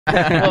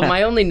Well,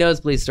 my only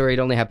nosebleed story, it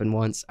only happened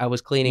once. I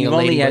was cleaning You've a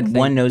lady. only had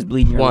one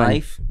nosebleed in your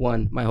life?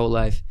 One, my whole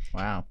life.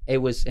 Wow. It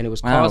was Wow,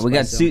 caused we by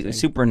got something.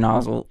 super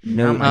nozzle.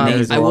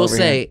 I will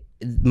say,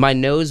 my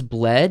nose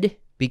bled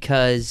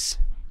because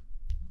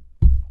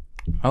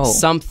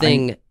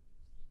something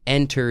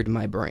entered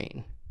my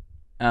brain.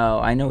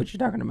 I know what you're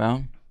talking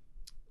about.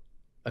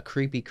 A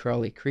creepy,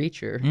 crawly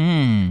creature Oh,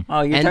 you're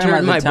talking entered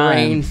about my the time.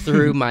 brain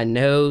through my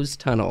nose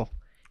tunnel,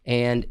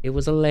 and it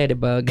was a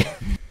ladybug.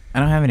 I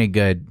don't have any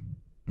good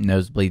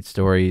nosebleed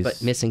stories.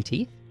 But missing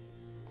teeth?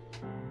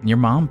 Your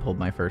mom pulled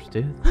my first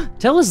tooth.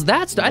 Tell us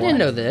that. I didn't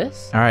know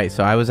this. All right,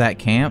 so I was at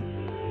camp.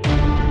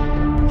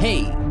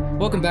 Hey,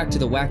 welcome back to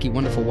the Wacky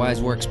Wonderful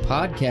Wise Works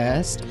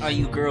podcast. Oh,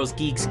 you girls,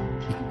 geeks.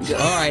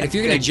 All right, if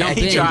you're gonna jump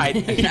in,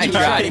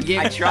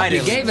 I tried.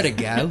 You gave it a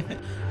go.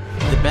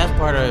 The best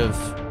part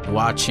of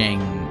watching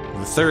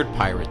the third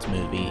Pirates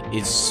movie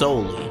is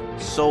solely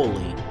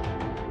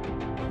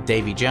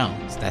Davy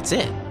Jones. That's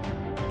it.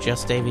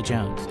 Just Davy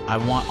Jones.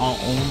 I'll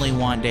only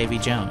want Davy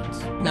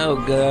Jones. No,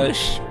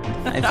 gosh.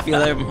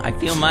 I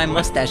feel my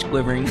mustache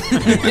quivering.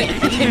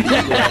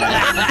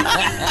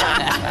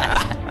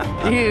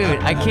 Dude,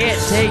 I can't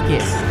take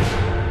it.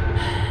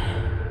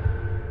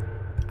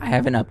 I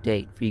have an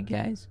update for you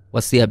guys.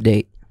 What's the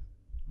update?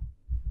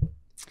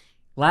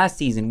 Last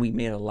season, we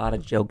made a lot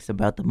of jokes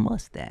about the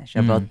mustache,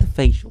 about the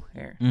facial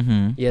hair.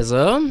 Mm-hmm. Yes,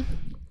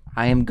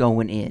 I am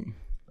going in.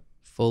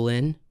 full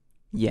in,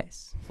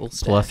 Yes. full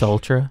stash. Plus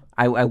Ultra.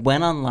 I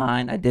went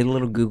online. I did a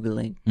little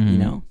Googling, you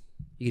know.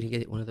 You gonna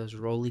get one of those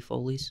roly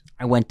folies?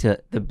 I went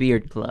to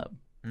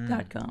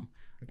thebeardclub.com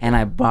and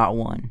I bought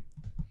one.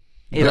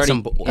 You got some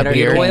it a already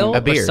beard came. oil A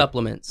or beard.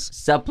 supplements?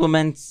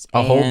 Supplements.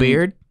 A whole and-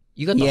 beard?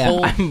 You got the Yeah,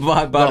 whole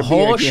I bought the a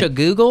whole beard, yeah.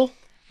 shagoogle?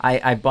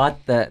 I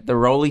bought the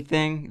roly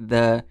thing,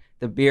 the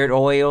beard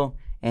oil,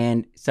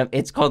 and some.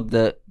 It's called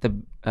the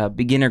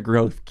beginner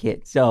growth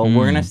kit. So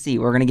we're gonna see.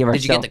 We're gonna give Did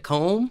ourselves. you get the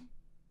comb?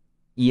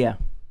 Yeah,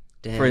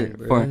 Damn, for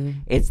bro.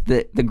 it's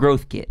the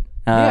growth kit.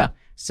 Yeah.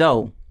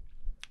 So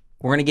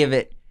we're gonna give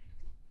it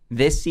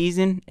this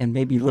season and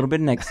maybe a little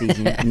bit next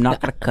season. I'm not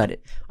gonna cut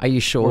it. Are you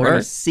We're sure?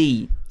 gonna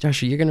see.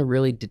 Joshua, you're gonna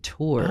really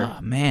detour Oh,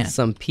 man.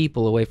 some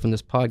people away from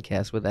this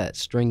podcast with that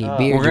stringy beard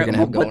We're you're gonna, gonna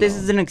have going but this on.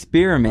 is an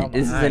experiment. Oh, my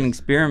this is eyes. an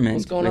experiment.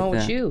 What's going on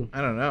with you?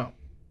 I don't know.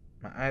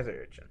 My eyes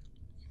are itching.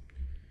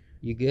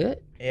 You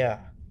good? Yeah.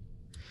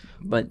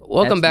 But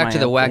Welcome that's back to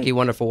my the update. Wacky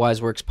Wonderful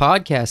Wise Works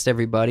podcast,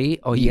 everybody.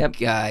 Oh, you Yep.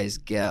 guys,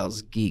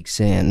 gals, geeks,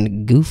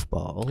 and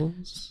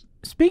goofballs.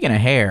 Speaking of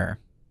hair,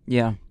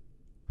 Yeah,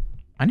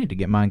 I need to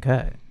get mine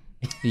cut.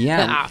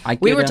 yeah.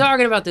 We were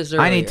talking about this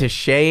earlier. I need to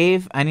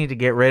shave. I need to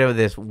get rid of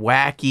this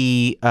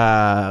wacky,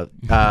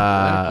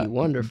 Wacky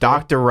Wonderful.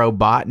 Dr.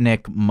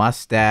 Robotnik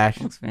mustache.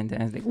 Looks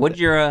fantastic. What'd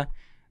your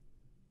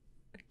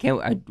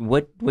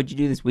what'd you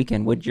do this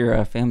weekend? What'd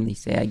your family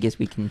say? I guess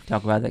we can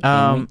talk about that.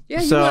 Can we?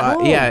 Yeah, you so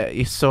went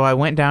home. so I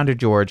went down to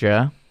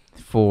Georgia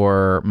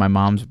for my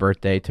mom's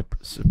birthday to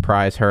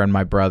surprise her and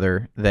my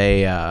brother.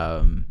 They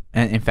and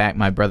in fact,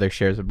 my brother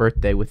shares a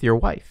birthday with your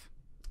wife.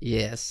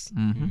 Yes,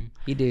 Mm-hmm.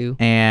 you do.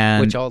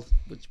 And Which,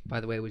 by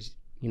the way, was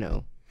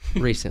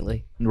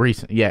recently,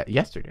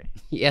 yesterday.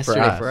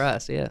 yesterday for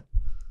us. Yeah.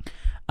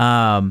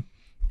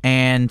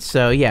 And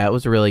so yeah, it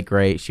was really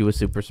great. She was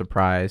super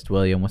surprised.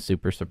 William was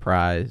super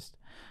surprised.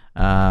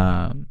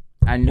 I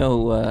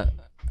know.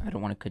 I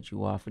don't want to cut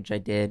you off, which I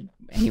did.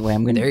 Anyway,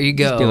 I'm gonna. There you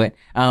just go. do it.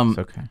 It's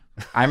okay.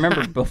 I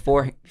remember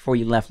before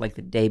you left, like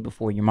the day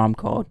before your mom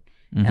called,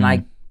 and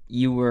I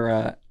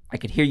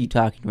could hear you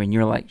talking to her, and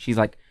you're like, she's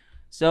like,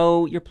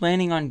 so you're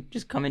planning on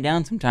just coming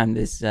down sometime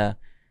this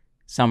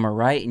summer,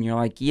 right? And you're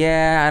like,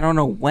 yeah, I don't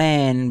know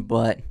when,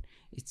 but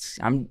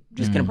I'm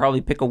just gonna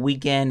probably pick a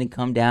weekend and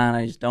come down.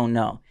 I just don't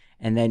know.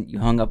 And then you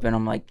hung up, and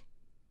I'm like,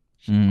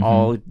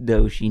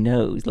 although she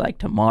knows, like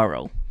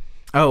tomorrow.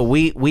 Oh,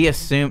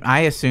 I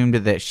assumed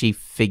that she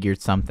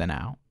figured something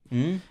out.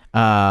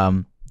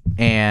 Mm-hmm.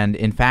 And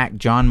in fact,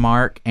 John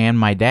Mark and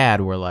my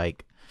dad were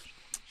like,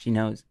 She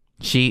knows.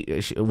 she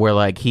were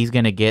like, he's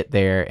gonna get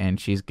there, and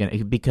she's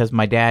gonna, because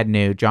my dad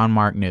knew, John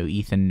Mark knew,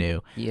 Ethan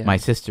knew, Yeah. my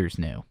sisters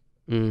knew.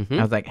 Mm-hmm.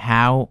 I was like,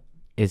 how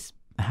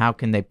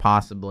can they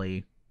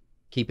possibly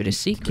Keep it a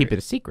secret. keep it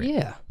a secret?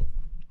 Yeah.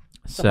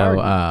 So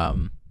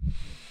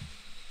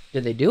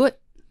Did they do it?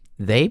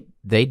 they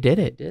did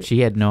it. Did. She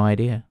had no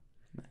idea.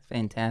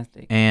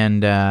 Fantastic.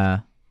 And yeah,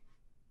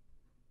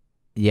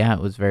 it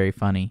was very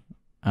funny.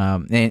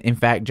 In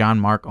fact, John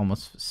Mark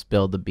almost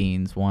spilled the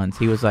beans once.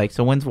 He was like,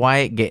 "So when's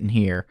Wyatt getting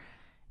here?"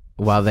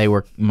 While they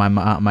were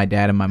my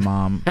dad and my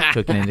mom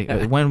cooking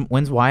it.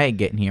 When's Wyatt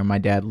getting here? My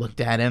dad looked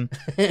at him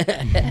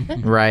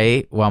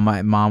right while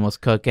my mom was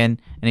cooking,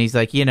 and he's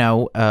like,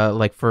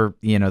 like for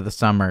the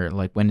summer,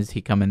 like when is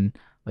he coming?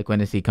 Like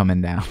when is he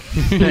coming down?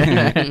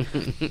 Good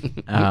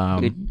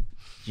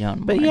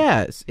John. But Mark.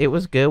 yes, it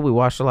was good. We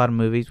watched a lot of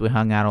movies. We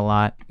hung out a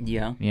lot.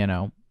 Yeah.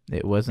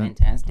 It wasn't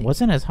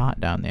Fantastic. as hot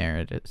down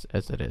there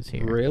as it is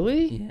here.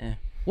 Really? Yeah.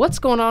 What's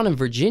going on in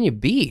Virginia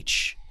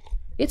Beach?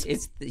 It's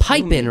the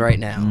piping humid. right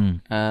now.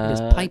 Mm. It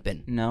is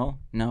piping. No.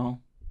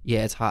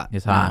 Yeah, it's hot.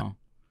 It's hot. No.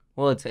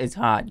 Well, it's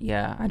hot.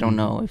 Yeah, I don't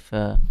know if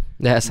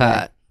That's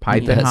hot.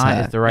 Piping That's hot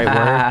hot. is the right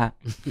word.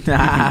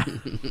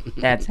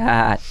 That's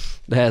hot.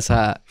 That's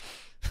hot.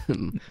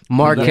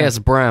 Marquez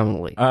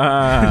Brownlee.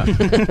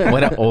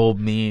 What an old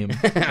meme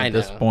I at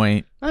this know.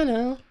 point. I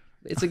know.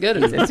 It's a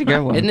good one. It's a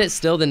good one. Isn't it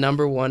still the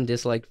 #1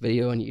 disliked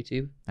video on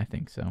YouTube? I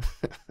think so.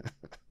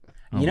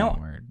 You know- my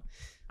word.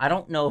 I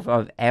don't know if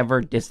I've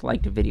ever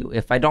disliked a video.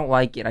 If I don't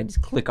like it, I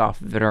just click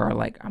off of it or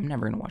like I'm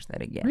never gonna watch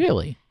that again.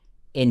 Really?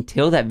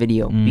 Until that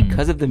video, Mm.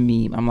 because of the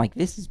meme, I'm like,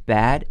 this is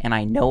bad, and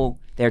I know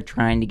they're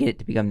trying to get it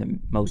to become the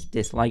most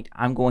disliked.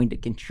 I'm going to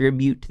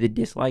contribute to the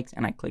dislikes,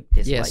 and I click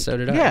dislike. Yeah, so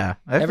did I. Yeah,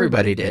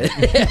 everybody did.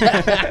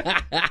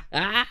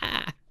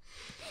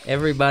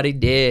 Everybody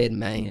did,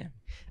 man.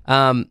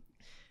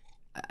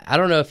 I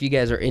don't know if you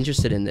guys are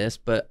interested in this,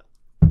 but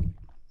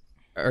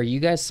are you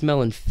guys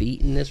smelling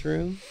feet in this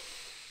room?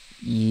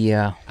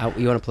 Yeah.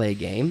 You want to play a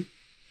game?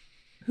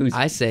 Who's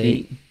I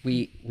say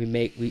feet?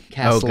 we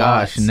cast Oh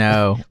gosh, lots.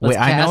 no! Let's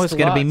Wait, I know cast it's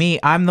gonna be lots. me.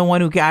 I'm the one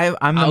who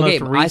I'm the Okay, most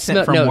but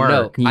recent from no,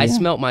 work. I Yeah.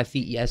 smelt my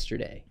feet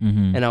yesterday,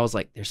 Mhm. and I was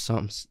like, "There's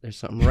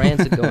something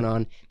rancid going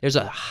on." There's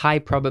a high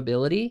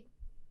probability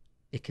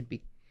it could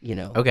be,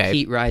 Okay.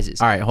 heat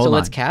rises. All right, hold so on.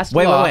 let's cast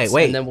Wait, lots,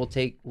 wait. and then we'll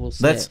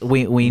sniff. Let's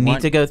we need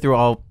One- to go through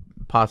all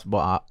possible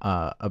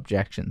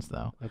objections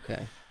though.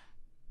 Okay.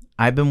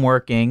 I've been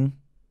working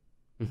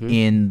Mhm.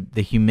 in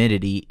the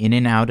humidity in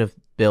and out of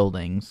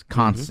buildings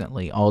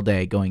constantly all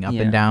day, going up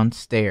Yeah. and down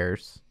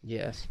stairs,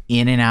 Yes.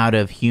 in and out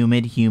of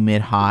humid,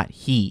 hot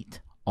heat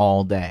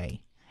all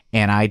day,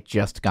 and I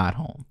just got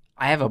home.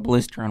 I have a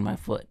blister on my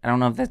foot. I don't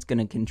know if that's going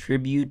to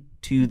contribute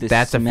to the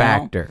That's smell, a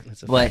factor.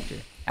 That's a but factor.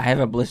 I have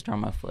a blister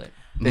on my foot.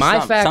 My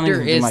factor something's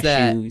with is my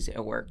that- shoes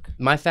at work.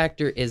 My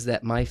factor is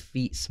that my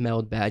feet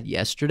smelled bad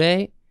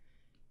yesterday,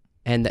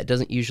 and that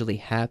doesn't usually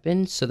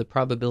happen. So the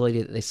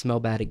probability that they smell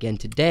bad again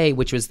today,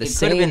 which was the It could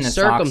have same been the socks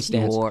you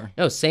circumstance, wore.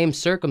 no, same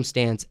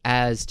circumstance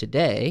as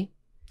today.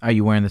 Are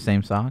you wearing the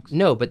same socks?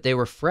 No, but they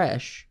were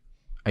fresh.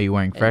 Are you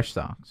wearing fresh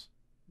socks?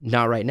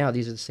 Not right now.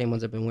 These are the same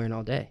ones I've been wearing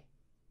all day.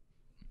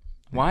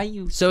 Why are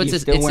you? So you're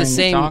it's still the wearing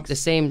same socks? the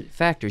same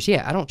factors.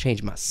 Yeah, I don't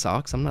change my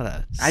socks. I'm not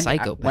a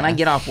psychopath. When I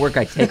get off work,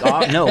 I take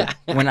off. No,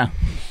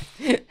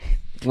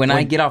 when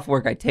I get off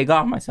work, I take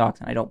off my socks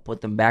and I don't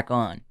put them back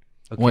on.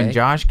 Okay. When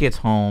Josh gets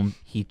home,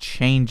 he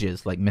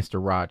changes like Mr.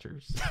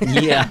 Rogers.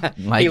 Yeah,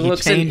 Like he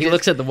looks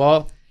at the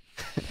wall.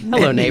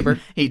 Hello, neighbor.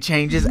 He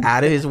changes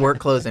out of his work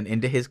clothes and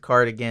into his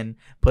cardigan,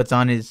 puts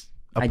on his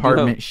I do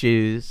apartment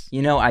shoes.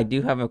 you know I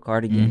do have a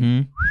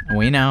cardigan.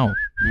 We know.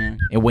 Yeah,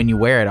 And when you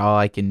wear it, all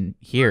I can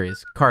hear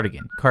is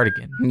cardigan,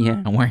 cardigan.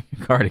 yeah. I'm wearing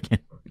a cardigan.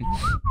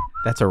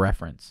 That's a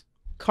reference.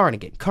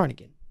 Cardigan.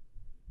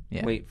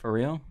 Yeah. Wait, for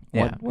real?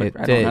 Yeah. What?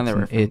 I don't know the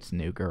reference. it's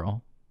New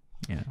Girl.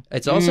 Yeah.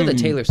 It's also the Mm.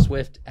 Taylor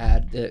Swift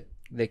ad,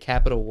 the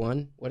Capital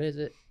One. What is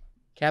it?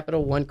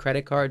 Capital One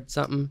credit card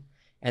something,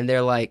 and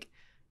they're like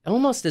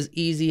almost as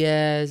easy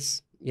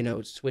as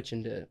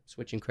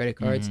switching credit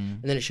cards,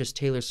 Mhm. and then it's just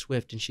Taylor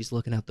Swift, and she's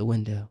looking out the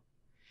window,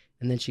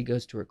 and then she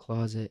goes to her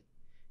closet,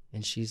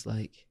 and she's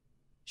like,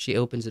 she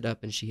opens it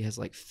up, and she has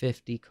like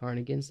 50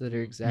 cardigans that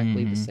are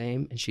exactly the Mhm.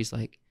 same, and she's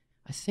like,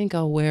 I think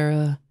I'll wear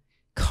a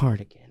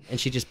cardigan, and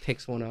she just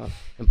picks one up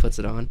and puts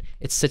it on.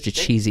 It's such a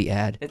cheesy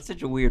ad. It's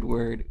such a weird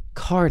word.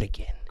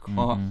 Cardigan.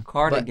 Mhm.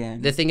 Cardigan.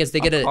 But the thing is, they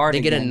A get a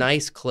cardigan.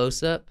 nice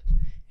close up,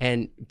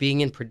 and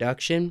being in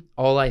production,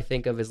 all I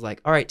think of is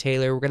like, all right,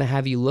 Taylor, we're gonna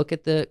have you look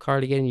at the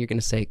cardigan, and you're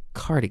gonna say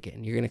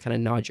cardigan. You're gonna kind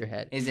of nod your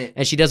head, Is it?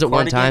 and she does it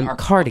one cardigan time, or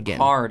cardigan,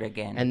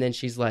 Cardigan. and then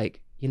she's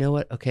like, you know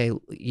what? Okay,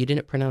 you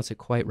didn't pronounce it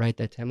quite right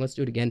that time. Let's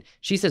do it again.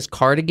 She says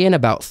cardigan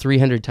about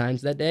 300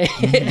 times that day.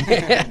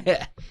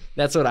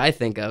 That's what I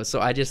think of.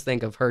 So I just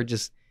think of her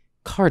just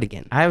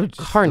cardigan. I would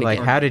just Cardigan. like,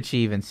 how did she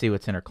even see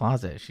what's in her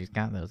closet? She's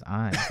got those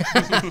eyes.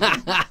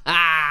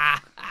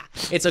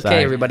 It's okay,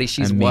 Sorry. everybody.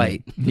 She's I mean,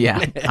 white.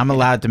 Yeah, I'm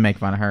allowed to make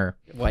fun of her.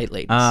 White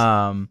ladies.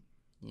 Yeah.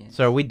 Yeah.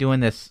 So are we doing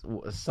this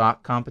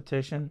sock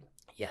competition?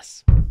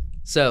 Yes.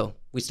 So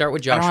we start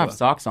with I Joshua. don't have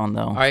socks on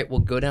though. All right, well,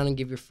 go down and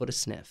give your foot a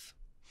sniff.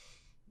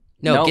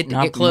 No, Nope, get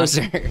not-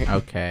 closer.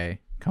 Okay,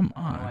 come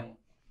on.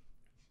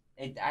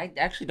 I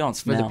actually don't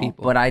for the smell,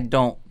 people. but I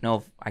don't know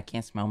if I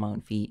can't smell my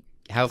own feet.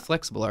 How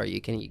flexible are you?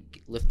 Can you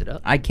lift it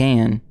up? I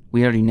can.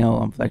 We already know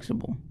I'm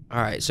flexible.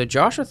 All right, so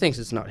Joshua thinks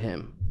it's not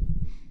him.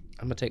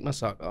 I'm going to take my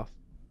sock off.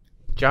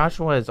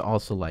 Joshua is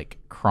also like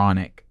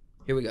chronic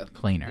Here we go.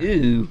 cleaner.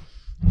 Ew.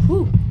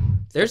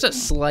 There's a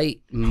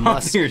slight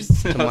musk There's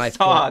to my foot.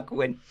 sock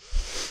when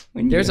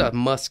There's you- a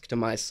musk to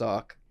my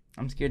sock.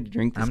 I'm scared to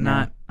drink this. I'm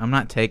now.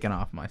 not taking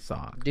off my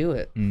sock. Do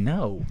it.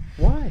 No,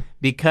 Why?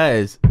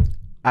 because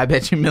I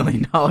bet you $1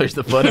 million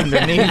the foot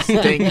underneath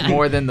stinks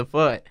more than the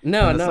foot.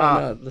 No, than the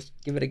sock. no. Let's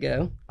give it a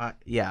go.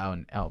 Yeah.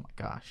 Oh my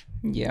gosh.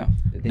 Yeah.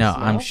 Did they No,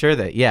 smell? I'm sure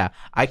that. Yeah,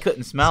 I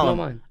couldn't smell Smell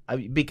them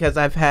mine. because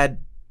I've had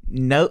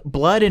no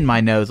blood in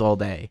my nose all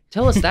day.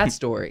 Tell us that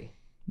story.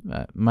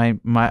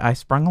 I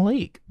sprung a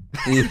leak.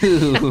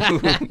 Ew.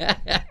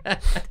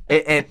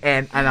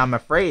 And I'm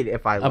afraid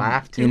if I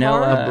laugh too you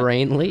know, hard, A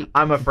brain leak.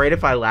 I'm afraid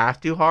if I laugh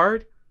too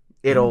hard,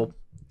 it'll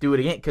do it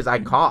again because I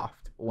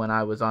coughed. when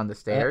I was on the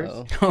stairs,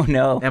 Uh-oh. Oh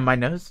no! and my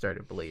nose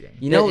started bleeding.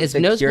 You know, is the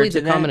cure nosebleeds to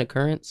a that? common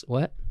occurrence?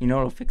 What? You know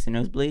what'll fix a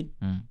nosebleed?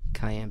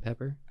 Cayenne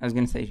pepper. I was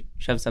gonna say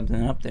shove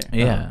something up there.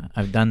 Yeah,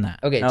 I've done that.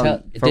 Okay, No, tell,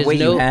 for there's what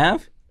no. you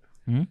have,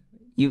 Hmm?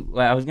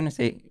 I was gonna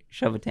say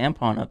shove a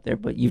tampon up there,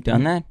 but you've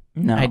done that?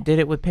 No. I did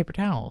it with paper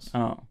towels.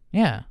 Oh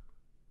Yeah.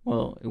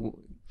 well.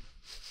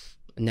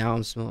 Now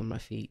I'm smelling my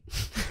feet.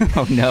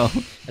 Oh no!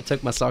 I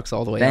took my socks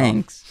all the way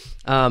Thanks.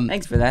 off.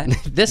 Thanks for that.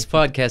 This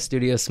podcast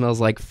studio smells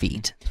like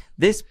feet.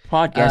 This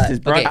podcast is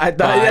brought. okay. I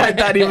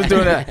thought he was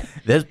doing that.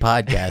 This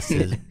podcast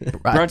is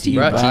Brought to you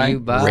Brought to by you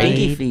by- Reiki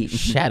Raid Feet.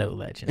 Shadow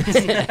Legends.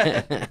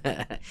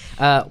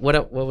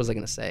 What was I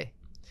gonna say?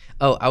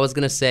 Oh, I was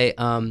gonna say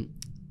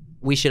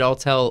we should all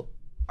tell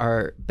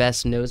our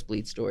best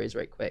nosebleed stories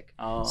right quick.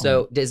 Oh.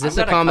 So is this I've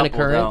a got a common couple,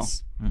 though.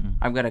 occurrence? Mm-mm.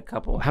 I've got a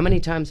couple. How many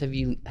times have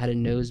you had a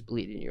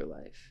nosebleed in your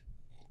life?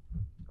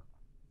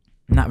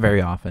 Not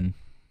very often.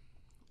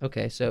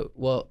 Okay, so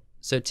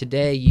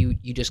today you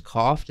just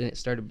coughed and it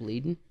started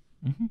bleeding.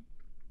 Mhm.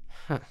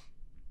 Huh.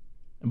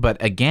 But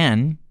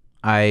again,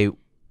 I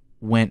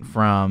went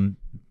from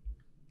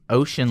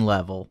ocean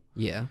level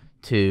Yeah.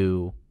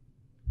 to,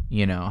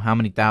 how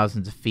many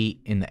thousands of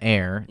feet in the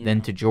air, Yeah.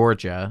 then to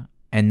Georgia,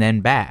 and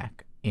then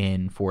back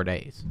in 4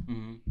 days.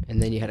 Mhm. And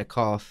then you had a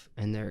cough,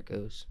 and there it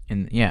goes.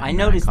 And yeah, I and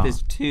then noticed coughed.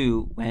 this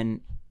too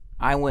when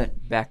I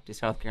went back to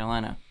South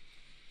Carolina.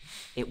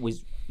 It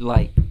was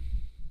like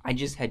I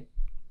just had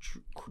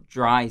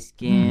dry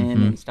skin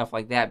Mhm. and stuff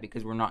like that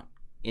because we're not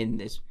in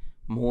this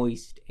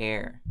moist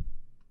air.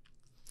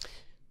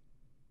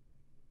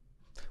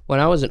 When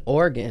I was in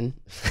Oregon,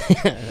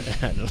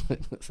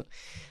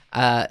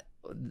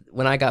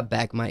 when I got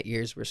back, my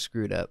ears were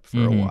screwed up for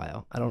a Mhm.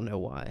 while. I don't know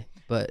why,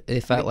 but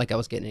it felt like I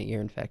was getting an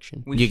ear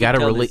infection. We You should got to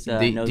tell release. this,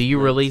 Do you nosebleed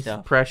release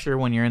stuff. pressure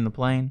when you're in the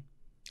plane?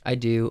 I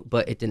do,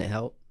 but it didn't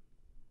help.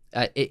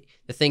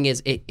 The thing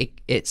is,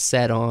 it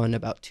set on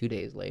about 2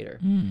 days later.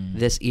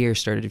 This ear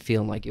started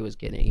feeling like it was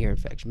getting an ear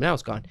infection. But now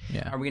it's gone.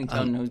 Yeah. Are we gonna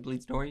tell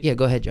nosebleed stories? Yeah,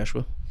 go ahead,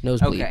 Joshua.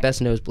 Nosebleed. Okay.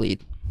 Best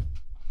nosebleed.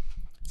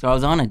 So I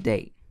was on a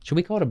date. Should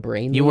we call it a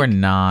brain? You leak? were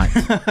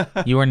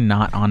not. You were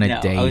not on a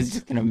No, date. I was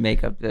just gonna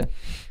make up the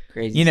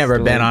crazy. You never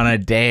story. been on a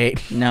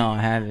date. No,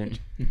 I haven't.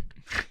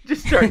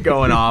 Just start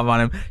going off on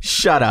him.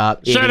 Shut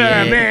up. Idiot. Shut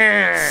up,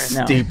 man.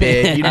 No.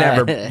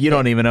 Stupid. You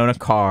don't even own a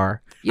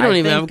car. You don't I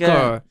even have a think,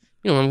 car.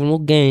 You don't have a little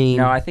game.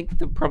 No, I think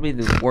probably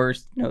the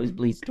worst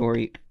nosebleed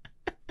story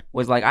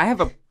was like I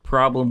have a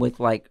problem with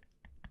like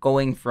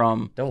going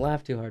from Don't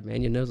laugh too hard,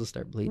 man. Your nose will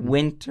start bleeding.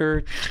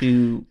 winter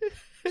to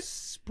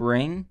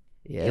spring.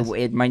 Yes.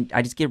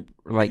 I just get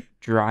like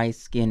dry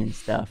skin and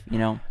stuff,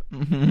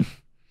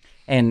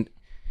 And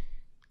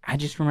I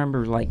just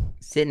remember like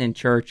sitting in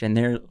church and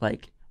they're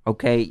like,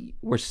 "Okay,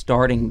 we're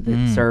starting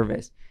the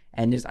service,"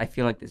 and just I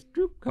feel like this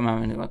droop come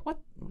out and they're like, "What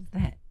was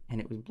that?" And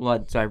it was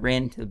blood. So I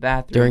ran to the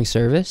bathroom During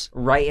service?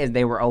 right as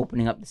they were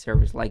opening up the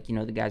service, like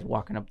the guys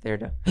walking up there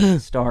to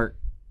start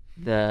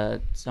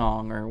the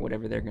song or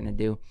whatever they're gonna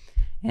do,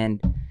 and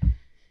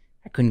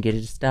I couldn't get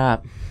it to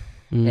stop.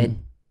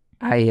 And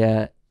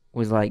I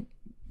was like,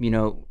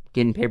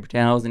 getting paper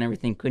towels and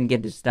everything, couldn't get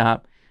it to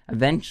stop.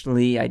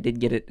 Eventually, I did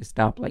get it to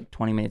stop like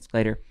 20 minutes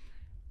later.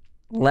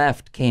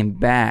 Left, came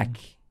back,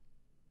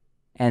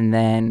 and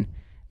then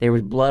there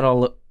was blood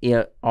all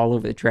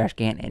over the trash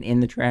can and in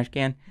the trash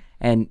can.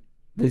 And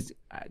this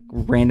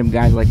random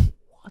guy's like,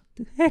 "What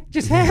the heck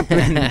just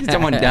happened? Did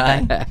someone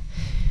die?"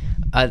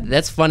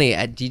 That's funny.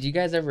 Did you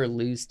guys ever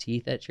lose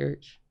teeth at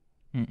church?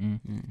 Mm-mm.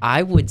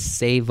 I would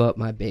save up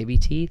my baby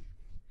teeth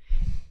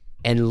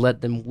and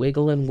let them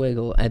wiggle and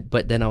wiggle.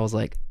 But then I was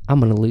like, I'm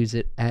going to lose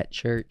it at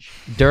church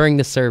during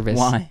the service.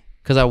 Why?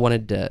 Because I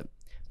wanted to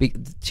be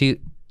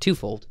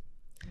twofold.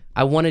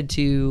 I wanted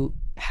to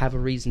have a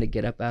reason to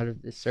get up out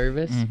of the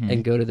service Mhm.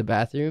 and go to the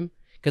bathroom.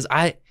 Because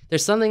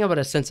there's something about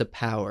a sense of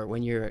power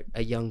when you're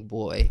a young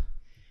boy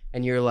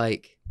and you're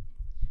like,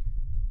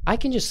 I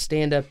can just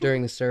stand up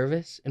during the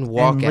service and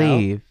walk and out.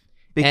 leave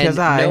because And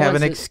I no have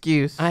one's an a-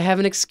 excuse. I have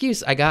an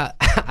excuse. I got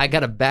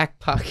a back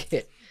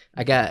pocket.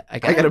 I got I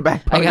got a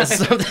back I pocket. got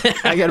something.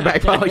 I got a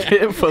back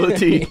pocket full of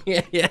teeth.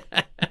 yeah.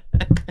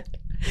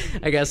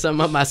 I got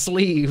something up my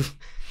sleeve.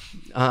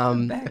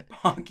 Back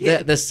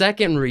pocket. The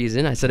second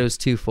reason I said it was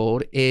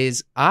twofold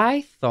is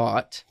I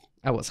thought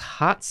I was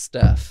hot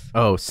stuff,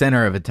 Oh,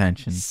 center of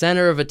attention.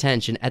 center of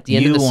attention at the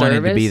end You of the wanted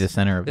service. to be the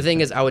center of The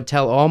thing is, I would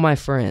tell all my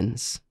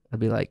friends. I'd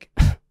be like,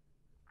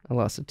 I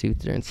lost a tooth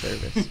during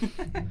service,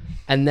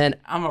 and then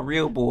I'm a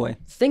real boy.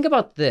 think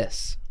about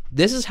this.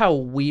 This is how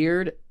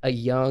weird a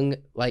young,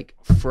 like,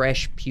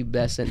 fresh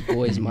pubescent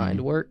boy's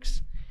mind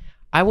works.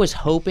 I was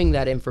hoping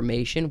that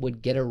information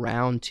would get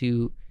around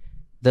to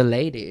the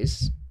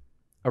ladies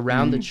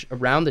around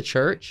the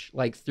church,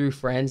 like through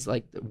friends,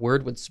 like the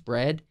word would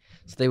spread.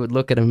 So they would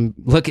look at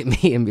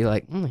me and be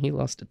like, he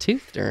lost a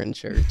tooth during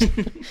church.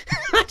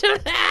 I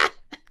don't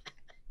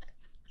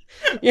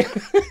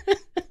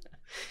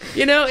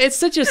it's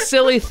such a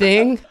silly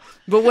thing.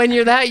 But when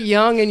you're that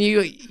young and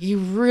you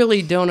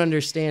really don't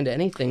understand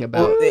anything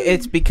about Well,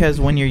 it's because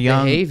when you're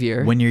young,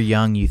 behavior. when you're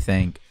young, you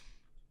think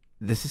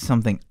this is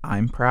something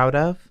I'm proud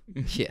of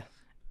Yeah.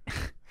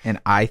 and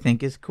I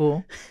think is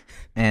cool,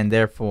 and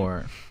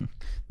therefore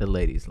the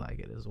ladies like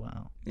it as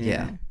well.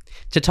 Yeah.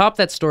 To top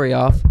that story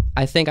off,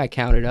 I think I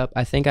counted up.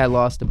 I think I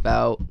lost a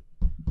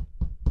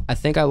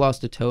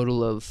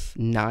total of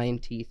 9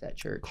 teeth at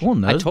church.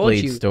 Cool I told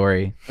nosebleed you.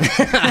 story.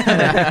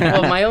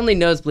 Well, my only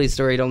nosebleed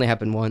story, it only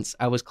happened once.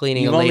 I was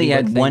cleaning You've a only lady.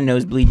 had one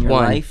nosebleed in your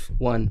life?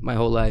 One, my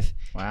whole life.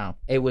 Wow.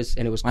 It was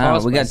Wow,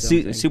 caused we by got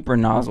something. super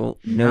nozzle.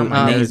 nose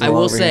I nasal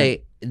will over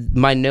say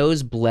my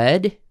nose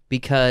bled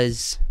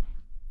because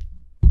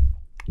here.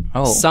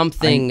 Oh,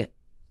 something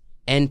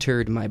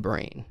entered my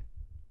brain.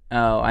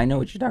 I know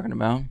what you're talking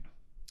about.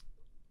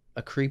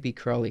 A creepy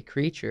crawly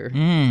creature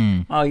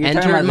Mm. Oh, you're talking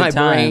entered about my the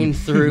time. brain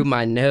through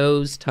my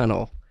nose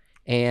tunnel,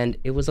 and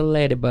it was a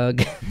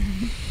ladybug.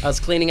 I was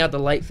cleaning out the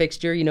light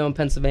fixture. You know, in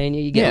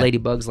Pennsylvania, you get Yeah.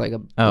 ladybugs like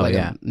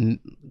Yeah.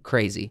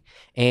 crazy.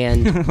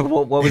 And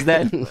what was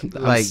that?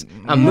 Like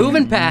I'm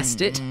moving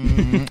past it.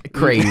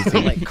 crazy.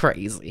 Like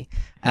crazy.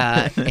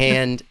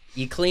 And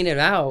you clean it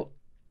out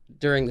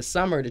during the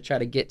summer to try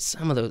to get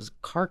some of those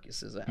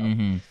carcasses out.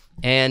 Mhm.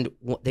 And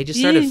they just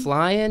started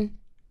flying,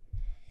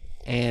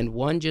 and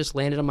one just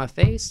landed on my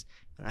face,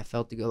 and I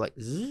felt it go like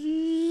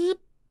zzz,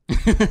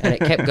 and it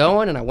kept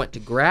going, and I went to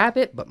grab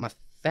it, but my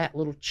fat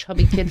little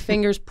chubby kid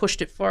fingers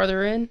pushed it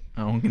farther in,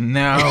 Oh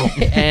no.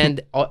 and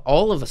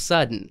all of a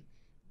sudden,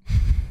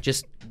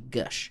 just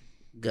gush,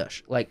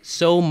 like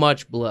so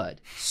much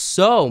blood,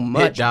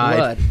 died.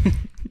 blood.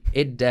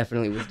 It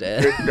definitely was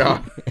dead.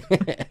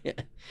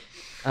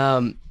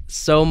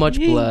 So much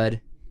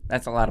blood,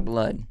 That's a lot of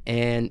blood.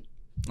 and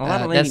A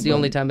lot of that's the ladybug.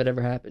 only time it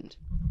ever happened.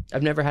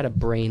 I've never had a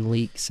brain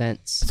leak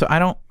since. So I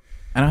don't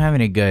have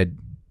any good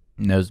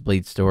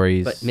nosebleed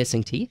stories. But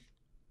missing teeth?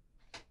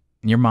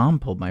 Your mom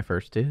pulled my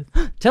first tooth.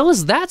 Tell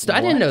us that.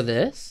 I didn't What? know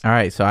this. All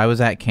right, so I was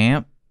at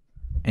camp,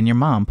 and your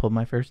mom pulled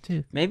my first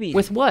tooth. Maybe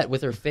With what?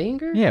 With her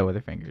finger? Yeah, with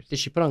her fingers. Did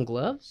she put on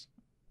gloves?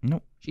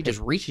 Nope. She just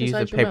reached She used a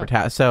inside your paper mouth?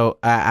 towel. So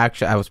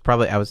actually,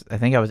 I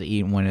think I was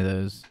eating one of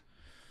those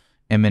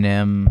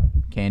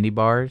M&M candy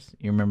bars.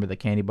 You remember the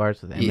candy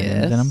bars with M&Ms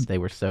in them? Yes. They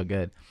were so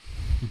good.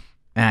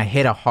 And I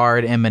hit a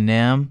hard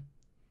M&M,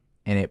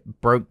 and it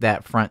broke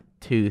that front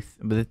tooth.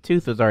 But the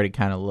tooth was already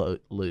kind of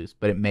loose,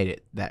 but it made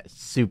it that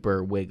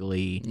super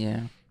wiggly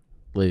Yeah.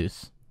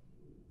 loose.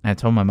 And I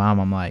told my mom,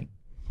 I'm like,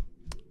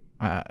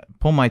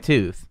 pull my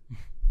tooth.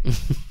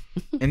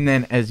 And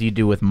then, as you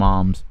do with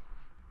moms,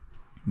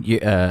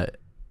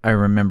 I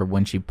remember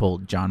when she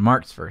pulled John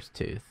Mark's first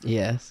tooth,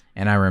 Yes.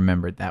 and I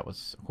remembered that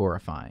was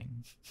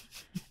horrifying.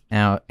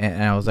 And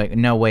I was like,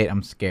 no, wait,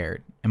 I'm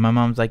scared. And my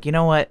mom's like, you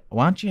know what?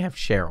 Why don't you have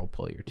Cheryl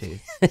pull your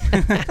tooth?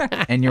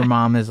 And your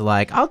mom is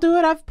like, I'll do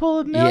it. I've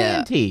pulled a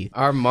million teeth.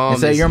 Our mom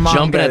And so is your mom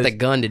jumping at goes- the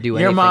gun to do Your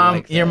anything mom,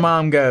 like that. your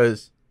mom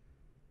goes.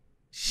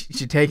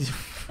 She takes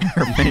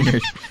her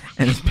fingers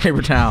and this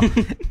paper towel,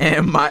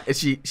 and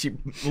she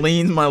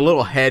leans my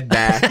little head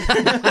back.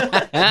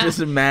 Just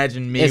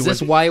imagine me. Is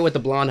this Wyatt with the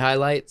blonde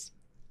highlights?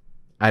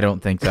 I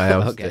don't think so. That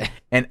was Okay.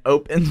 and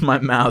opens my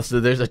mouth, so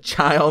there's a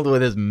child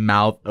with his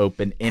mouth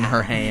open in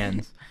her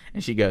hands,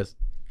 and she goes.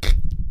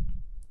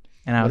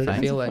 And I What was did it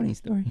like, feel That's a like? funny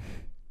story.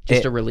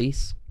 Just It- a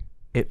release?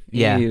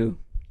 yeah, Ew.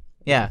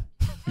 yeah.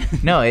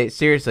 No, it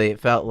seriously, it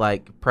felt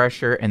like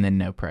pressure and then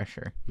no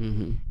pressure.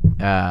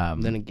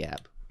 Mm-hmm. Then a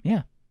gap.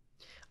 Yeah.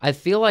 I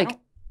feel like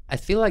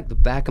the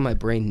back of my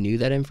brain knew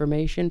that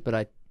information, but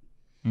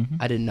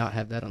I did not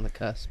have that on the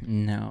cusp.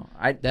 No,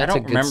 I That's a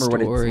don't good remember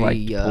what it's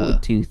like to pull story, a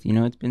tooth. You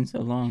know, it's been so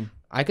long.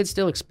 I could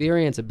still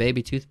experience a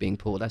baby tooth being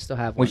pulled. I still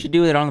have one. We should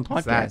do it on the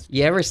What's that? podcast.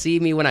 You ever see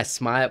me when I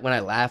smile, when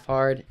I laugh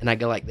hard, and I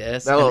go like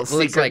this? That And little it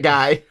looks secret like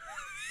guy.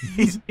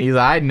 he's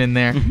hiding in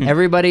there.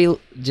 everybody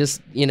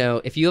just,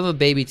 if you have a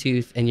baby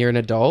tooth and you're an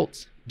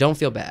adult, don't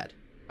feel bad.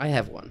 I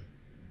have one.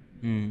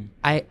 Mm.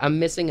 I'm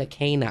missing a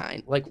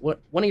canine. Like what?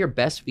 One of your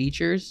best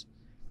features.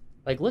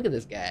 Like look at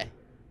this guy.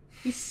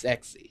 He's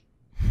sexy.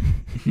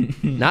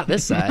 Not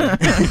this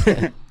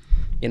side.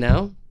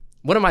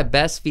 One of my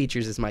best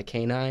features is my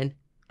canine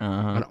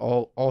on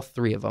all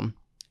three of them,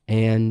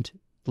 and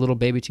little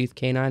baby tooth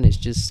canine is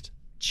just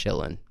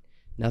chilling.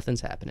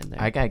 Nothing's happening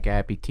there. I got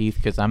gappy teeth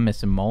because I'm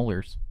missing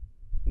molars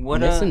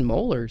What? Missing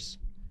molars.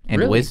 and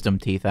Really? wisdom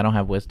teeth. I don't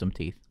have wisdom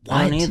teeth.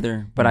 I don't What?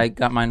 either, but I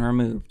got mine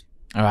removed.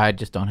 Oh, I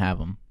just don't have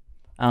them.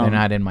 They're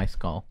not in my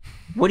skull.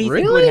 What do you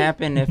think Really? would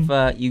happen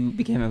if you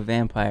became a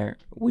vampire?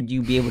 Would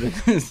you be able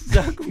to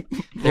suck?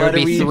 There would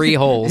be 3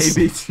 holes.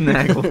 Maybe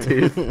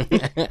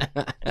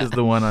Snaggletooth is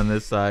the one on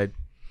this side.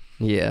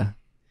 Yeah.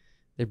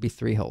 There'd be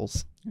 3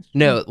 holes.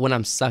 No, when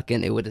I'm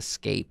sucking, it would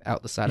escape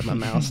out the side of my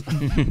mouth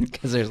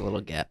because there's a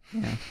little gap.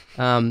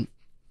 Yeah.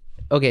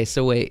 Okay,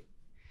 so wait.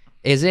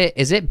 Is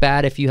it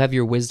bad if you have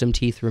your wisdom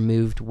teeth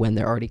removed when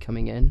they're already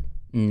coming in?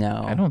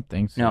 No, I don't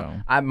think so.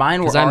 No,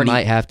 mine were Because I already.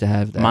 might have to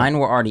have that. Mine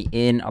were already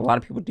in. A lot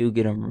of people do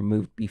get them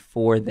removed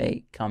before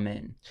they come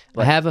in.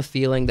 I have a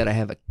feeling that I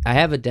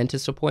have a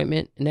dentist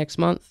appointment next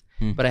month,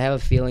 Hmm. but I have a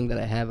feeling that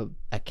I have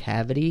a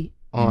cavity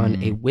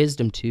on a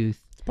wisdom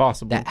tooth It's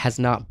possible. that has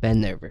not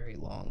been there very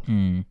long.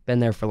 Hmm. Been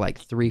there for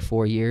like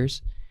 3-4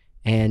 years,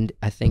 and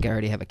I think I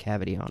already have a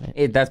cavity on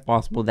it. That's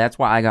possible. That's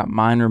why I got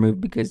mine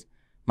removed, because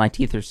my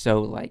teeth are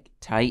so like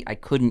tight. I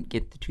couldn't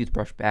get the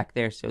toothbrush back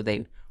there, so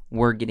they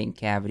were getting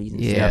cavities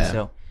and Yeah. stuff.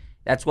 So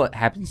that's what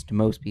happens to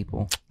most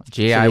people.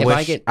 Gee, So I if I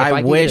wish get- if I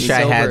I can wish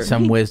get I had silver-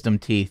 some wisdom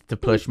teeth to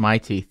push my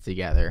teeth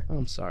together. Oh,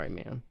 I'm sorry,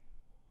 man.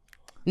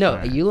 No,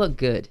 Alright. you look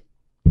good.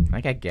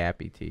 I got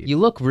gappy teeth. You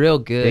look real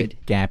good.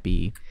 Big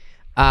gappy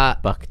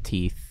buck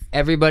teeth.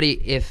 Everybody,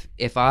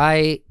 if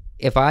I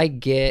have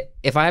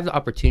the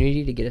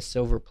opportunity to get a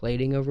silver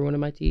plating over one of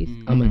my teeth,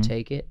 I'm gonna Mhm.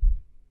 take it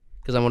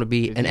because I want to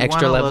be 'Cause an you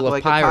extra wanna level look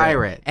of like a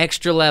pirate.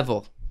 Extra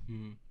level,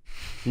 Mhm.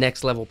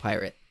 next level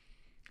pirate.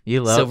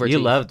 You Silver you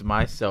teeth. loved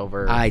my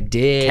silver I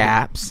did.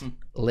 caps.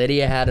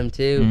 Lydia had them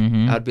too.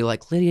 Mhm. I'd be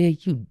like, Lydia,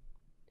 you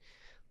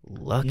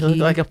lucky. You look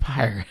like a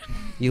pirate.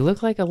 You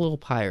look like a little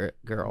pirate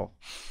girl.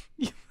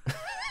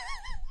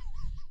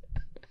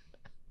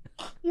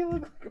 You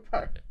look like a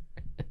pirate.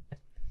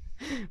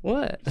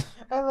 What?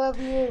 I love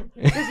you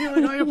because you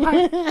look like a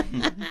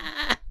pirate.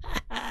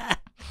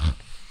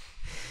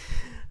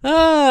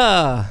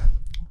 Ah,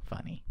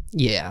 Funny.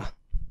 yeah.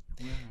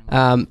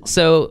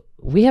 So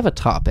we have a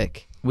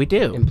topic We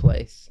do in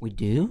place. We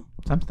do?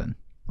 something.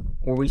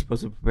 Were we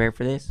supposed to prepare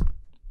for this?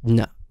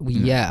 No,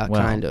 yeah,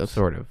 Well, kind of.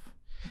 sort of.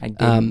 I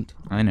didn't.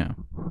 I know.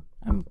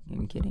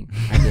 I'm kidding.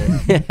 I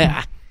did.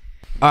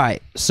 All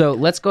right, so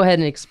let's go ahead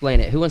and explain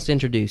it. Who wants to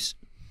introduce?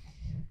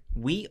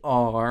 We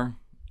are.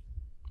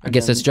 I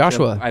guess done it's this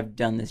Joshua. joke- I've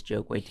done this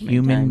joke way too many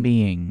Human times.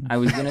 being. I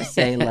was gonna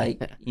say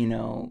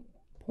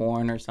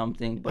porn or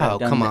something, but Oh,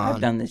 come I've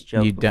on. done this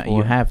joke You before,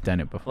 you have done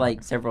it before.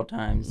 like several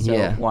times. So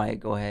Yeah. Wyatt,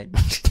 go ahead.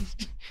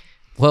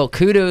 Well,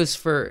 kudos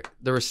for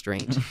the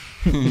restraint.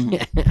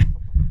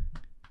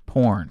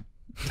 Porn.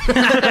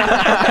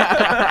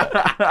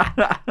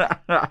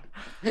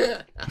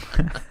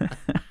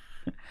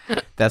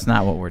 That's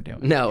not what we're doing.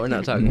 No, we're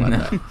not talking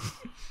about No.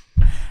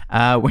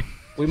 that. We-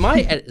 We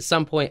might at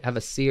some point have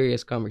a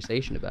serious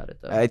conversation about it,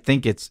 though. I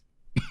think it's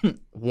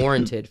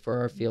Warranted for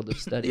our field of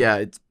study.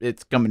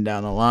 it's coming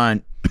down the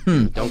line.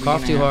 Don't We're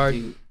cough gonna too have hard.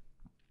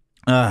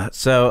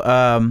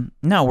 to-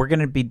 No, we're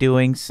gonna be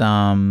doing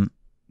some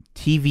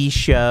TV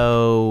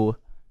show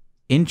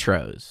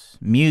intros,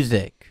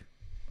 music,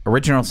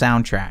 original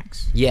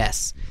soundtracks.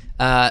 Yes.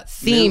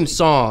 Theme Movie.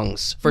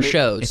 songs for Mo-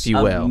 shows. If you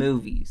of will.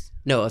 movies.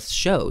 No, of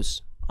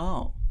shows.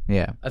 Oh,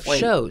 Yeah. Of Wait.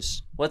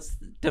 shows. what's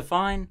the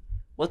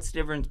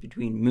difference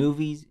between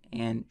movies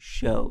and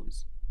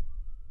shows?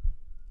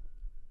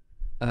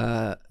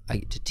 To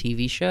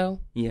TV show,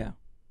 Yeah,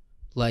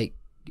 like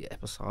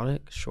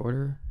episodic,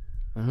 shorter.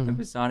 I don't know.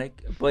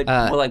 episodic, but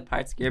like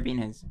Pirates of the Caribbean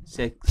has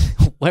 6.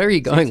 Where are you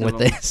going Six with of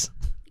them. this?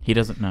 He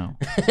doesn't know.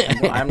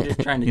 I'm just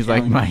trying to. He's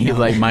like challenge you.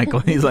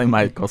 He's like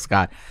Michael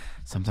Scott.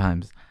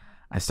 Sometimes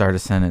I start a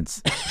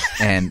sentence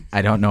and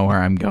I don't know where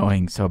I'm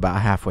going, so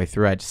about halfway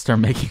through I just start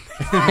making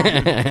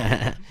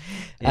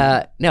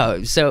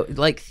No, so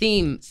like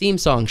theme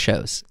song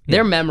shows.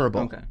 They're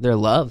memorable. Okay. They're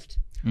loved.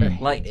 They're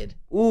Like- hated.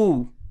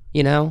 Ooh,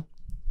 You know?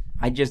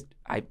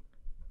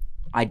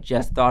 I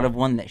just thought of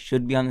one that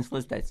should be on this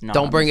list. That's not.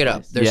 Don't on bring this it up.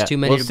 list. There's too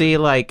many We'll to- see,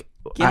 like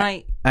Can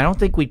I don't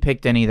think we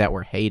picked any that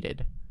were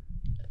hated.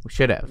 We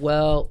should have.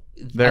 Well,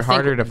 They're I think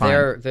harder to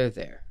find. They're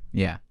there.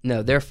 Yeah.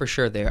 No, they're for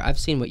sure there. I've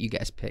seen what you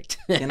guys picked.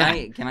 Can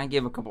I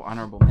give a couple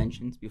honorable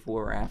mentions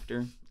before or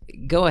after?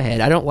 Go ahead.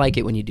 I don't like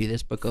it when you do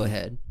this, but go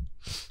ahead.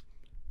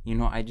 You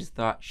know, I just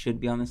thought should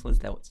be on this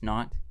list that it's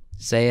not.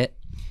 Say it.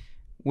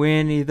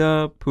 Winnie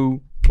the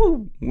Pooh.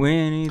 Pooh.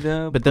 Winnie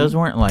the But those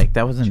weren't like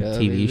that wasn't a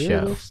Chubby TV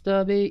little show.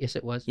 Stubby. Yes,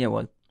 it was. Yeah,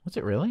 what? Was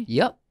it really?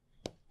 Yep.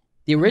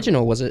 The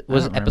original was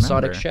don't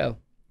episodic remember. show.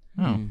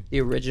 Oh. The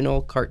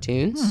original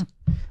cartoons.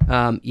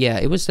 Yeah,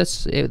 it was.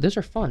 Those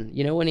are fun.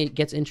 You know when he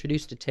gets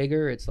introduced to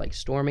Tigger, it's like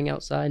storming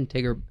outside, and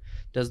Tigger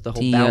does the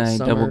whole bounce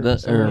T.I. double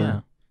gut. summer. Yeah.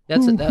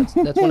 That's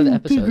one of the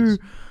episodes.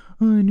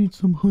 I need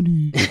some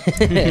honey.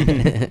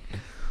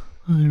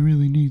 I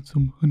really need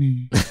some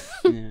honey.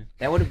 Yeah,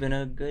 that would have been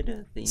a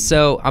good theme.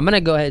 So I'm gonna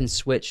go ahead and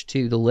switch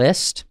to the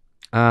list,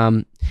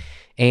 and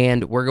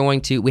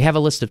we have a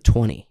list of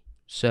 20.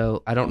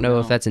 So I don't Oh, know no.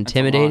 if that's That's a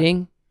lot.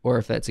 intimidating or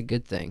if that's a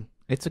good thing.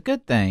 It's a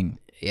good thing.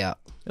 Yeah.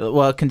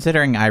 Well,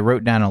 considering I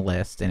wrote down a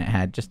list and it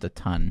had just a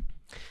ton.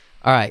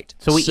 All right.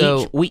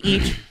 So we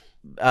each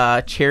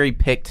cherry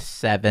picked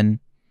 7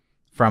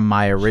 from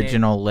my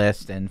original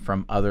list and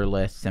from other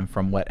lists and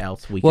from what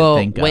else we could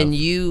think of. when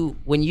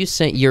you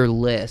sent your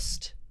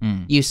list,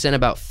 Mm. you sent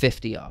about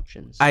 50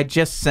 options. I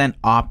just sent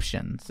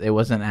options. It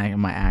wasn't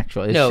my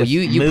actual. It's no, just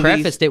you movies.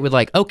 prefaced it with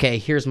like, okay,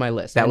 here's my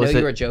list. That I know was you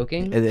it. were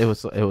joking. It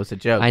was a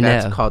joke. I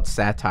That's know. called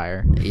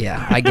satire.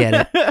 Yeah, I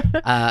get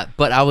it.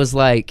 But I was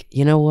like,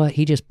 you know what?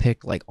 He just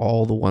picked like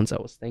all the ones I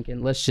was thinking.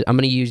 I'm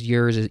gonna use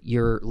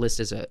your list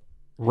as a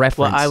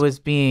reference. Well, I was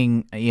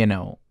being,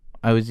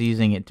 I was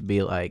using it to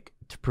be like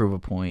to prove a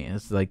point.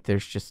 It's like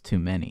there's just too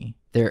many.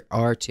 There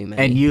are too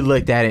many. And you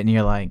looked at it and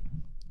you're like,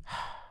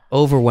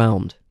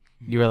 overwhelmed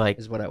you were like,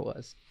 is what I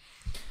was.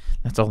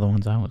 that's all the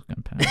ones I was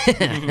gonna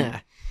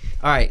pick.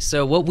 All right,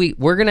 so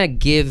we're gonna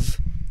give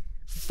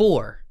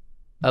 4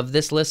 of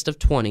this list of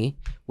 20,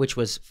 which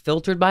was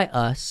filtered by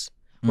us.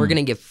 We're going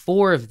to give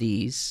 4 of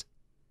these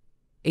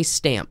a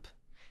stamp.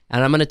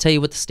 And I'm going to tell you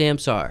what the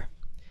stamps are.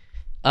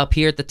 Up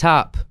here at the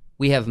top,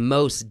 we have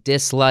most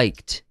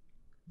disliked.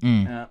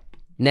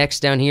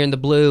 Next, down here in the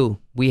blue,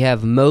 we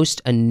have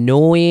most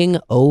annoying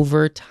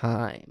over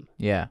time.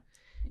 Yeah.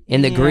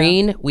 In the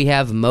green, we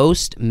have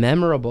most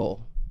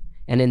memorable.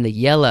 And in the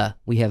yellow,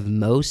 we have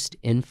most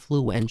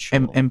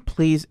influential. And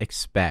please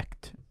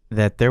expect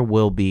that there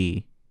will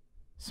be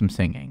some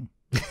singing.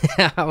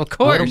 Of A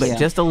course. little bit,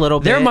 just a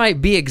little bit. There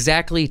might be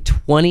exactly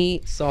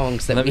 20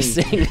 songs that we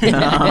sing.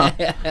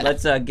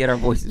 Let's get our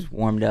voices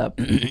warmed up.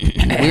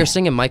 We were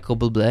singing Michael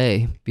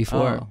Bublé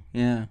before. Oh,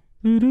 yeah.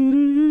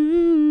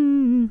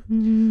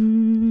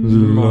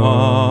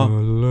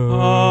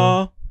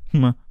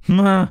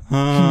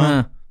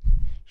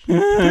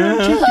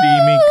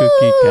 Creamy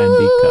cookie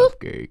candy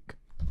cupcake.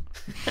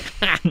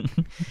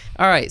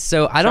 All right,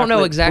 so I don't know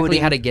Chocolate exactly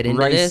pudding, how to get into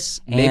rice, this.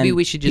 Maybe and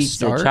we should just pizza,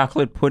 start.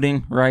 Chocolate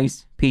pudding,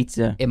 rice,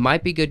 pizza. It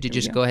might be good to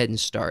just go ahead and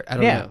start. I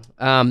don't Yeah.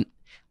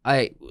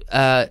 know.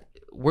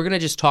 We're gonna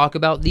just talk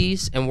about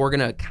these, and we're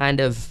gonna kind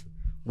of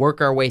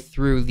work our way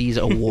through these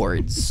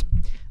awards.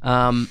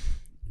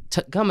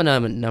 Coming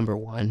up at number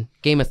 1,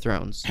 Game of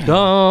Thrones.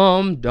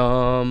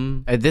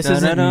 Dumb. This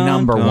isn't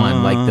number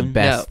one, like the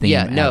best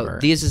theme No. ever.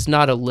 This is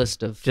not a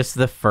list of. Just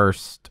the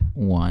first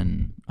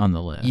one on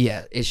the list.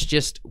 Yeah, it's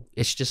just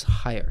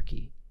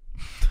hierarchy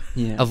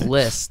Yeah. of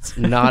lists,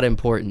 not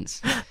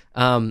importance.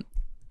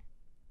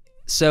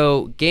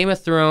 So Game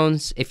of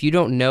Thrones, if you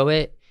don't know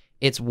it,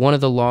 it's one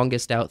of the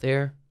longest out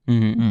there.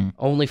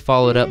 Only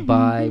followed up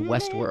by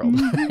Westworld.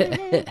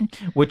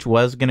 Which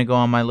was going to go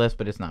on my list,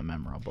 but it's not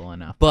memorable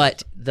enough.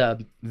 But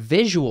the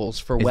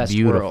visuals for It's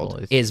beautiful.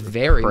 Westworld It's is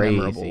very crazy.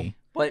 memorable.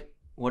 But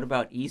what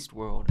about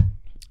Eastworld?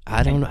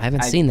 I don't know. I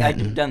haven't seen that.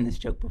 I've done this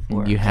joke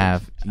before. You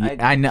have. I-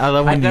 I know. I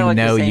love I when kinda you like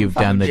the know same you've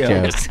done the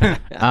jokes.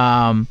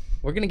 jokes.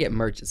 We're gonna get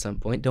merch at some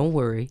point. Don't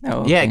worry.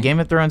 Oh, Yeah, okay. Game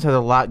of Thrones has a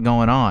lot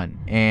going on,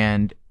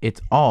 and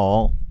it's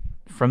all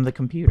from the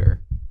computer.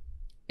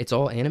 It's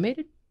all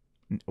animated.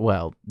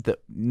 Well, the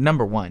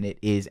number one, it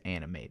is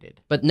animated.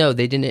 But no,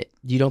 they didn't.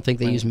 You don't think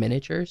they use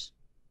miniatures?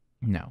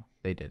 No,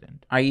 they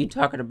didn't. Are you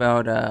talking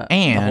about the whole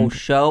And-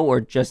 show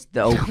or just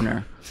the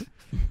opener?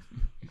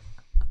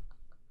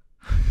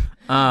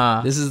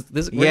 This is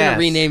this. We're yes. gonna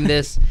rename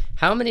this.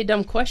 How many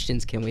dumb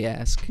questions can we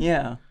ask?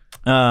 Yeah.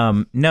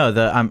 No,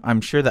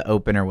 I'm sure the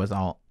opener was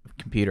all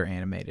computer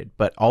animated,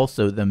 but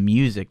also the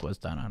music was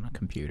done on a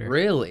computer.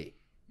 Really?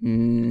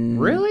 Mm,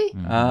 Really?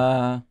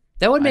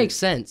 That would make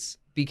sense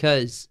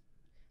because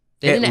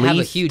they At didn't have a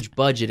least- huge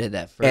budget at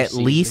that first. At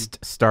season. least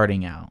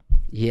starting out.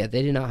 Yeah,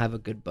 they did not have a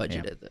good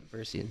budget Yeah. at the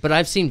first season. But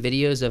I've seen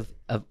videos of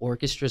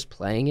orchestras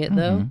playing it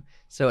though, Mhm.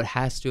 so it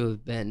has to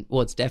have been.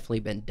 Well, it's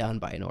definitely been done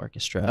by an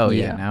orchestra. Oh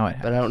yeah, Yeah. now it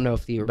has. But I don't know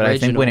if the original. But I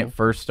think when it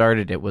first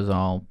started, it was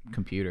all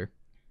computer.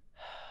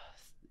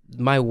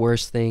 my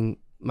worst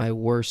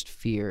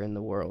fear in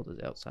the world is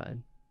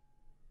outside.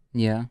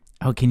 Yeah.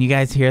 Oh, can you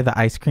guys hear the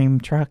ice cream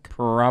truck?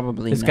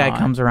 Probably This not. guy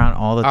comes around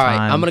all the All time.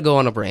 right, I'm gonna go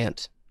on a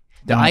rant.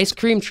 The Don't- ice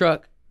cream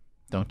truck.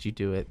 Don't you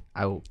do it.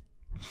 I will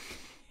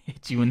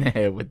hit you in the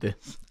head with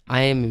this.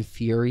 I am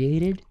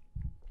infuriated.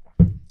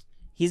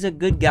 He's a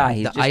good guy.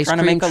 He's The just ice trying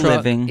to cream make a truck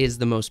living. is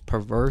the most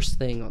perverse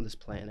thing on this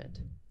planet.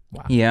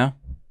 Yeah.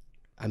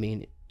 I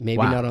mean, maybe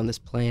Wow. not on this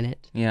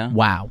planet, Yeah.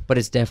 Wow. but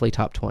it's definitely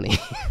top 20.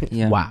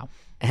 Yeah. Wow.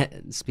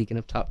 Speaking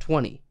of top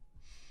 20,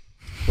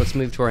 let's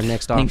move to our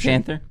next Pink option.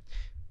 Panther.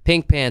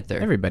 Pink Panther.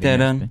 Everybody knows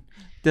Dun it.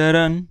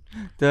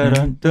 dun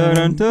dun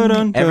dun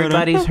dun.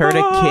 Everybody's heard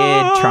a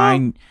kid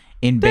trying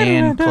in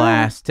band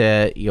class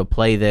to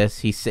play this.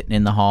 He's sitting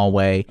in the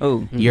hallway.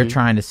 Oh. You're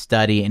trying to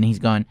study, and he's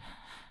going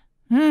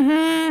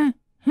on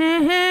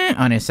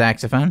his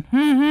saxophone.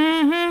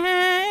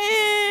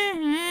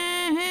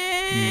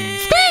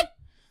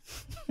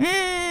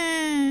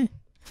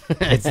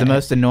 It's the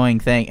most annoying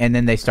thing, and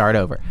then they start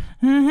over.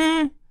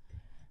 It's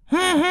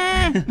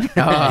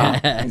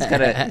got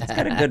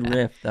a good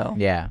riff though.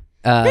 Yeah.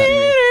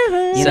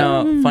 You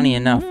know, funny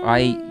enough, I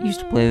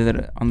used to play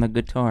that on the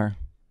guitar.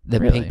 The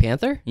Really? Pink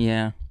Panther?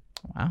 Yeah.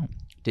 Wow.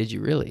 Did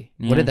you really?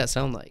 Yeah. What did that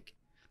sound like?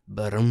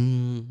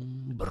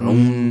 Ba-dum,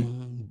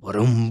 ba-dum,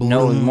 ba-dum,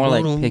 No, it was more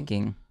like ba-dum.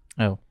 picking.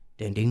 Oh,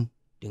 Ding, ding,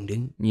 ding,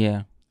 ding.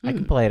 Yeah. I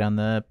can play it on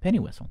the penny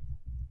whistle.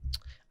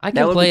 I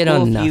That can would play be it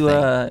cool on if nothing. you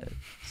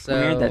So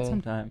heard that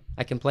sometime.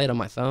 I can play it on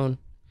my phone.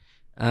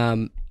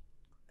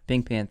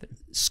 Pink Panther.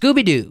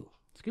 Scooby-Doo.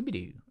 Scooby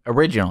Doo.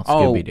 Original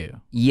Oh. Scooby Doo.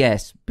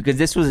 Yes, because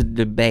this was a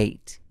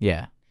debate.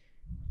 Yeah.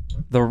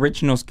 The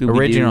original Scooby-Doo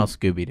Original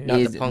Scooby Doo. Not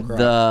the is punk rock.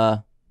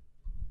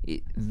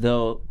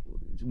 the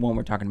one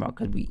we're talking about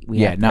because we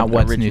Yeah, have to not have the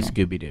What's original. New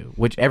Scooby Doo,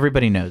 which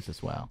everybody knows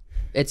as well.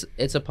 It's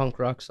a punk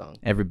rock song.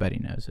 Everybody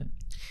knows it.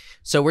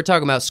 So we're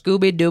talking about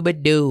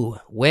Scooby-Dooby-Doo.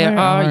 Where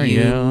are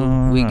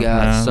you? We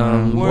got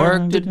some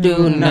work to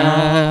do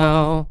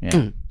now.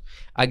 Yeah.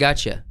 I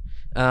got you.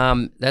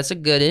 That's a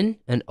good one.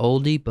 An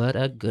oldie but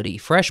a goodie.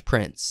 Fresh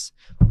Prince.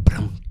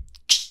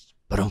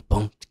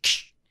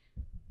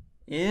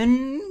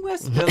 In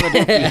West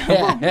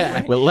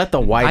Philadelphia. Well, let the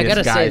whitest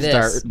gotta guy say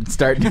this.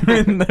 start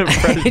doing the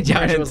Fresh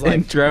Josh was like,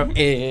 intro.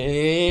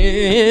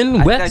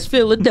 In West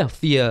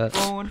Philadelphia.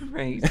 Born and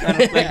raised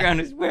on a playground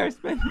is where I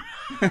spend.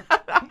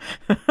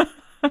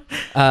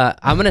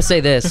 I'm gonna say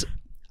this.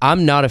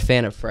 I'm not a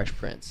fan of Fresh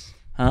Prince.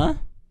 Huh?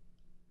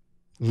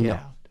 No.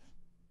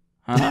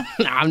 Huh?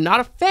 I'm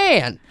not a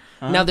fan.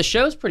 Huh? Now the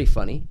show's pretty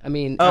funny. I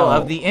mean,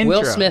 of the intro.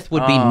 Will Smith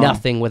would be Oh.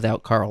 nothing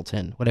without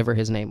Carlton, whatever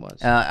his name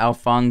was.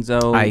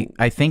 Alfonso. I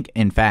think,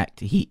 in fact,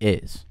 he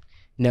is.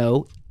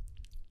 No,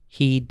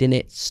 he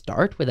didn't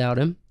start without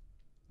him.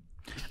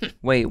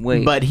 Wait.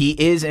 But he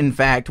is, in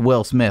fact,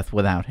 Will Smith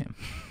without him.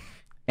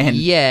 And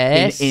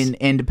Yes. in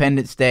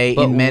Independence Day,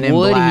 But in Men in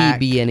would Black,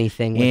 he be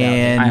anything without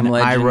in him? I Am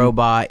Legend.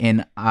 iRobot,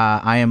 in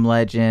I Am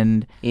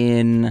Legend.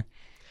 In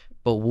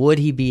But would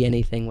he be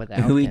anything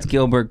without Who him? Eats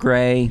Gilbert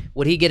Grape?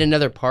 Would he get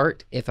another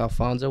part if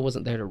Alfonso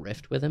wasn't there to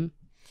rift with him?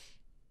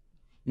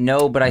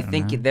 No, but I don't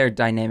think know. their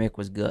dynamic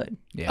was good.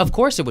 Yeah. Of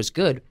course it was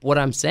good. What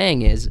I'm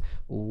saying is,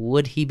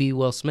 would he be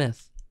Will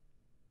Smith?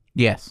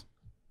 Yes.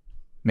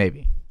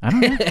 Maybe. I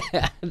don't know.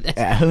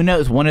 That's- Who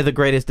knows? One of the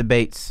greatest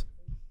debates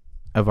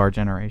of our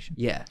generation.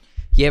 yeah.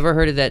 You ever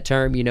heard of that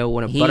term,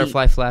 when a He-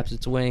 butterfly flaps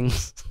its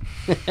wings?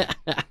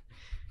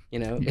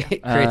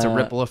 It creates a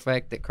ripple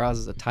effect that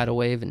causes a tidal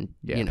wave in,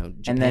 Yeah. Japan.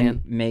 And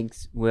then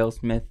makes Will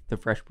Smith the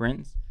Fresh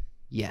Prince.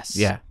 Yes.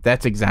 Yeah,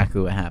 that's exactly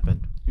what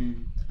happened.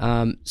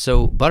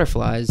 So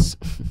butterflies,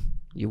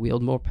 you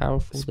wield more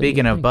powerful.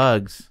 Speaking of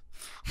bugs,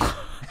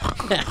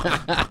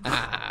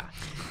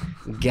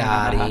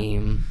 got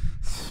him.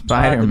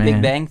 Spider-Man. The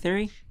Big Bang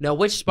Theory? Now,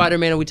 which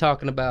Spider-Man are we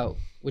talking about?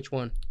 Which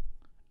one?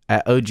 OG.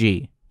 Oh,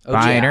 yeah,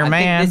 I Spider-Man.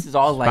 I think this is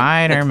all like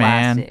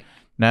Spider-Man the classic.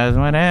 does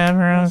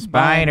whatever a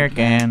spider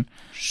can.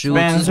 Shoots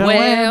Spins his a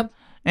web.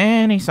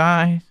 Any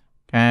size.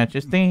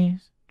 Catches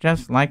thieves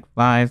just like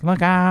flies.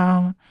 Look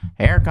out.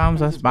 Here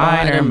comes a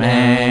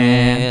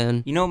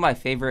Spider-Man. You know, my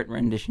favorite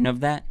rendition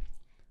of that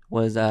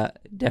was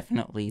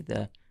definitely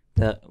the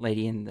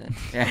lady in the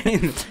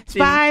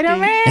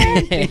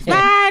Spider-Man.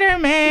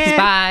 Spider-Man.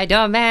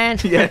 Spider-Man.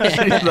 Yeah,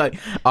 she's like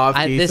off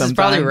key This is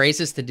probably sometimes.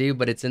 racist to do,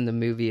 but it's in the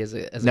movie as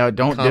a No,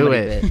 don't do comedy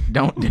it. bit.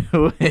 Don't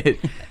do it.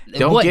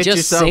 Don't What, get just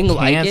yourself sing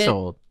like it?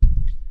 canceled.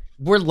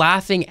 We're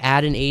laughing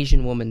at an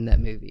Asian woman in that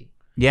movie.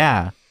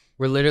 Yeah.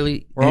 We're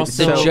literally. We're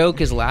also- the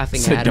joke is laughing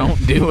So at don't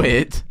her. do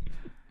it.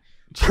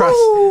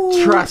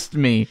 Trust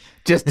me.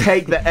 Just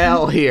take the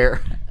L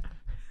here.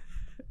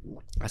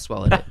 I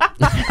swallowed it.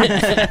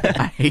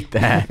 I hate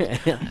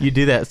that. You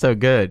do that so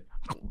good.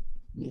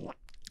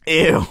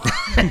 Ew.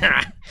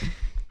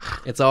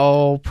 It's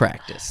all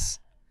practice.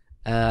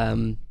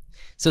 So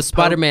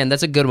Spider-Man,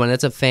 that's a good one.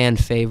 That's a fan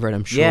favorite,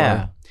 I'm sure.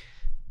 Yeah.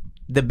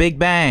 The Big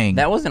Bang.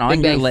 That wasn't on Big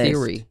your Bang list.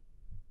 Theory.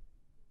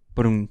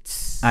 Boom.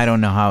 I don't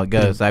know how it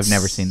goes. I've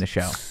never seen the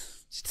show.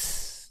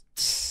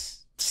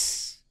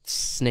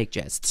 Snake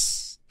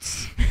jazz.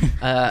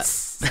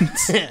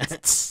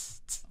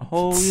 The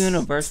whole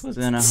universe was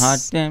in a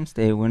hot damn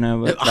state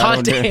whenever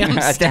Hot damn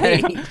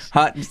state.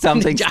 hot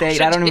something Josh,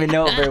 state. I don't even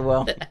know it very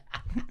well.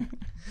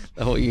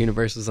 The whole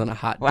universe was on a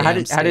hot Well, damn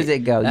how does state. it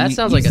go? That You-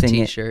 sounds you like a sing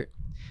it. t-shirt.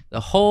 The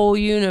whole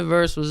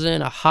universe was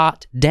in a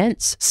hot,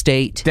 dense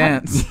state.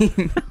 Dance.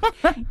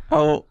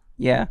 Oh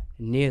yeah.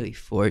 Nearly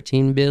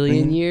 14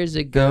 billion years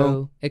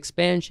ago,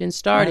 expansion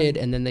started,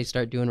 and then they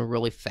start doing a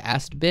really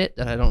fast bit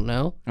that I don't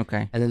know.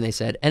 Okay. And then they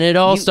said, and it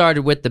all You-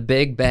 started with the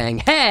Big Bang.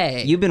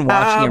 Hey! You've been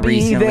watching I'll it be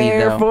recently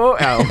there though. for.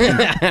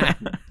 Oh.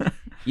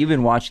 You've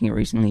been watching it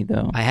recently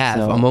though. I have.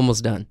 So I'm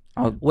almost done.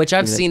 I'll Which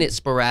I've give seen it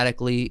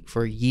sporadically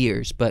for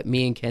years, but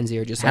me and Kenzie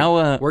are just like,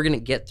 How we're going to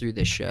get through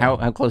this show.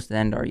 how close to the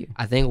end are you?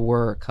 I think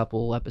we're a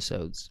couple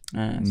episodes. So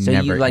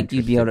Never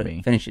you'd be able to interested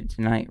me. finish it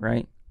tonight,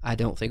 right? I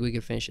don't think we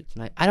could finish it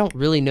tonight. I don't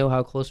really know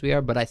how close we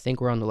are, but I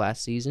think we're on the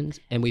last seasons,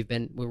 and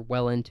we're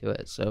well into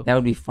it. So That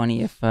would be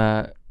funny if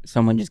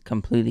someone just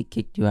completely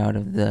kicked you out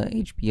of the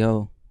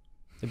HBO.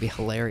 it'd be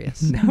hilarious.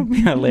 That would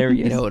be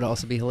hilarious. You know, it would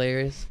also be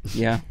hilarious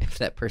Yeah. if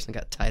that person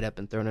got tied up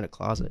and thrown in a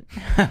closet.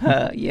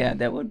 Yeah,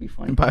 that would be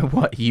funny. By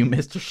what? You,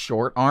 Mr.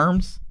 Short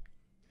Arms?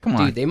 Come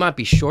on. Dude, they might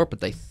be short, but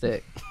they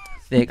thick.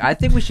 Thick. I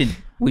think we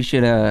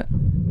should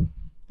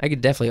I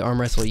could definitely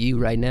arm wrestle you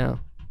right now.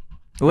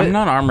 I'm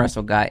not an arm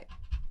wrestle guy.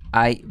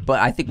 But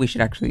I think we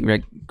should actually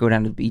go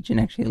down to the beach and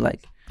actually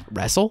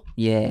Wrestle?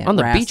 yeah On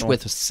the beach wrestle.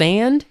 with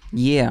sand?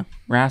 yeah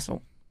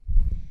wrestle.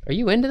 Are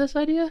you into this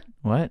idea?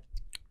 What?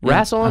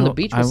 Wrestle on the I-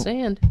 beach I- with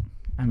sand?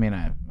 I mean,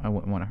 I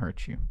wouldn't want to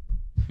hurt you.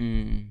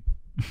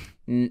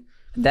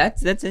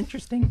 That's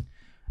interesting.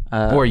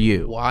 Or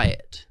you.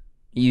 Wyatt.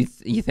 You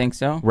think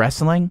so?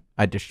 Wrestling,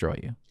 I'd destroy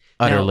you.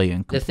 Utterly Now,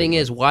 and the thing completely.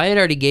 is, Wyatt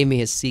already gave me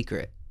his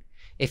secret.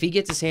 If he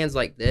gets his hands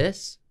like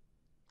this,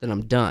 then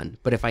I'm done.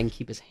 But if I can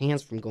keep his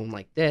hands from going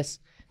like this,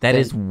 that then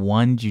is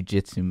one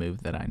jujitsu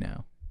move that I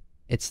know.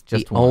 it's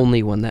just the one.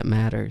 only one that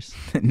matters.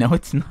 No,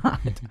 it's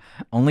not.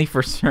 Only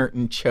for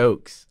certain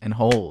chokes and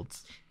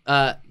holds.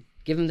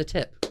 Give him the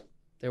tip.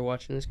 They're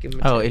watching this. Give him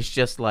a Oh, tip. it's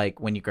just like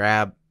when you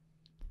grab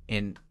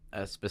in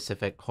a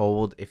specific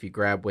hold, if you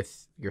grab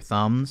with your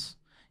thumbs,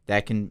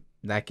 that can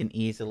that can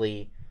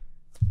easily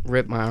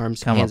Rip my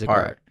arms, come hands apart.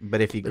 apart. But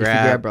if you But if you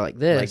grab grab her like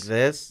this, like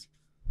this,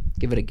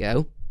 give it a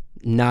go.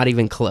 Not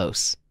even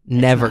close.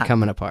 Never not-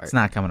 coming apart. it's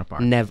not coming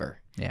apart. Never.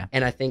 Yeah.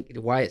 And I think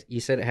why you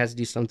said it has to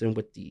do something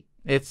with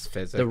It's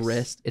physics. the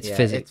wrist. It's Yeah,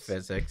 physics. It's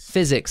physics.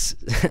 Physics.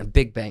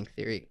 Big Bang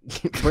Theory.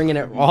 Bringing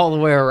it all the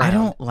way around. I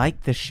don't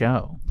like the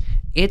show.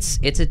 It's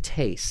a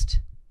taste.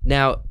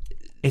 Now,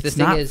 It's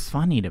thing not is-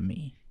 funny to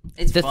me.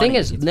 It's the funny. thing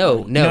is, It's no.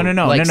 funny.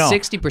 No. Like no.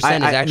 60% is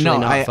actually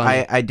not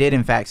funny. I did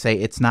in fact say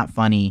it's not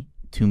funny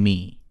to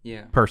me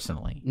Yeah.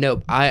 personally.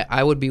 No,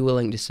 I would be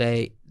willing to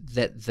say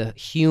that the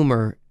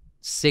humor,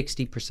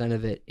 60%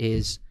 of it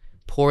is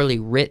poorly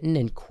written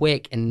and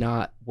quick and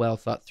not well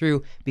thought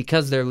through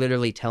because they're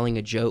literally telling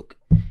a joke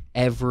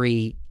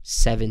every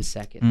 7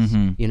 seconds.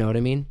 Mhm. You know what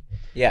I mean?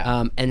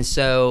 Yeah. And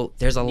so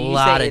there's a Do you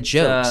lot say of it's,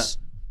 jokes.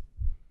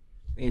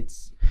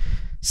 It's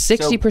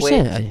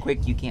 60%. so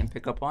quick you can't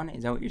pick up on it.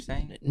 Is that what you're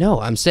saying? No,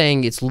 I'm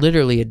saying it's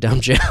literally a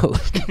dumb joke.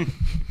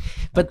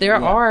 But there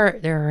Yeah.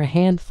 are a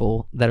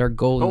handful that are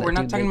golden. But we're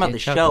that not do talking make about you the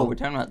chuckle. show. We're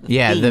talking about the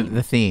Yeah, theme.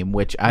 the theme,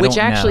 which I Which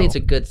don't actually know, it's a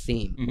good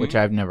theme. Mhm. which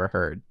I've never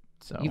heard.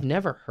 So You've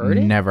never heard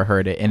it? Never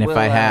heard it, and if Well,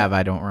 I have,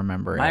 I don't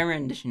remember My it.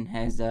 rendition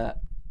has The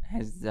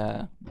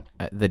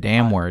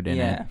damn word in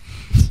yeah.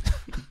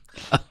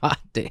 Hot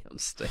damn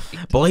steak.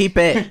 it. Bleep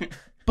it.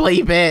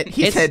 Bleep it.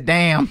 He It's- said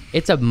damn.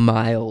 It's a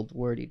mild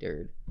wordy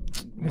dirt.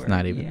 It's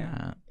not even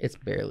Yeah. It's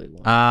barely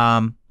one.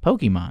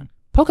 Pokemon.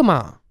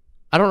 Pokemon.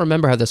 I don't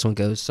remember how this one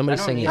goes. Somebody I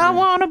don't sing it. either. I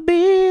wanna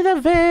be the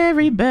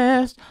very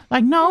best,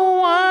 like no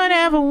one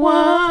ever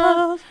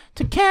was.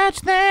 To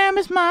catch them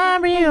is my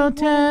real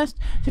test.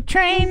 To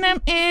train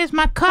them is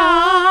my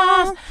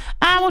cause.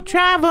 I will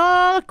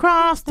travel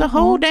across the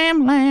whole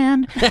damn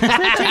land.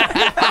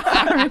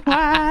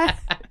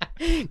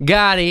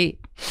 Got it.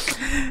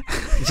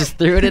 Just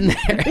threw it in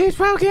there. These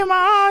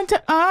Pokemon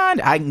to on.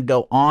 I can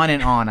go on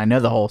and on. I know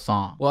the whole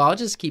song. Well, I'll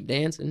just keep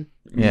dancing.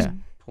 Yeah,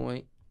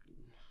 Point.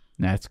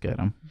 that's good.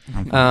 I'm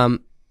fine.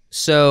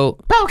 So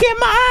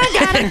Pokemon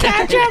gotta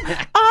catch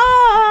 'em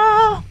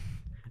all.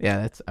 Yeah,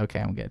 that's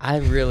okay. I'm good. I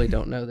really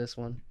don't know this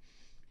one.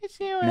 It's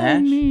you Nash?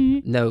 and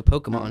me. No,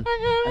 Pokemon.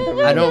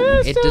 I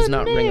don't- it does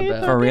not ring a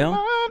bell. For real?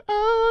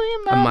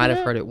 I might have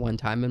heard it one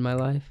time in my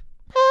life.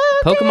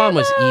 Pokemon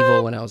was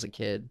evil when I was a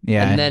kid.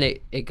 Yeah. And then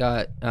it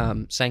got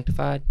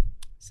sanctified.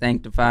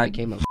 Sanctified.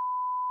 Became a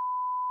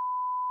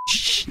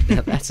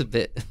Now, that's a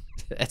bit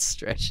that's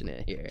stretching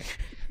it here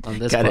on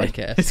this Cut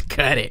podcast. it. Just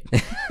cut it.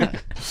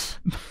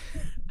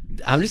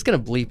 I'm just gonna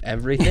bleep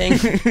everything.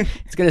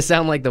 It's gonna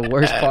sound like the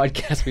worst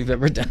podcast we've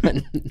ever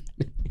done.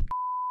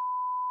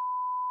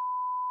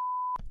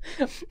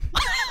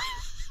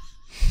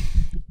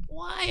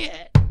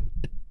 Wyatt.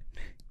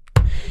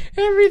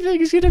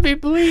 Everything's gonna be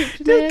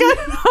bleeped, man.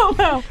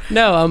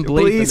 No, I'm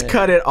bleeping Please it.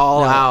 cut it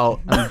all No, out.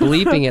 I'm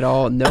bleeping it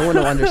all. No one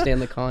will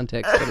understand the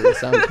context, but it'll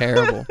sound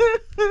terrible.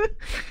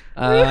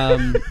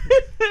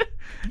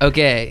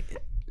 Okay,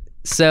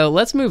 so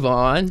let's move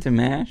on. To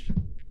MASH.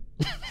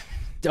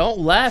 Don't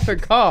laugh or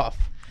cough.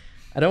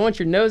 I don't want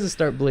your nose to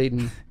start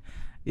bleeding.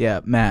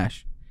 Yeah,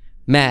 MASH.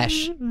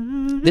 MASH.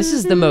 This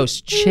is the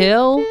most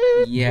chill,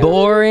 Yeah.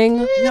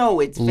 boring, No,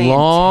 it's fantastic.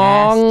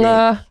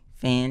 long,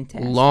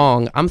 Fantastic.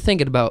 long. I'm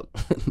thinking about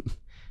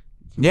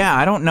Yeah,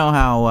 I don't know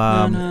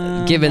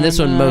how. giving this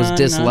one most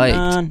disliked.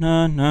 How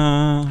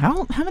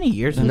many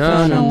years? has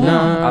No, this no, show been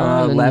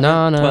on? no, 11,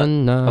 no, no, 12,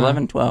 no.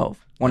 11,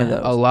 12. One of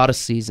those. A lot of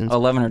seasons.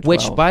 11 or 12.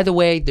 Which, by the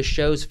way, the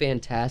show's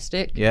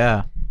fantastic.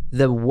 Yeah.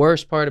 The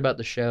worst part about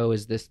the show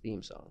is this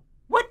theme song.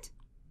 What?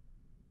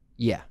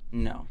 Yeah.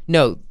 No.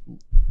 No,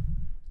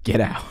 Get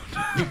out.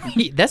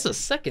 that's the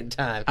second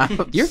time.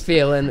 I'm- You're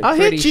feeling I'll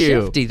pretty hit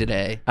you. shifty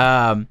today.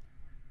 I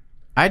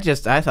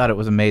thought it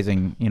was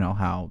amazing,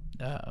 how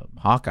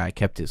Hawkeye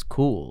kept his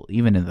cool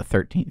even in the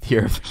 13th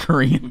year of the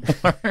Korean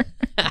War.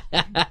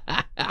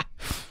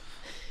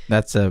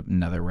 That's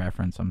another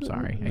reference. I'm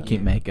sorry. I keep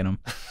making them.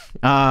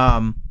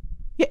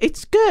 Yeah,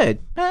 it's good.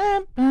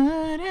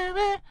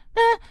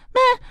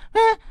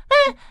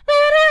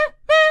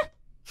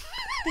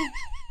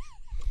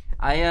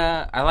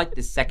 I like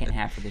the second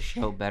half of the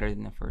show better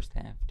than the first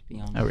half, to be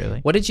honest. Oh, really?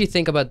 What did you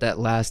think about that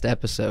last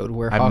episode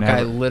where I've Hawkeye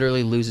never-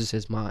 literally loses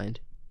his mind?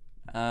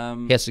 He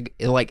has to,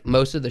 like,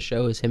 most of the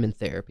show is him in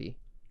therapy.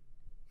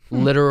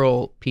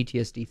 Literal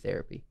PTSD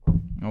therapy.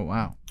 Oh,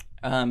 wow.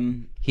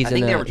 He's I in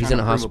think they a- were he's trying in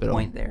to a prove hospital.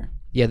 point there.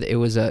 Yeah, it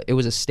was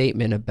a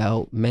statement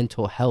about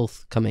mental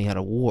health coming out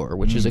of war,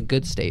 which is a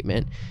good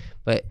statement,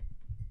 but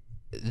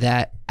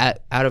that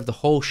out of the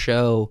whole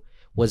show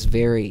was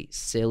very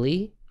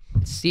silly,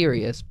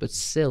 serious but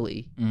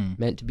silly,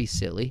 meant to be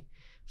silly.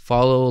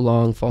 Follow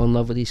along, fall in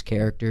love with these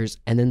characters,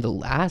 and then the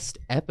last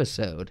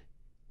episode,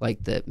 like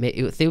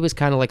it was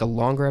kind of like a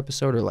longer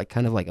episode or like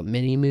kind of like a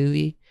mini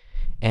movie,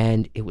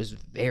 and it was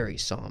very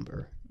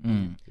somber,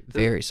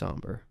 very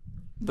somber.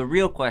 The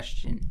real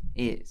question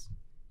is,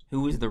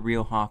 who is the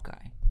real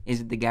Hawkeye?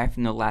 Is it the guy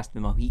from The Last of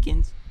the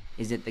Mohicans?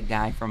 Is it the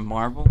guy from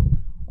Marvel?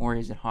 Or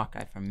is it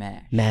Hawkeye from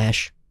MASH?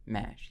 MASH.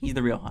 MASH. He's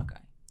the real Hawkeye.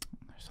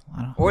 There's a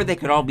lot of Or they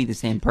could all be the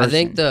same person. I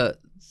think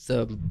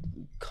the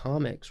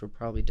comics were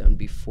probably done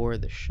before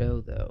the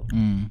show, though.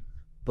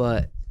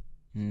 But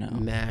No.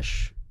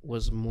 MASH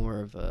was more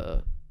of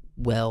a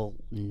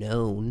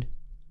well-known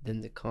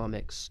than the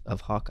comics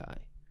of Hawkeye.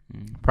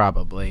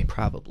 Probably.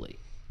 Probably.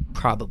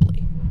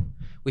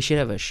 We should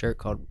have a shirt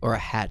called, or a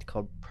hat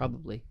called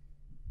Probably.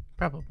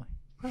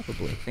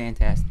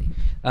 Fantastic.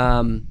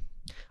 All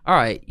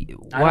right,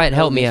 Wyatt, know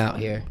help me this out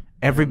one. here.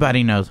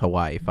 Everybody knows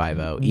Hawaii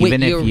 5-0.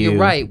 Even if you're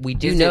right, we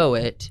do Is it- know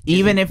it.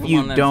 Even if The you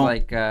one that's don't,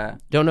 like,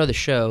 Don't know the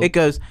show. it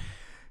goes.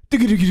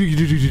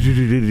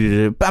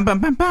 Bum, bum,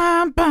 bum,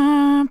 bum,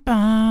 bum,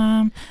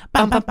 bum.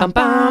 Bum, bum, bum,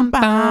 bum,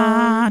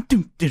 bum.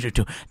 Dum, dum, dum,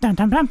 dum. Dum,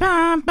 dum, bum,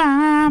 bum,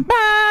 bum,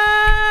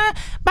 bum.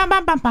 Bum,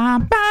 bum, bum,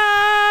 bum,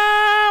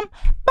 bum.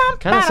 Bum,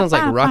 Kind of sounds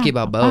like bum, Rocky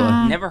bum,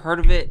 Balboa. never heard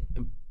of it.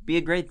 Be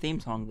a great theme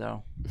song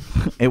though.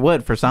 It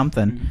would for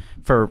something,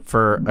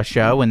 for a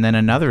show, and then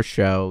another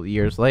show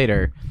years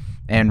later,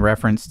 and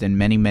referenced in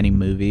many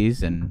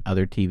movies and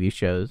other TV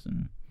shows.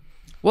 And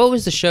What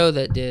was the show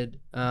that did,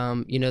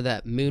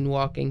 that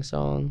moonwalking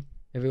song?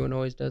 Everyone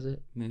always does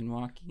it.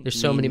 Moonwalking. There's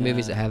You so many mean,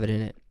 movies that have it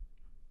in it.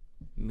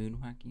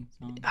 Moonwalking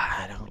song.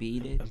 I don't.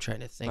 Beat It I'm trying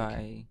to think.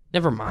 by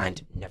Never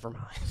mind.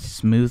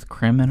 Smooth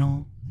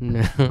Criminal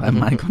No. by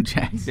Michael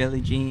Jackson.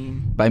 Billie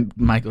Jean. By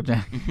Michael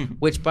Jackson.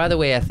 Which, by the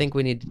way, I think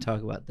we need to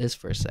talk about this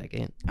for a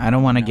second. I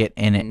don't want to No. get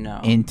in it No.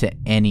 into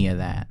any of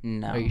that.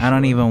 No. Are you I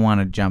don't Sure. even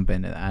want to jump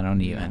into that. I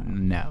don't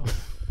even know.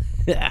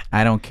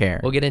 I don't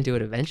care. We'll get into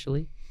it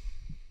eventually.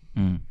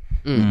 Mm.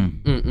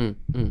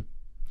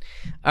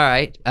 All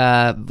right.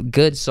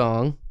 Good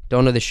song.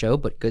 Don't know the show,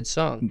 but good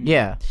song.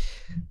 Yeah.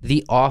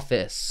 The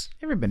Office.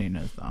 Everybody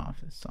knows the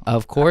Office song.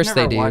 Of course I've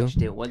they never do.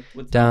 watched it.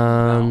 What's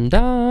Dun the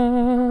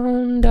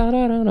dun da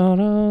da da da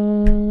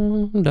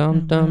dun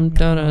dum dum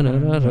da da da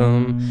da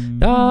dum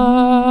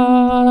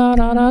da da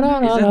da da da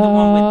Is it the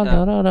one with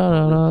da da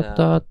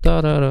da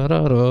da da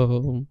da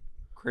da.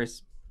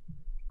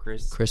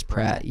 Chris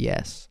Pratt,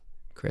 yes,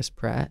 Chris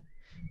Pratt.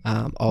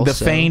 Also, The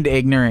feigned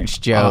ignorance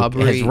joke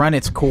Aubrey- has run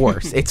its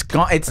course. It's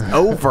gone. It's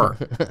over.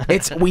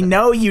 We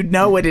know you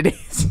know what it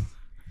is.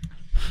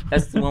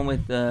 That's the one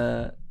with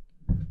the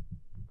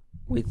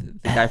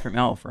guy from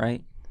Elf,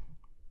 right?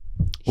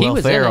 he Will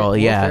was Ferrell,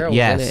 in it. yeah, Will Ferrell was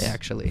yes. in it,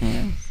 actually.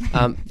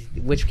 Yeah.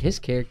 Which his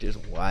character is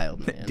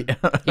wild, man.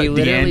 He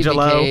literally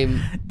D'Angelo.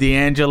 became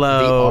D'Angelo.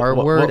 the R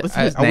what- word. What was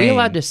his Are we name?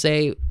 allowed to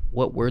say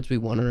what words we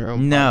want on our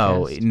own?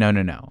 No, podcast?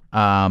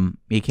 no.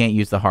 You can't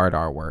use the hard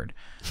R word.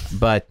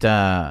 But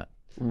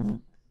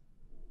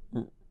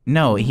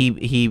no,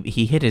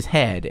 he hit his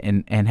head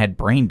and had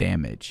brain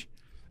damage.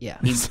 Yeah.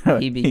 So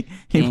He he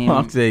became,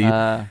 walks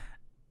in.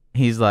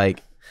 He's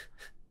like,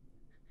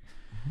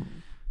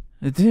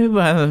 the two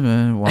brothers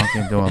men walk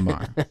into a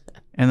bar,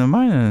 and the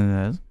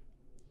man says,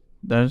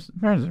 "There's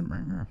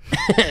Berserker,"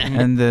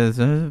 and there's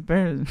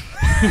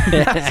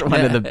That's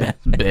one of the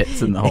best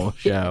bits in the whole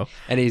show.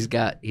 And he's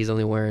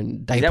only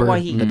wearing diaper. Is that why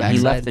in the he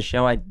backside. left the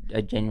show? I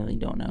genuinely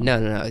don't know.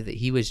 No.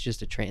 He was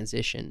just a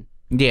transition.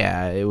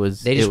 Yeah, it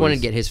was. They just it wanted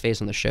was- to get his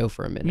face on the show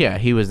for a minute. Yeah,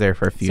 he was there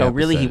for a few. So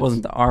really, he episodes.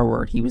 wasn't the R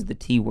word. He was the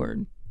T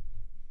word.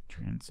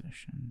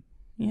 Transition.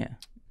 Yeah.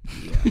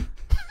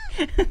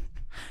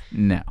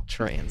 No.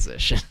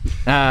 Transition.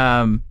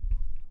 Um.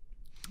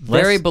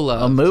 Very let's-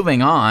 beloved.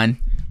 Moving on.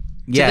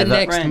 Yeah, the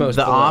next Friends. most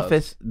the beloved.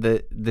 Office,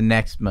 the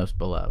next most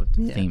beloved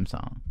Yeah. theme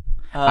song.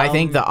 I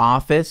think Um, the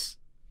Office.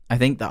 I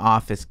think the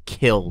Office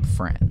killed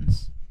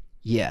Friends.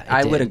 Yeah, it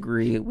I would did.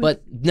 agree. With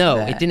But no,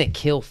 that. it didn't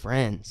kill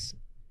Friends.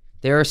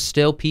 There are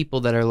still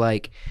people that are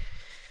like,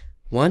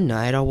 one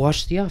night I'll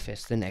watch The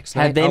Office, the next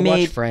Have night they I'll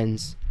made- watch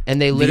Friends, and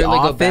they The literally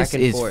go Office back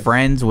and is forth.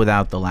 Friends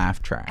without the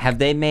laugh track. Have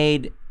they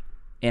made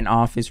an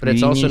Office But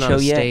it's reunion also not show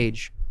a yet?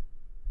 stage.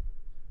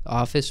 The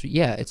Office,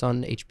 yeah, it's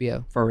on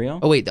HBO. For real?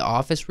 Oh wait, The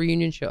Office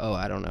reunion show. Oh,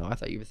 I don't know. I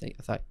thought you were thinking.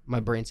 I thought my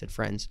brain said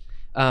Friends.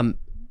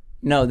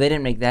 No, they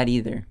didn't make that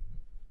either.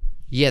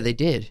 Yeah, they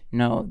did.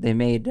 No, they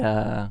made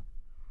The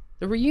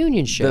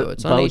reunion show.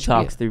 It's on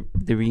Botox, HBO.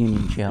 the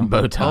reunion show.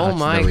 Botox. Oh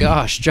my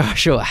gosh,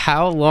 Joshua!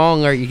 How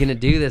long are you gonna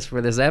do this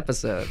for this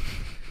episode?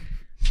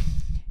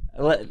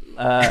 Till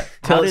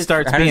Till it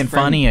starts being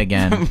funny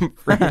again.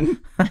 Friend.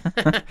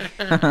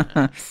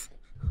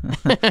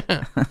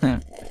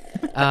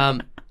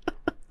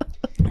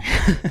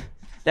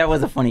 That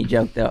was a funny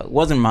joke, though. It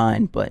wasn't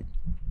mine, but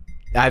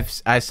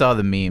I saw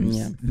the memes.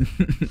 Yeah.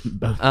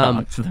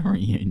 Botox the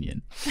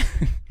reunion.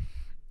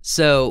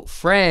 So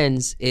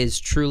Friends is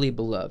truly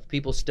beloved.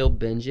 People still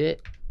binge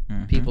it.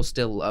 People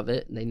still love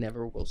it, and they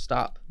never will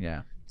stop.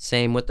 Yeah.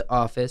 Same with The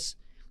Office.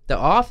 The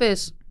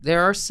Office,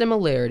 there are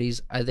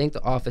similarities. I think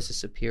The Office is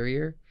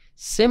superior.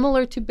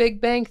 Similar to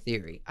Big Bang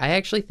Theory. I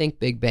actually think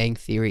Big Bang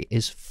Theory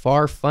is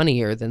far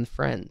funnier than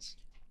Friends.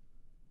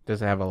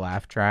 Does it have a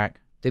laugh track?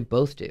 They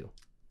both do.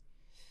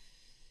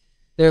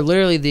 They're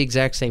literally the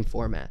exact same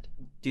format.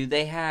 do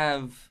they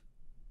have?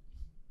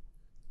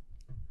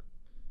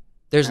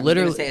 There's I was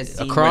gonna literally say a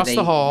scene across where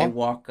the hall. They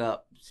walk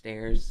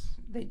upstairs.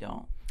 They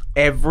don't.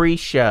 Every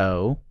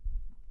show.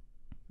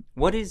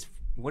 What is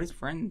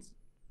Friends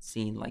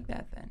scene like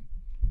that then?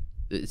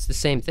 It's the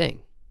same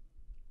thing.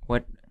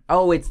 What?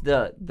 Oh, it's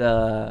the.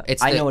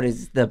 It's I the- know it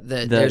is the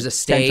there's a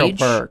Central stage.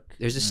 Perk.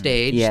 There's a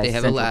stage. Yeah, They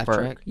have a Central laugh Perk.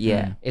 track.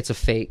 Yeah. It's a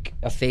fake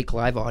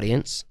live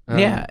audience.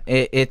 Yeah,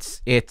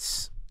 it's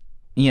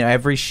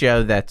every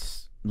show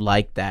that's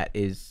like that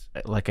is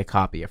like a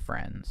copy of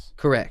Friends.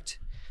 Correct.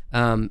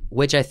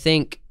 Which I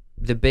think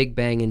the Big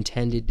Bang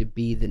intended to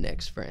be the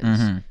next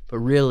Friends, but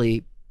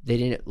really they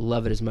didn't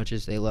love it as much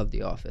as they loved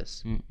The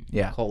Office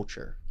Yeah,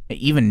 culture.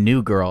 even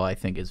New Girl I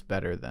think is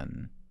better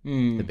than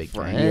the Big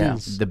Bang.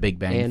 Friends. The Big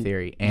Bang And-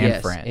 Theory and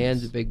yes, Friends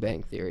and the Big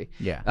Bang Theory.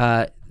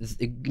 Yeah,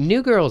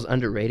 New Girl's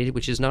underrated,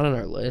 which is not on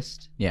our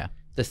list. yeah.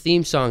 The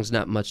theme song's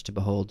not much to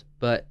behold,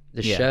 but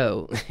the Yeah.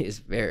 show is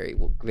very,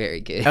 very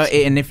good. Oh,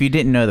 and if you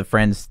didn't know the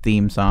Friends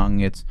theme song,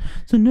 it's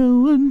 "So no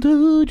one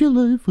told your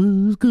life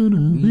was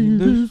gonna be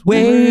this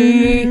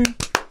way."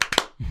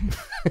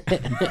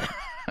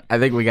 I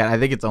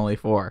think it's only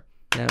 4.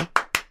 No?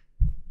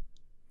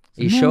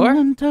 You No sure?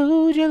 one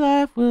told your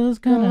life was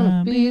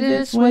gonna be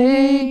this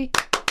way.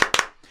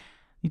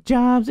 Your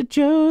job's a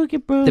joke, you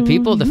broke.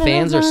 The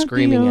fans are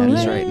screaming at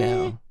us right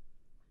now.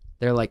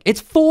 They're like, it's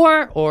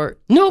 4 or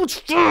no, it's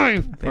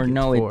 5. Or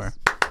no, it's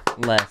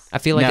less. I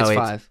feel like No, it's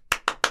it's- 5.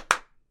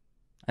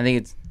 I think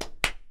it's.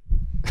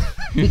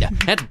 Yeah,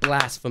 that's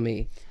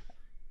blasphemy.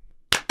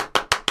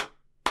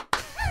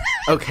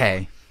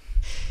 Okay.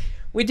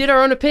 We did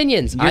our own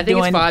opinions. You're I think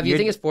doing- it's 5. You you're-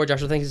 think it's 4.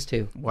 Joshua thinks it's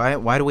 2.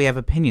 Why do we have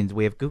opinions?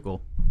 We have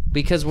Google.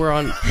 Because we're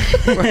on a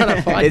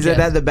podcast. Isn't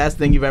that the best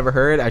thing you've ever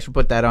heard? I should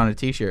put that on a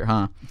T-shirt,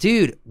 huh?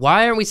 Dude,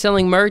 why aren't we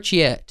selling merch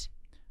yet?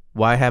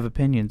 Why have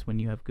opinions when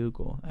you have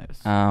Google?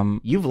 Um.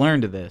 You've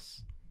learned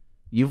this.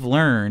 You've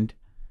learned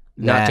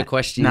Not to that-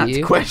 question not you?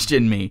 to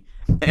question me.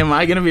 Am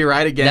I gonna be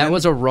right again? That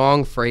was a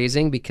wrong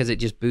phrasing because it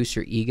just boosts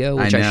your ego,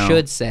 which I know.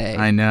 should say.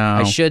 I know.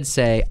 I should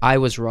say I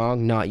was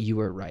wrong, not you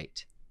were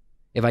right.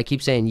 If I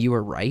keep saying you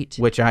were right,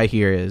 Which I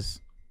hear is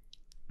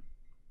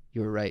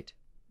you were right.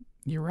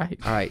 you're right.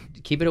 All right,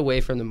 keep it away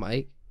from the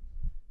mic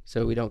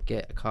so we don't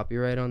get a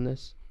copyright on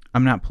this.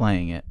 I'm not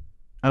playing it.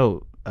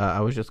 Oh, I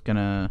was just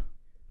gonna.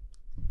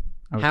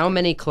 How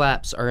many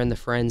claps are in the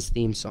Friends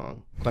theme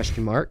song?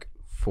 Question mark.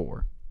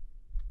 4.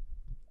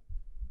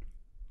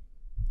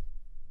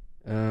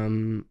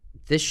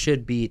 This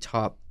should be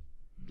top,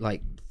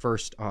 like,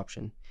 first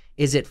option.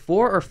 Is it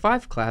 4 or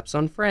 5 claps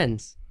on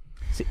Friends?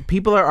 See,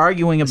 people are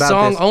arguing The about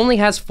song this, only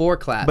has 4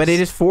 claps. but it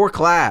is 4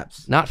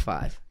 claps. not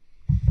 5.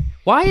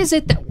 Why is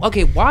it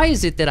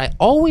that I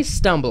always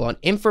stumble on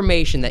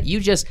information that you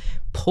just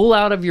pull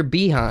out of your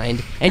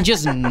behind and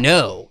just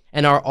know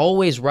and are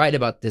always right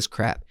about this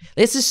crap?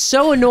 This is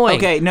so annoying.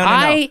 Okay, no.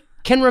 I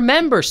can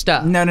remember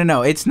stuff.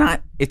 No. It's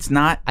not. It's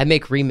not. I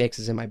make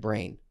remixes in my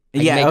brain. I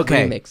Yeah. make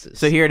Okay. remixes.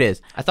 So here it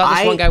is. I thought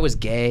this one guy was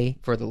gay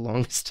for the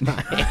longest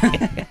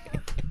time.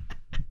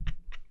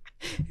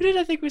 Who did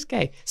I think was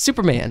gay?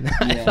 Superman.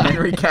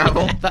 Henry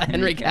Cavill. I thought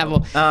Henry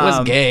Cavill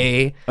was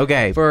gay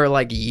Okay. for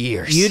like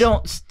years. You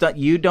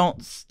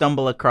don't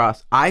stumble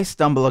across. I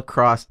stumble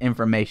across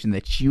information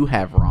that you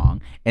have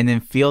wrong, and then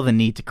feel the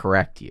need to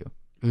correct you.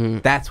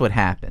 Mhm. That's what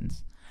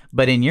happens.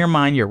 But in your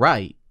mind, you're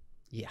right,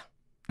 Yeah.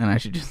 and I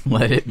should just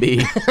let it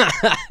be.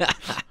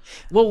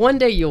 Well, one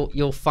day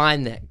you'll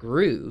find that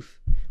groove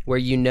where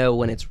you know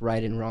when it's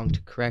right and wrong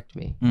to correct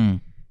me.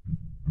 Mm.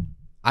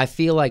 I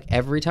feel like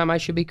every time I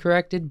should be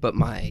corrected, but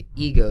my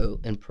ego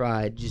and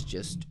pride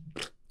just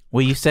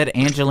Well, you said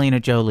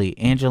Angelina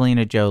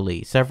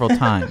Jolie several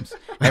times.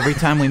 Every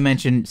time we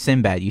mentioned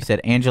Sinbad, you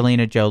said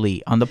Angelina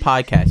Jolie on the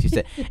podcast. You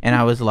said, and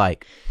I was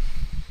like,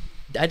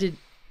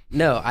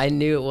 I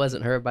knew it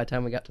wasn't her by the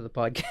time we got to the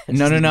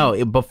podcast.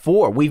 no.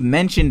 Before we've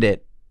mentioned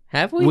it,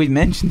 Have we? we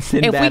mentioned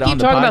Sinbad If we on keep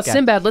the talking podcast. about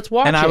Sinbad, let's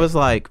watch And it. I was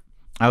like,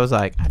 I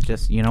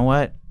just, you know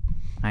what?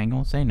 I ain't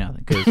gonna say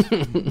nothing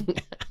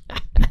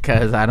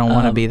because I don't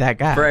want to be that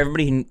guy. For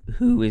everybody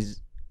who is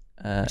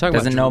Talking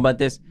doesn't about know about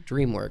this,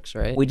 DreamWorks,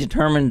 right? we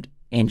determined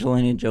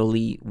Angelina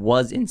Jolie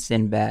was in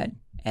Sinbad,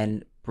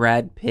 and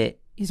Brad Pitt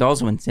is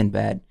also in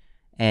Sinbad,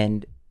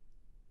 and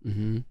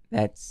Mm-hmm.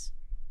 that's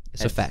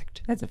It's a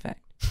fact. That's a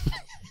fact.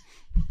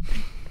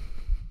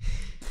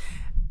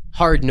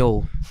 Hard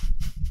no.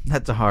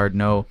 That's a hard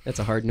no. That's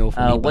a hard no for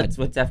me.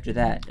 What's after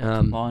that?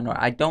 Law and Order.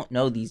 I don't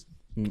know these.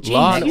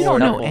 Law and you don't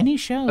know Order. any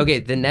shows. Okay,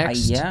 the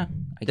next Yeah.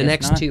 I the guess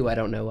next not. 2 I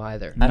don't know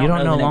either. I You don't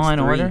the know Law next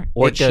and 3. Order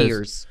Or It goes,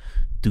 Cheers.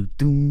 do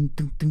do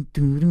do do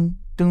do do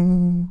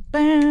do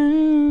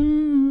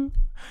bow.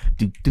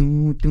 Do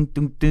do do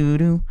do do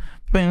do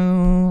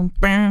boom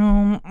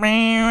boom.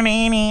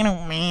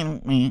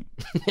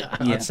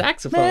 Yeah.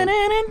 Saxophone.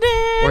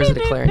 Or is it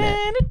a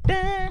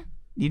clarinet?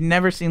 You've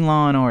never seen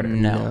Law and Order?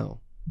 No.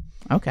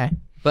 Okay.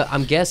 But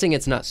I'm guessing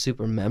it's not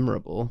super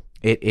memorable.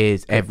 It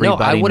is.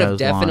 Everybody No, I would have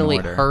knows Law and definitely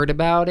Order. heard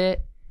about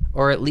it,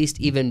 or at least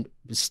even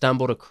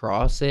stumbled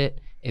across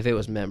it if it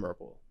was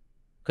memorable.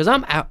 Because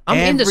I'm out. I'm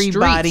in the streets,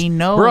 Everybody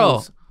knows.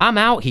 bro. I'm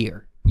out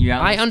here. You're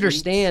out in I the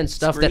understand streets?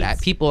 stuff that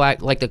Streets? people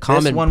act like the This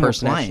common one we're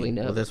person playing. actually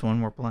knows. Well, this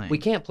one we're playing. We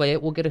can't play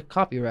it. We'll get a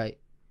copyright.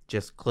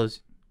 Just close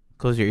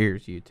your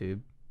ears,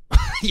 YouTube.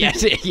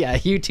 Yes, yeah.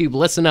 YouTube,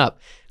 listen up.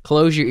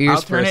 Close your ears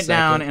I'll for turn a it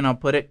down second. and I'll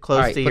put it close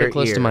All right, to put your it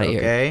close ear. to my ear.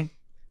 Okay.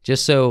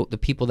 just so the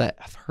people that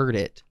have heard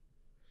it,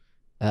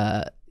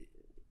 have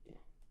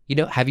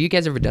you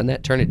guys ever done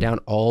that? Turn it down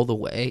all the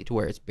way to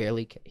where it's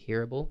barely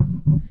hearable,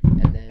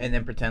 And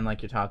then pretend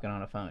like you're talking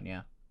on a phone.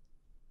 Yeah.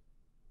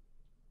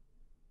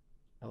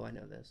 Oh, I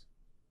know this.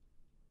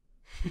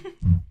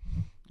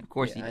 Of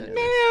course Yeah, he I does.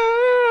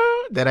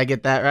 know. Did I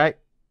get that right?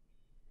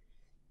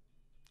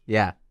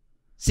 Yeah.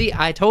 See,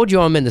 I told you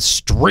I'm in the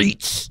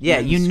streets. Yeah,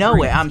 In you the know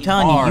it. streets, I'm you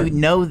telling are. you, you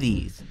know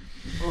these.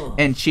 Ugh.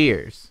 And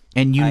cheers.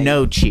 And you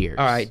know cheers.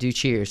 All right, do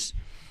cheers.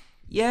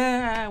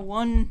 Yeah,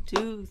 1,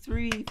 2,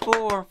 3,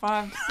 4,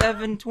 5,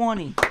 7,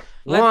 20.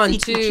 Let's 1,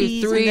 eat the 2,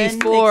 cheese and 3,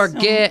 then 4. make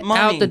some Get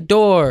money. out the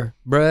door,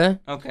 bruh.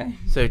 Okay.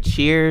 So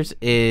cheers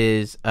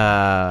is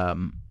how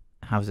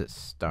does it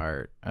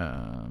start?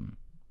 I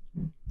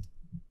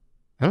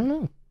don't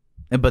know.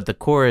 But the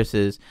chorus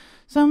is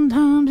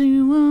sometimes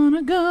you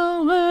wanna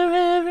go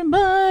where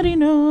everybody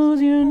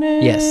knows your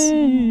name. Yes.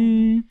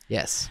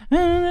 Yes,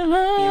 And the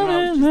love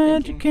I was is just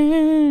what you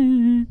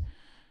can.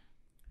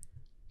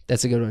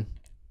 that's a good one.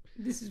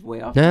 This is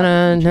way off. Na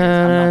na topic.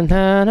 na I'm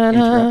not na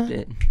na.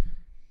 interrupted.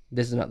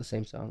 This is not the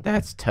same song.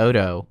 That's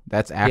Toto.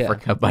 That's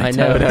Africa Yeah, by I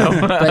know,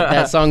 Toto. but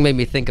that song made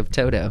me think of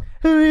Toto.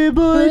 Hurry,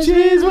 boy,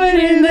 she's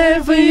waiting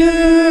there for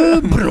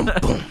you. Boom,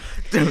 boom.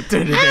 Dun, dun,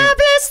 dun, dun. I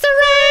bless the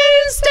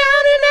rains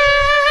down in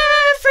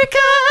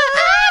Africa.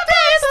 I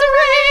bless the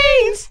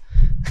rains.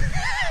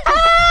 I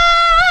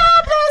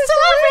bless the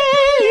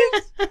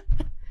rains.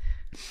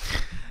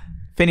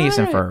 Phineas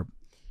and Alright.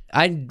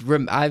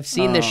 Ferb. I've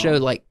seen this Oh. show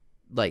like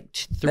 3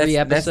 That's the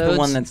episodes.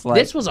 one that's like-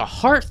 this was a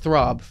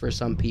heartthrob for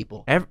some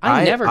people. I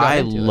I never got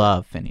into it.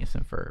 love Phineas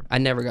and Ferb. I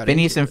never got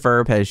Phineas into and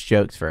Ferb has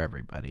jokes for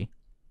everybody.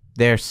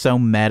 They're so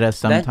meta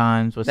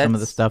sometimes with some of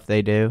the that's- stuff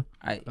they do.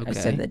 I Okay.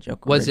 said that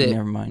joke Was already. it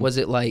Never mind. was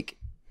it like?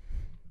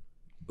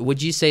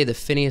 Would you say the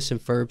Phineas and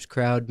Ferb's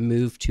crowd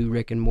moved to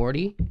Rick and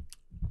Morty?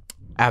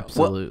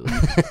 Absolutely.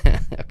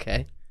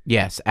 Okay,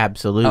 Yes,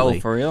 absolutely. Oh,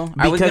 for real?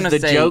 I was Because gonna the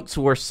say, jokes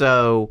were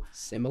so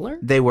similar.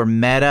 they were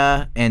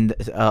meta, and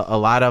a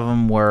lot of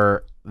them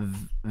were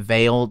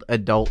veiled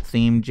adult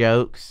themed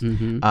jokes.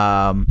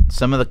 Mm-hmm.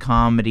 Some of the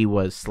comedy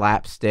was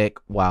slapstick,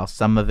 while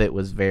some of it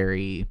was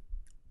very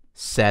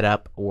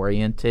setup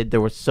oriented.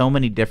 There were so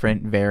many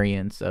different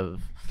variants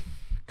of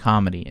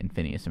comedy in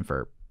Phineas and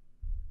Ferb,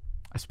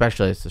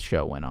 especially as the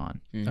show went on.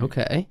 Mhm.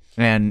 Okay,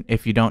 And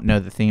if you don't know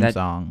the theme That-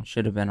 song,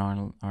 should have been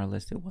on our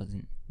list. It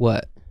wasn't.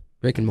 what?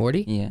 Rick and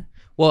Morty? Yeah.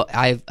 Well,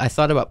 I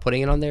thought about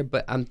putting it on there,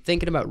 but I'm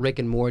thinking about Rick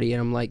and Morty, and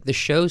I'm like, the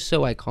show's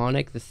so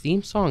iconic, the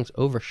theme song's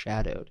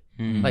overshadowed.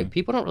 Mhm. Like,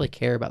 people don't really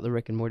care about the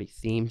Rick and Morty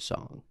theme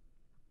song.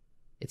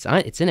 It's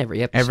in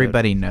every episode.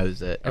 everybody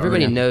knows it.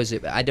 Everybody yeah. knows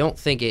it, but I don't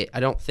think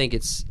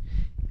it's.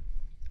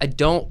 I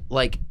don't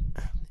like.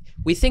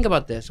 We think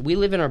about this. We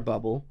live in our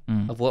bubble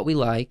of what we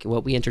like,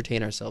 what we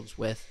entertain ourselves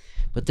with,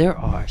 but there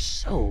are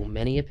so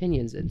many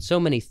opinions and so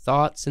many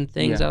thoughts and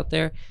things Yeah. out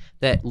there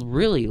that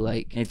really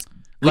like. It's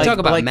We talk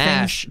about things-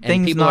 MASH, and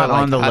things people not are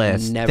like, on the "I've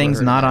list. never Things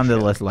heard of not that on the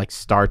show." list, like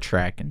Star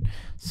Trek and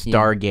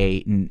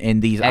Stargate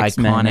and these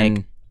X-Men iconic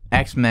and-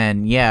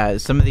 X-Men. Yeah,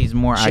 some of these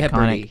more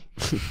iconic.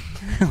 Jeopardy.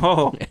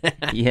 oh,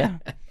 yeah.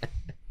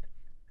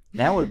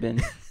 That would have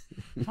been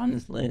on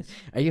this list.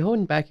 Are you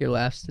holding back your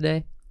laughs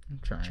today? I'm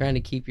trying. Trying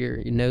to keep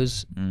your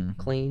nose Mm.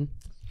 clean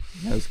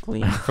Nose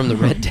clean. from the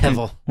Red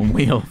Devil.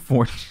 Wheel of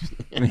Fortune.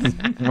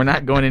 We're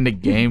not going into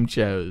game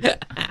shows.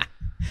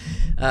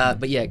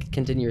 But yeah,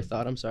 continue your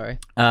thought. I'm sorry.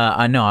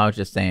 I know. I was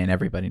just saying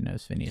everybody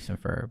knows Phineas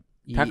and Ferb.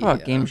 Talk about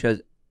Yeah. game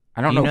shows. I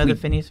Do don't you know know if the we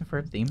Phineas and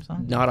Ferb theme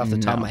song? Not off the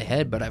top of No. my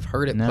head, but I've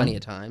heard it No? plenty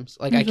of times.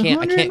 Like I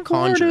can't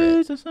conjure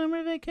it. A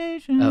summer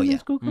vacation. Oh, and yeah.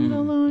 School comes Mm.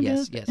 along,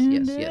 Yes, just yes,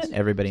 ended. yes, yes.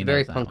 Everybody It's knows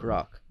very that punk one.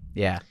 rock.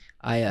 Yeah.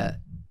 I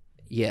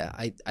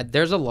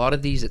there's a lot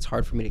of these. It's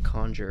hard for me to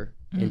conjure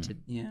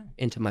yeah,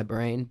 into my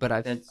brain, but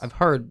That's- I've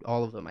heard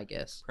all of them. I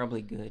guess.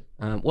 probably good.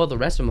 Well, the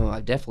rest of them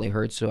I've definitely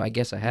heard, so I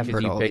guess I have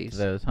Because heard you all picked these.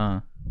 those,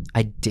 huh?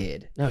 I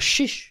did. No,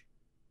 shush.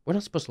 We're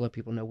not supposed to let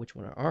people know which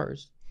one are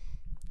ours.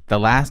 The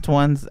last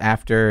ones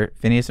after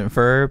Phineas and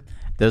Ferb,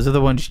 those are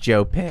the ones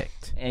Joe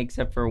picked.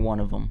 Except for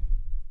one of them.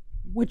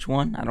 Which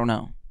one? I don't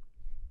know.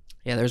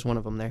 Yeah, there's one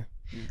of them there.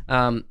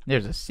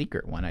 There's a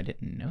secret one I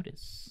didn't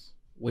notice.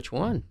 Which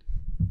one?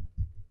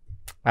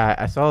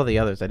 I saw the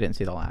others. I didn't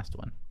see the last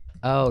one.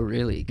 Oh,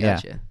 really? Yeah.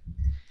 Gotcha.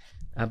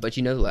 But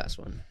you know the last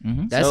one.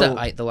 Mm-hmm. That's So-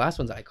 the last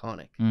one's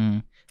iconic.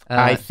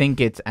 I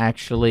think it's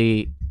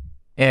actually.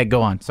 Yeah,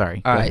 go on.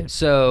 Sorry. all Go right. ahead.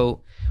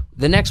 So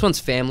the next one's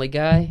Family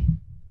Guy.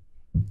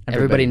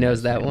 Everybody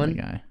knows that Family one?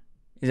 Guy.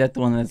 Is that the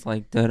one that's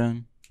like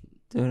dun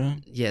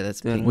dun? Yeah, that's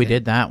Good. Pink. We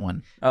did that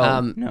one.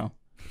 Oh no.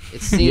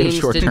 It You have seems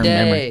short-term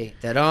today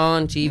that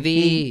on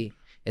TV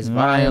is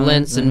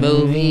violence in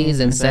movies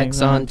and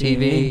sex on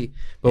TV.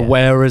 But Yeah.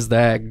 where is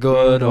that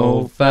good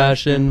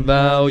old-fashioned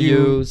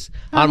values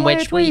on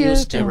which we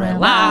used to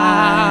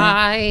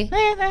rely?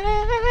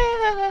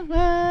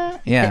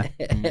 Yeah,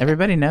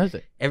 everybody knows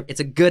it. It's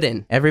a good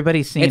one.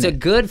 Everybody's seen It's a it.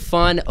 good,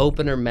 fun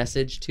opener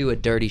message to a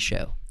dirty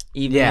show.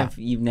 Even Yeah. if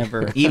you've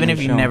never, Even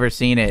if you've never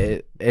seen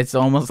it, it's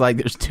almost like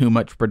there's too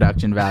much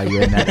production value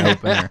in that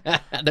opener.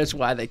 That's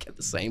why they kept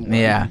the same one.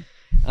 Yeah.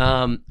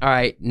 All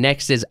right.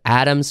 Next is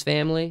Addams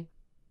Family.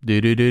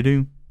 Do do do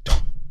do.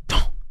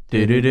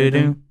 Do do do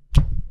do.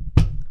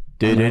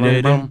 Do do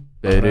do do.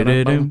 Do do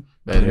do do.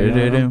 Do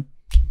do do.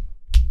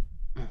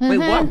 Wait,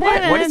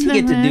 why does he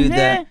get to do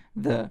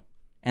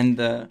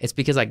the It's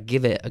because I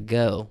give it a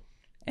go.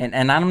 and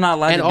I'm not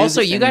allowed And to do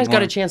also, this you guys got a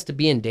anymore. chance to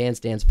be in Dance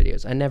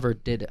videos. I never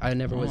did. I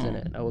never was in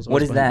it. I was. What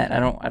always is behind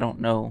that? the I don't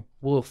know.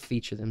 We'll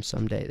feature them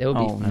someday. That would be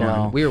Oh, fun.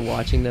 no. We were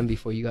watching them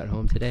before you got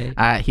home today.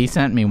 He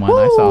sent me one.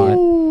 I saw it.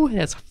 Ooh,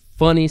 that's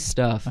funny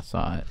stuff. I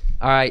saw it.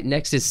 All right,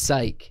 next is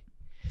Psych.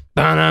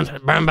 Hey,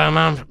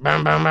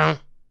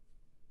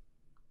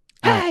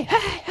 Hey,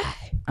 hey,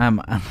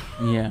 hey.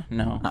 Yeah,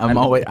 no. I'm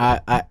always.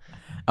 I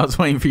was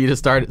waiting for you to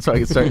start it so I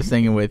could start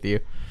singing with you,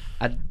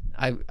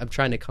 I'm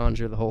trying to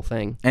conjure the whole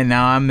thing. and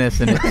now I'm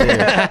missing it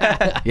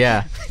too.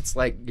 Yeah. It's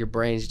like your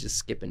brain's just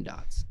skipping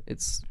dots.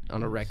 It's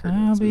on a record.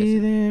 I'll It's be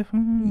missing. there for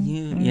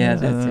You. Yeah,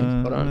 that's it.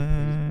 Hold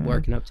on,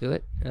 working up to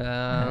it.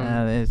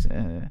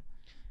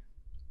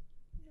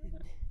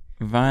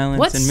 Violence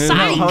What's and Psych?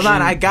 movement. Hold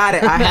on, I got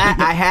it.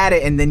 I had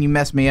it, and then you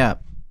messed me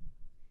up.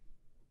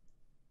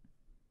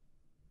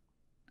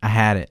 I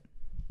had it.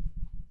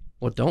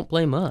 Well, don't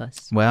blame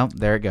us. Well,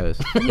 there it goes.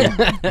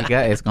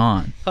 It's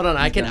gone. Hold on,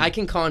 I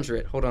can conjure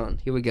it. Hold on,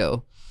 here we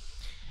go.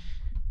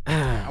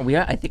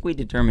 I think we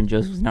determined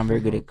Joseph's not very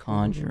good at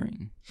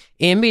conjuring.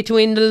 In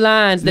between the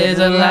lines, there's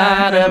a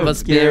lot of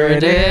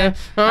obscurity.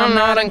 I'm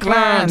not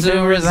inclined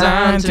to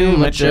resign to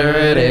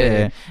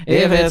maturity.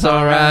 If it's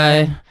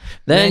alright,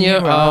 then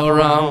you're all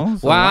wrong.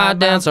 Why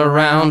dance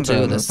around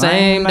to the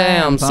same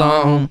damn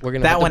song? We're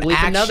gonna That have to one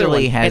bleep another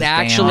actually one. has It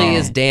actually damn.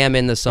 is damn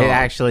in the song. It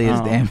actually is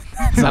Oh. damn.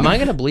 Am I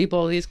gonna bleep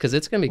all these? Because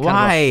it's gonna be kind of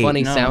Why? a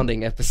funny No.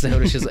 sounding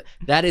episode. It's just like,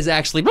 that is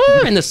actually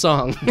in the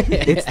song.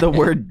 It's the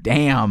word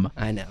damn. It's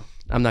I know.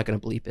 I'm not gonna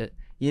bleep it.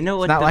 You know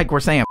what? not like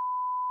we're saying.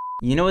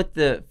 You know what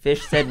the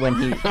fish said when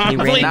he I'm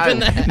ran. bleeping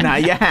that. Now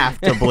you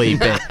have to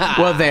bleep it.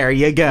 Well, there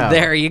you go.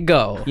 There you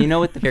go. You know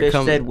what the Here fish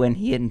comes- said when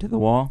he hit into the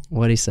wall?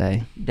 What'd he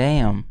say?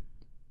 Damn.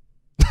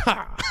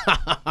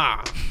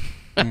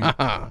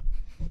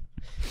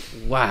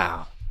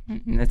 Wow.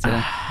 That's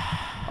a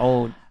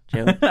old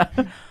joke.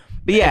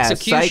 But yeah,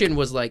 Execution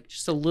was like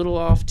just a little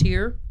off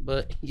tier,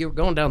 but you're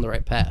going down the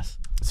right path.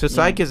 So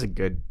Psych is a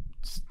good,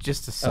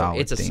 just a solid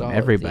it's a theme. solid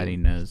Everybody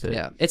theme. knows it.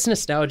 Yeah, it's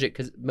nostalgic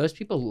because most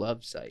people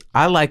love Psych.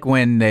 I like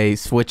when they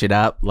switch it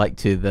up, like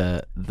to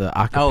the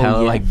acapella, yeah.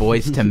 like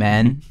Boys to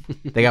Men.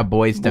 They got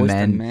Boys to Boyz II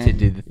Men Men. to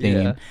do the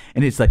theme, Yeah.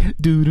 and it's like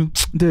doo doo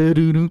doo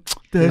doo.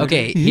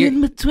 Okay, here- in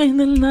between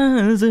the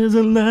lines there's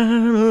a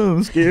lot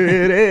of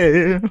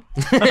scary.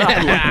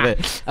 I love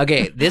it.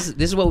 Okay, this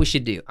is what we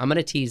should do. I'm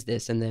gonna tease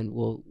this, and then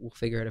we'll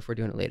figure out if we're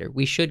doing it later.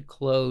 We should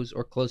close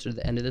or closer to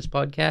the end of this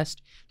podcast,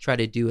 try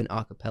to do an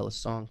acapella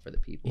song for the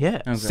people.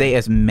 Yeah, Okay. say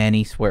as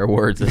many swear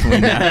words as we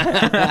know.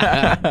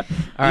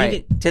 All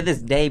right. Even to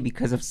this day,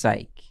 because of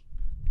Psych,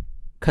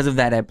 because of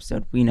that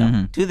episode, we know.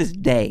 Mhm. To this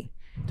day,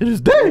 To this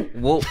day.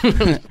 we'll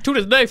To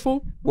this day,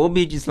 fool. we'll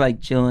be just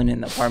like chilling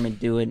in the apartment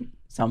doing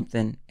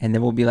something, and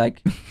then we'll be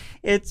like,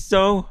 "It's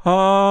so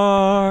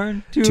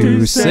hard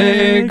to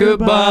say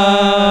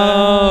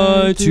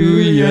goodbye to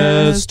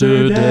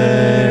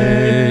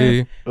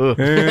yesterday. Ugh.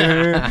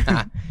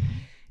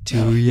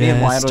 To Me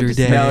and Wyatt will just-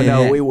 yesterday.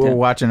 No, we were Yeah.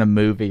 watching a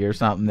movie or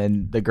something,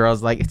 and the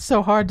girl's like, "It's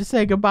so hard to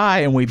say goodbye,"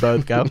 and we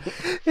both go,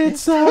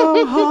 "It's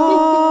so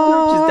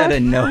hard." Just out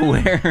of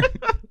nowhere.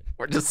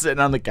 We're just sitting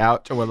on the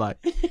couch, and we're like,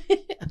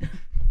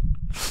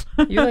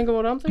 You think of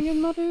what I'm thinking,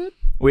 my dude?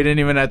 we didn't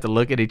even have to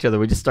look at each other.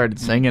 We just started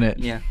singing it.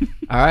 Yeah.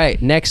 All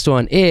right, next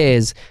one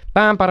is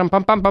bum ba dum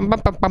bum bum bum bum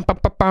bum bum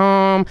bum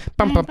bum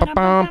bum bum bum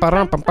bum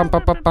ba-dum bum bum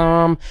bum bum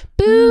bum.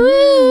 Boo.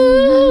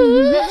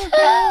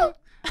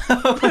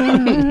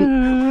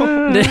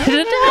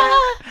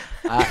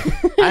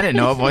 I didn't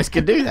know a voice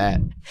could do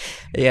that.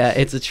 Yeah,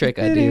 it's a trick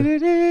I do.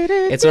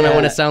 It's when I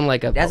want to sound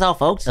like a. That's all,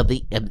 folks. That's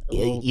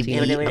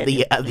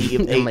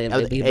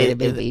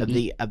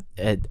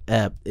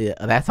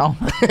all.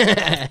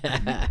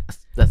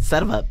 The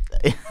son of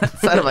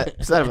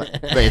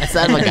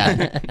a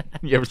guy.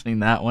 You ever seen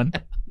that one?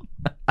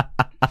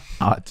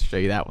 I'll have to show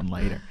you that one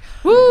later.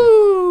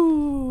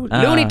 Woo!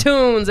 Looney Uh,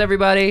 Tunes,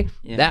 everybody.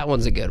 Yeah. That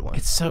one's a good one.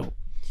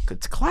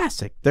 It's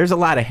classic. There's a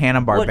lot of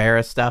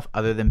Hanna-Barbera stuff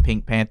other than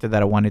Pink Panther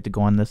that I wanted to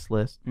go on this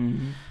list.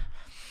 Mhm.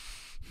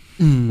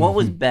 What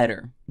was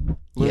better,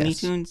 Looney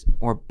Yes. Tunes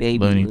or Baby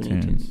Looney Looney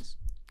Tunes. Tunes?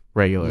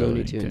 Regular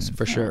Looney Tunes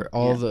for sure.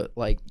 All the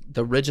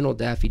the original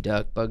Daffy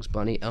Duck, Bugs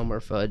Bunny, Elmer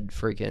Fudd,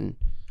 freaking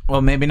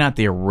Well, maybe not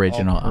the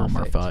original All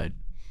Elmer perfect. Fudd.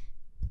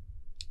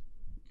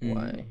 Mm.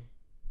 why?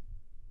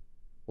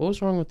 What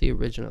was wrong with the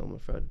original Elmer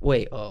Fudd?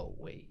 Wait.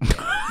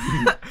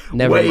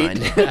 Never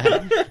mind.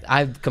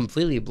 I've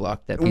completely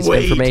blocked that piece of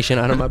information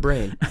out of my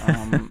brain.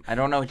 I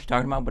don't know what you're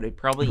talking about, but it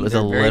probably It was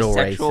either a very little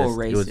sexual racist. or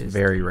racist. It was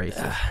very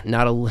racist.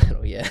 Not a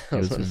little, yeah. It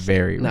was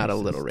very not a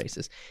racist. little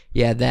racist.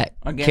 Yeah, that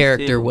Against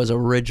character who? was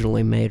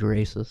originally made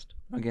racist.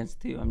 Against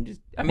two. I mean,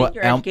 Well,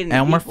 you're educating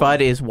Elmer people. Fudd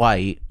is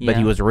white, but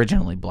he Yeah. was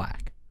originally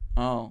black.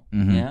 Oh,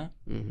 Mhm. yeah.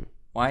 Mhm.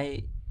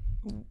 Why?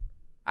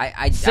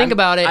 I Think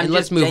about it and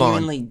let's just move on.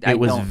 genuinely- I It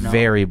was don't know.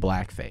 very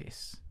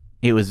blackface.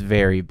 It was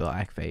very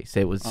blackface.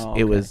 It was Oh,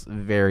 it okay. was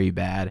very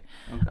bad.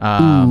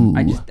 Okay. Ooh.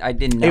 I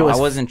didn't know. I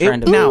wasn't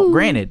trying to. Now,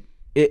 granted,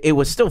 it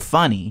was still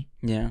funny.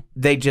 Yeah.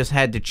 They just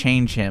had to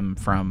change him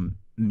from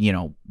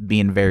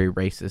being very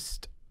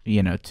racist,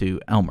 to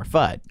Elmer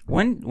Fudd.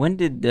 When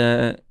did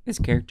this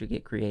character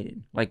get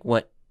created? Like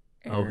what?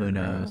 Oh, who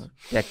knows?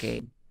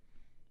 Decade.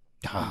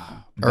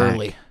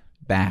 Early.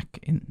 Back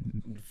in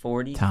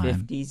 40s, Time.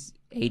 50s,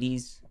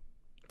 80s.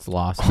 it's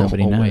lost.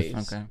 Nobody knows.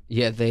 Always. Okay.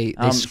 Yeah, they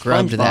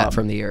scrubbed SpongeBob. that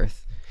from the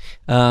earth.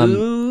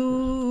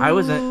 Ooh. I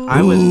was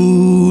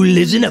Ooh,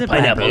 lives in a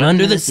pineapple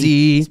under the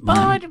sea.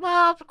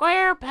 SpongeBob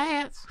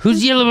SquarePants.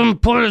 Who's yellow and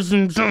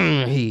poison?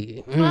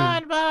 He.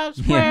 SpongeBob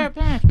Yeah.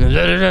 SquarePants.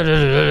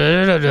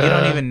 You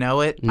don't even know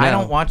it. I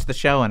No. don't watch the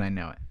show and I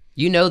know it.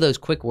 You know those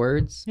quick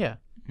words? Yeah.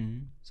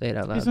 Mhm. Say it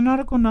out It's loud. an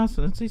article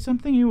nonsense. Say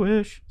something you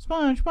wish.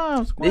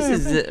 SpongeBob SquarePants. This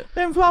is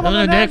Then flop On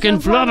the deck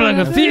and flop like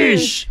a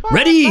fish.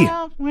 Ready?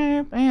 SpongeBob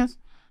SquarePants.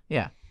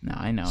 Yeah. No,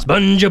 I know it.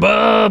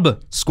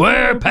 SpongeBob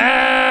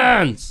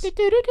SquarePants.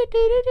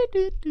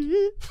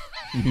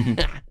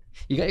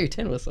 You got your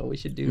tin whistle. We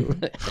should do.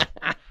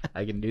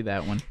 I can do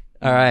that one.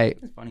 All right.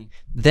 That's funny.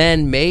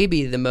 Then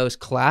maybe the most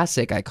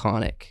classic,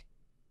 iconic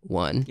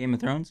one. Game of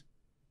Thrones.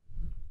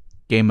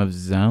 Game of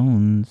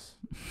Zones.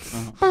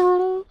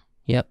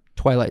 Yep.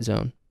 Twilight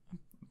Zone.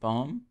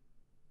 Bomb.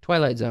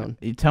 Twilight Zone.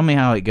 You tell me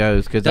how it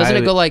goes, because Doesn't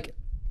it go like?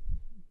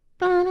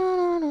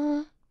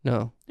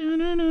 No.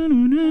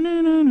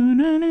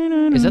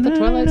 Is that the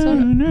Twilight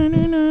Zone?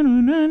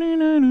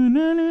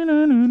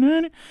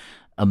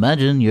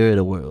 Imagine you're in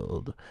a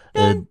world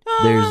and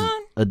there's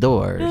a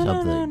door or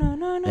something,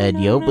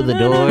 and you open the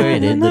door,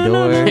 and in the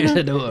There's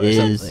a door door or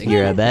is something.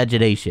 your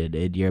imagination,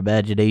 and your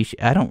imagination.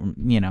 I don't,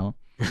 Yeah.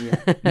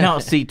 No,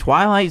 see,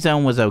 Twilight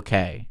Zone was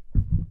okay,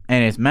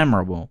 and it's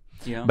memorable.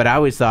 Yeah. But I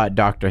always thought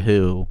Doctor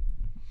Who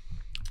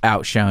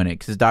outshone it,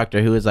 because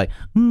Doctor Who is like,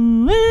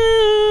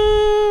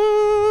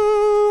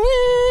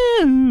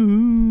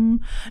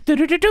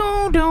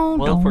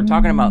 Well, if we're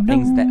talking about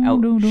things that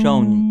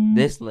outshone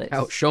this list,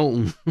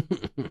 Outshone.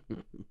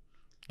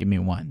 Give me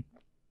one.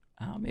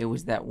 it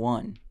was that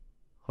one.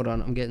 Hold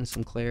on, I'm getting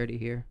some clarity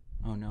here.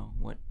 Oh no,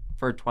 what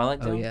for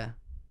Twilight Zone? Oh yeah.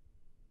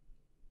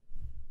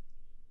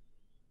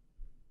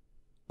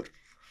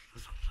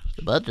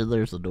 Imagine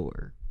there's a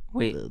door.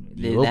 Wait, You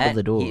did open that,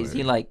 the door. Is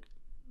he like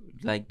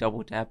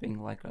double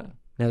tapping like a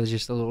That was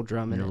just a little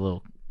drum in And a it.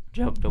 little,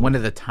 jump? one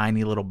of the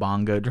tiny little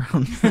bongo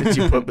drums that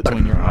you put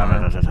between your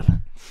arms.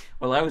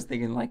 Well, I was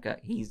thinking like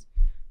he's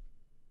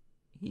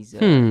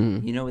Hmm.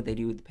 you know what they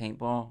do with the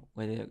paintball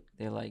where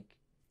they're like,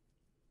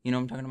 you know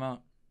what I'm talking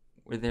about,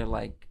 where they're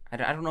like I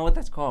don't know what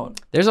that's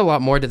called. There's a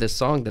lot more to this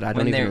song that I don't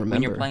when even they're remember.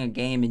 when you're playing a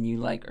game and you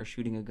like are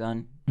shooting a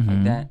gun Mhm.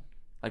 like that,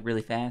 like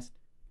really fast.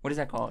 What is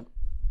that called?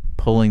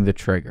 Pulling the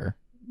trigger.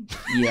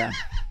 Yeah,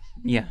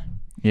 yeah.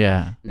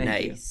 Yeah.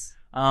 Thank you. Nice.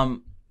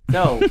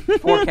 So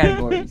 4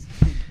 categories.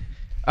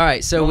 All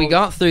right, so we Most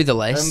got through the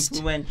list.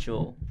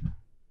 Influential.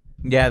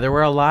 Yeah, there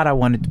were a lot I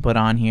wanted to put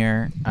on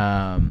here.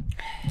 All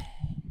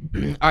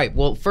right,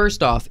 well,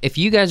 first off, if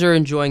you guys are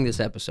enjoying this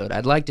episode,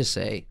 I'd like to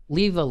say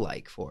leave a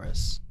like for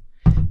us.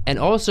 And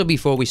also,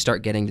 before we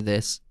start getting to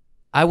this,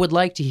 I would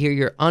like to hear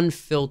your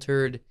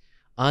unfiltered,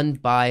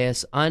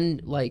 unbiased,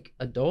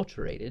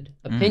 adulterated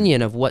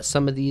opinion of what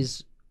some of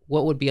these,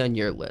 what would be on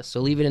your list.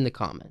 So leave it in the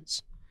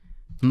comments.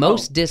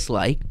 Most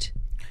disliked,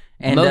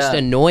 And most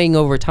annoying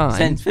over time,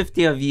 since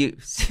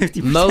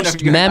 50% most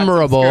of you have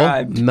memorable,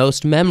 subscribed.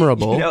 most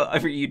memorable, You know,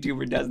 every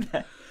YouTuber does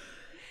that.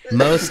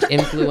 most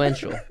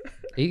influential.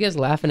 Are you guys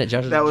laughing at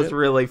Josh's That was joke?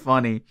 really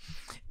funny.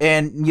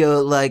 And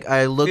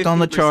I looked on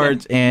the 50%.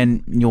 charts,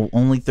 and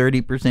only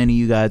 30% of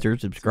you guys are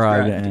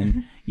subscribed. Subscribed.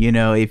 And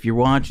if you're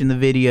watching the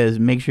videos,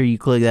 make sure you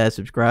click that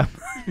subscribe.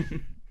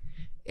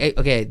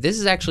 Okay, this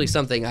is actually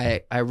something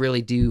I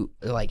really do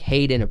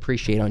hate and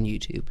appreciate on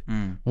YouTube.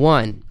 Mm.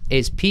 One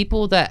is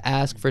people that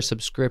ask for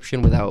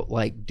subscription without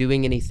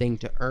doing anything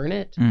to earn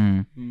it.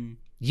 Mm.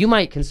 You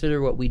might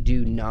consider what we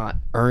do not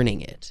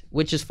earning it,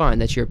 which is fine.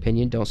 That's your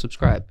opinion. Don't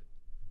subscribe.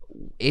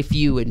 If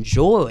you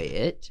enjoy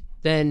it,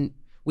 then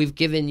we've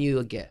given you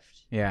a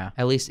gift. Yeah.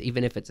 At least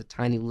even if it's a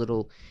tiny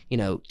little,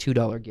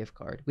 $2 gift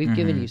card. We've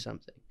given you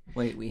something.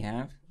 Wait, we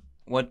have?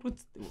 Where's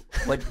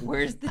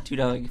the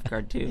 $2 gift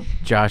card to?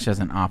 Josh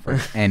hasn't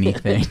offered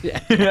anything.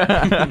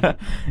 But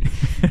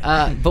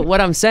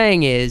what I'm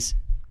saying is,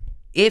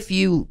 if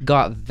you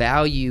got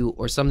value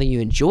or something you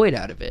enjoyed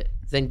out of it,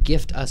 then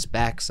gift us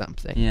back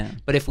something. Yeah.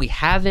 But if we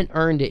haven't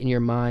earned it in your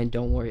mind,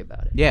 don't worry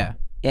about it. Yeah.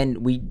 And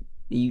we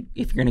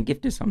if you're gonna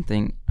gift us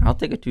something, I'll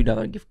take a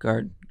 $2 gift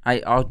card.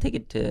 I'll take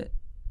it to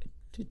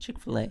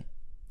Chick-fil-A.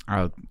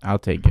 I'll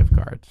take gift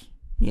cards.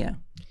 Yeah.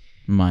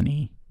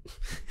 Money.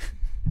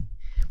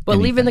 But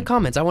leave in the Anything.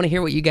 comments. I want to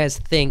hear what you guys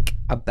think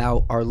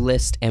about our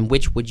list and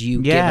which would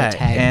you give a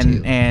tag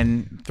and to.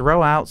 and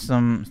throw out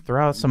some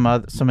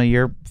of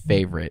your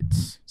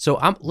favorites. So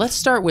let's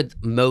start with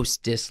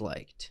most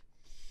disliked.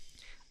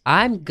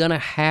 I'm gonna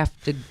have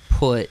to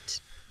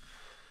put.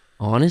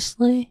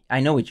 Honestly, I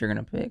know what you're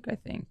gonna pick. I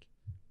think.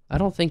 I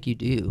don't think you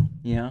do.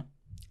 Yeah.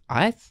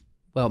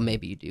 Well,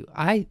 maybe you do.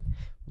 I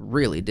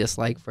really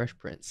dislike Fresh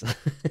Prince.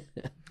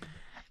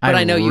 But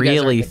I know you guys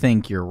really aren't-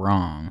 think you're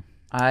wrong.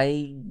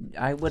 I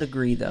would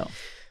agree though.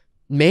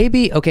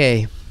 Maybe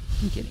okay.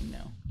 I'm kidding.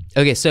 No.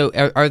 Okay, so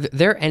are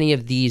there any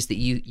of these that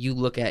you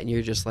look at and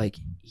you're just like,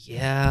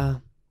 yeah,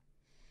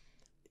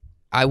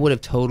 I would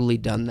have totally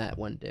done that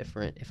one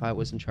different if I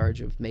was in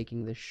charge of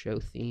making this show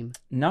theme.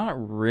 Not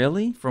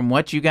really. From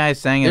what you guys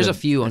sang, There's a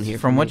few on here.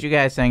 From for what me. you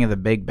guys sang of the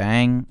Big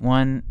Bang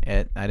one,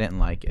 I didn't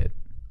like it.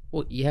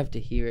 Well, you have to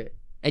hear it,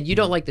 and you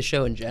don't like the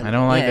show in general. I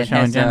don't like Yeah, the it show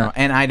in has, general,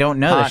 and I don't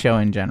know the hot- show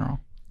in general.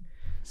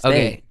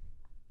 Okay.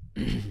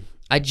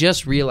 I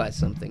just realized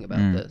something about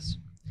Mm. this.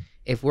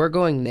 If we're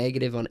going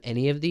negative on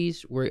any of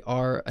these, we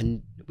are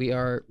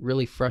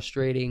really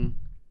frustrating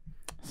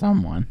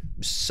Someone.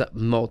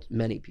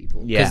 many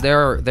people. Yeah.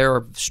 Because there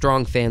are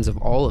strong fans of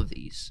all of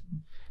these.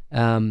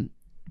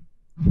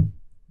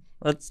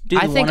 Let's do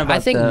the I think one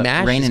about the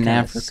MASH rain is in kinda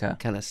Africa.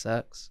 kind of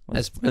sucks.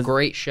 Let's- That's a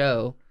great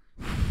show,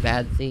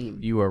 bad theme.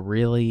 You are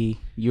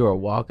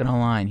walking a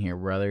line here,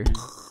 brother.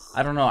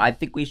 I don't know. I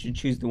think we should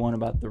choose the one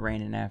about the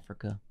rain in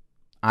Africa.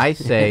 I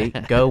say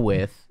go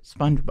with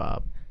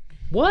SpongeBob.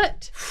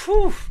 What?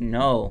 Whew,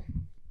 no.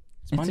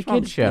 It's a SpongeBob's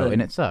kid show, good.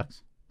 and it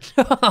sucks.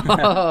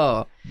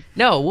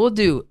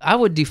 No, I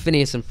would do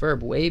Phineas and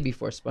Ferb way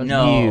before SpongeBob.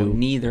 No, You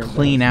neither. of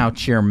Clean those.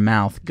 out your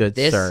mouth, good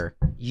This sir.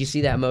 You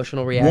see that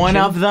emotional reaction? One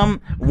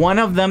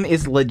of them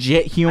is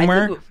legit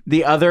humor. think-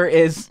 The other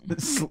is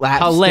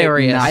slapstick.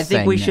 Hilarious. I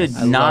think we should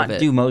nothingness. I not love it.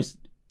 do most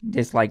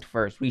disliked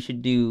first. We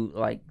should do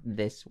like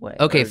this way.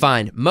 Okay, Or-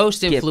 fine. Most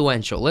Skip.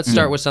 influential. Let's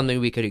start with something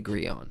we could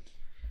agree on.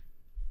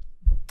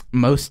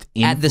 Most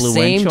At the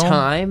influential. same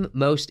time,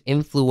 most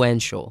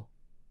influential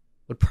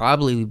would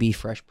probably be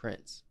Fresh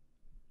Prince.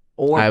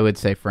 Or I would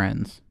say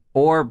Friends.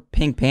 or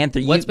Pink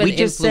Panther. What's been we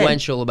just said-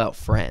 influential about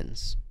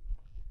Friends?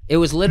 It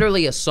was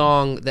literally a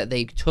song that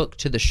they took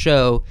to the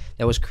show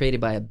that was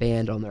created by a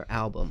band on their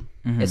album.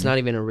 Mhm. It's not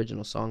even an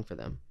original song for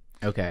them.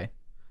 Okay.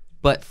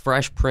 But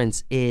Fresh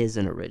Prince is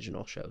an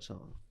original show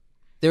song.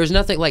 There's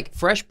nothing like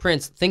Fresh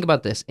Prince. Think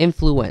about this.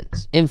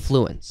 Influence.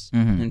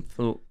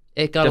 Mhm.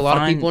 It got a lot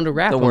of Define people into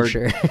rap, the I'm word.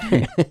 sure.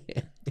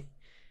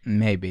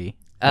 Maybe.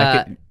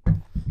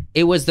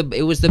 It was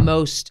the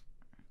most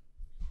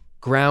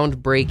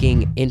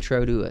groundbreaking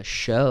intro to a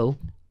show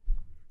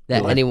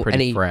that It was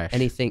pretty fresh.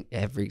 anything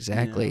ever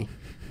exactly.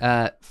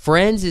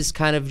 Friends is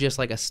kind of just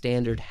like a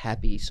standard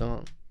happy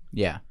song,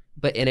 Yeah.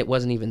 and it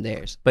wasn't even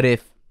theirs. But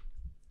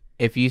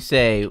if you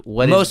say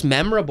what is Most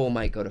memorable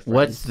might go to Friends.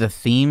 what's the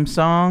theme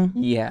song?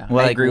 Yeah, Well,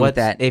 I like, agree with what's-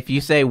 that. If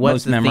you say what's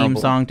Most the theme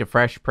memorable. song to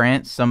Fresh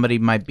Prince, somebody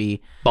might be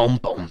boom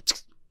boom?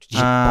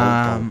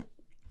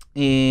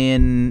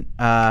 in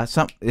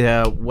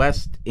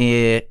West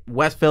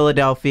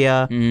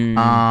Philadelphia.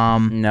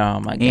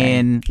 No, my guy.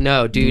 In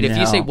No, dude. If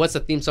you say No. what's the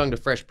theme song to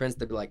Fresh Prince,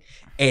 they'd be like,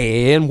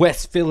 "In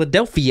West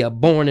Philadelphia,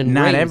 born and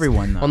not raised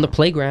everyone though. on the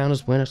playground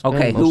is when I spend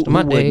okay, most who of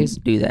my wouldn't days."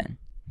 do that?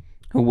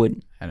 Who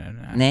wouldn't? I don't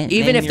know.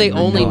 Even Name if they your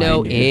only no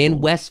know idea. in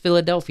West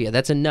Philadelphia,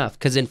 that's enough.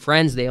 Because in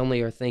Friends, they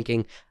only are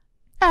thinking,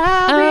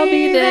 "I'll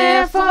be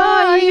there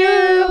for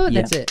you."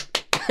 That's it.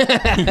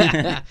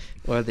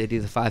 Or they do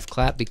the 5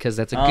 clap because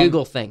that's a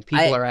Google thing.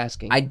 People are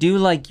asking. I do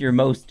like your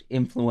most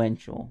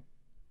influential.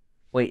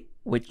 Wait,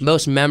 which?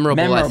 Most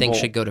memorable, I think, Memorable.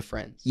 should go to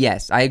Friends.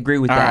 Yes, I agree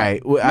with All that.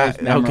 right. Most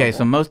Okay. memorable.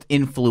 So most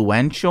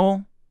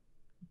influential.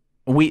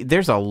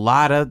 There's a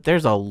lot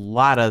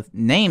of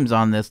names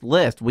on this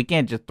list. We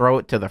can't just throw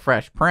it to the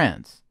Fresh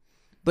Prince.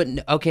 But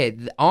okay,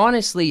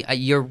 honestly,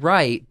 you're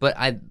right. But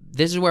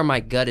this is where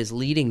my gut is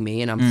leading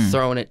me, and I'm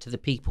throwing it to the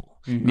people.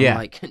 I'm Yeah.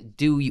 like,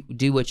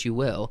 do what you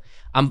will.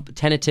 I'm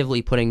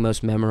tentatively putting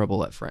most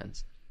memorable at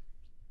Friends.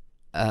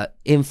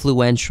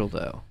 Influential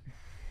though.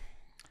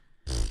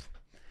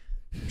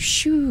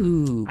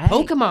 Shoo!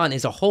 Pokemon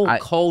is a whole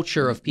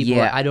culture of people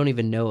yeah. that I don't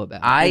even know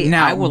about.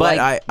 I will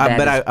like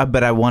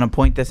but I want to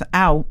point this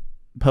out.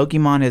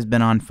 Pokemon has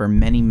been on for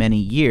many, many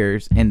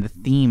years, and the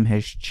theme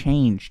has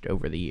changed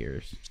over the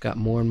years. It's got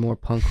more and more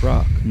punk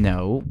rock.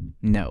 No,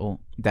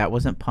 that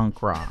wasn't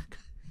punk rock.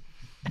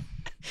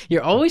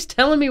 You're always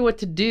telling me what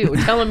to do,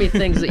 telling me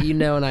things that you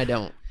know and I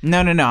don't. No.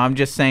 I'm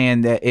just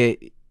saying that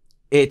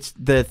it's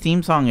the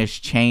theme song has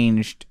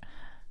changed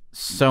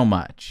so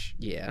much,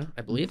 Yeah,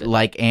 I believe it.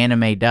 like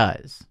anime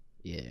does.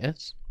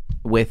 Yes.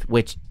 With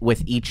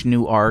each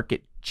new arc,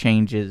 it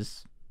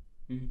changes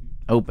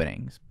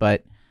openings,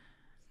 but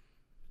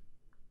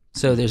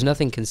So there's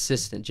nothing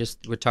consistent.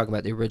 Just we're talking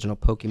about the original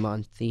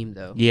Pokemon theme,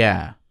 though.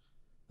 yeah.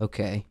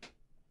 Okay.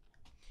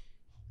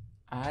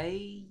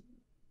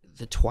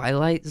 The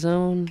Twilight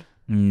Zone.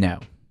 No.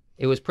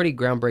 It was pretty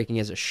groundbreaking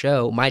as a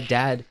show. My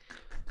dad,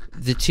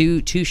 the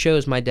two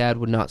shows my dad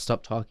would not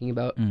stop talking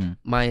about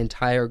my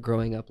entire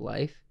growing up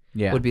life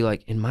would be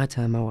like, in my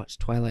time, I watched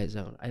Twilight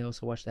Zone. I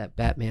also watched that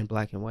Batman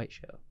Black and White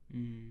show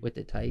with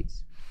the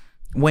tights.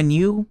 When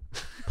you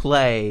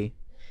play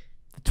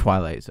the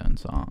Twilight Zone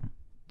song,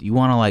 do you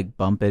want to like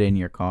bump it in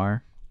your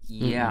car?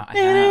 Yeah, I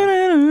have.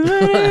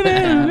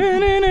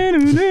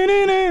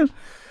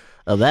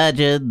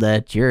 Imagine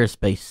that you're a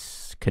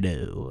space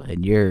canoe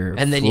and you're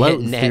and then you hit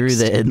floating next through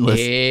the endless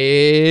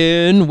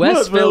in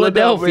West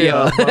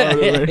Philadelphia.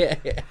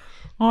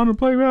 On the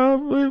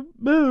playground with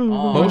Boo.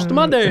 Most of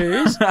my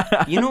days.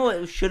 You know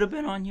what should have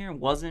been on here?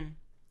 Wasn't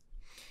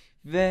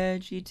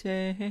Veggie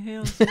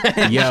Tales.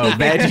 Yo,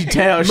 Veggie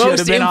Tales should Most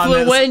have been on his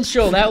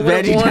influential. That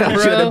would Veggie have won,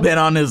 Tales should have bro. been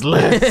on his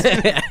list.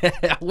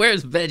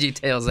 Where's Veggie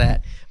Tales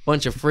at?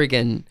 Bunch of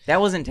freaking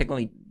That wasn't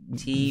technically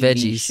TV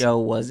Veggies. show,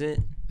 was it?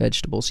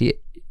 vegetables.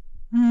 It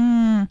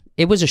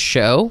was a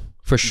show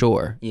for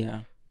sure.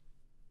 Yeah.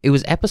 It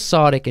was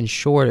episodic and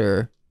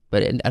shorter,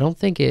 but I don't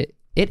think it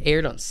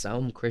aired on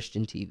some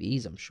Christian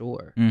TVs, I'm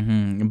sure.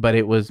 But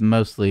it was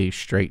mostly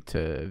straight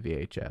to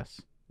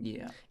VHS.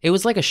 Yeah. It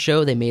was like a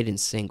show they made in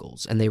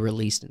singles, and they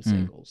released in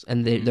singles.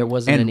 And there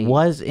wasn't And any...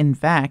 was, in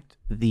fact,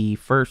 the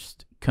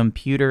first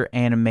computer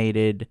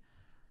animated...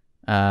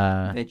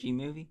 Veggie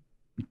movie?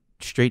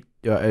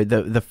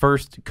 The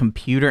first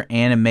computer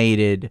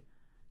animated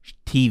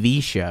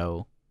TV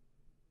show...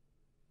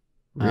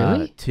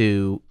 Really?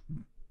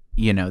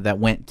 That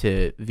went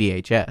to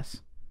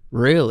VHS.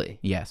 Really?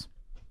 Yes.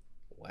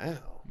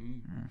 Wow.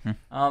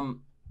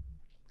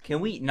 Can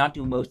we not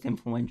do most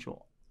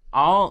influential?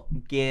 I'll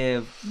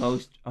give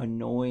most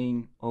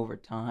annoying over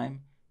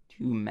time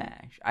to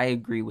MASH. I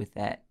agree with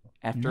that.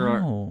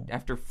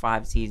 After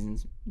 5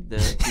 seasons, the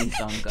theme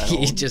song got You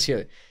old. just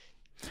hear...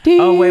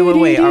 Oh,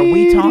 wait. Are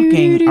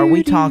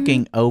we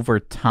talking over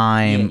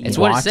time It's watching?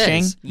 what it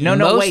says. No,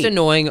 Most wait.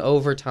 annoying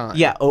over time.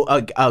 Yeah,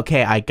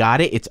 okay, I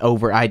got it. It's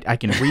over. I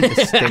can read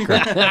the sticker.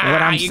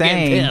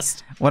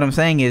 What I'm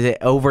saying is it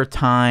over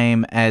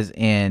time as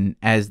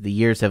the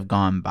years have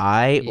gone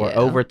by, or Yeah.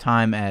 over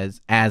time as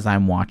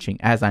I'm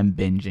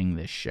binging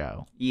this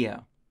show. Yeah.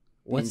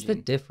 What's the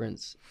Binging.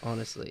 difference,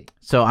 honestly?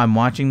 So I'm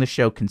watching the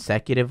show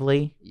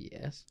consecutively.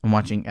 Yes. I'm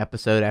watching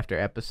episode after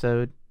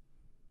episode.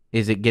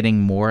 Is it getting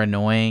more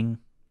annoying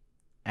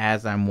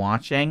as I'm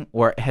watching,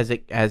 or has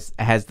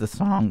the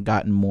song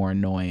gotten more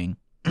annoying?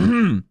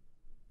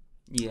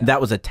 Yeah. That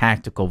was a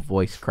tactical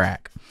voice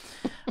crack.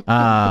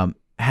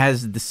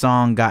 Has the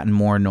song gotten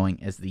more annoying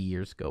as the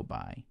years go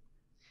by?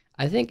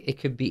 I think it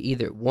could be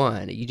either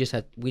one. We just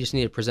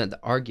need to present the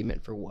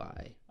argument for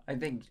why. I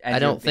think. I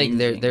don't think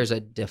there's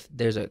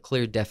a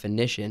clear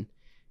definition.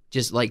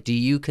 Just like, do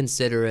you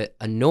consider it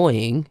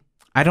annoying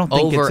I don't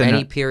think over it's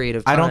any period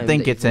of time? I don't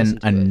think that it's you've an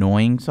listened to it?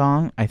 annoying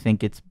song. I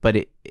think it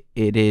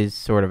is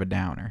sort of a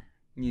downer.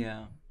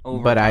 Yeah.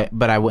 But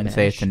I wouldn't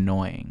say it's Mash.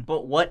 annoying.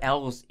 But what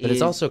else But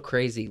it's also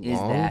crazy is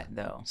long. that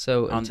though?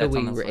 So until that's we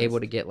on this were able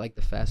list. to get like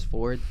the fast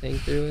forward thing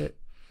through it,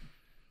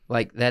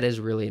 like that is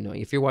really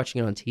annoying. If you're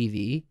watching it on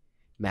TV,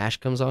 MASH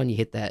comes on, you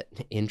hit that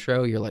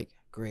intro, you're like,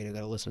 great, I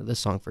gotta listen to this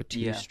song for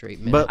 2 straight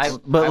minutes. But I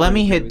let would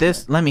me agree hit with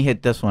this. that. Let me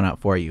hit this one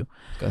up for you.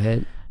 Go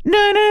ahead.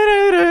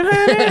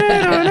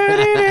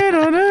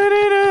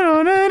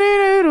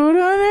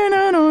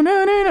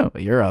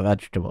 You're a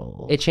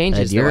vegetable. It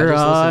changes, And though. I you're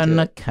just listened on to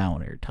the it.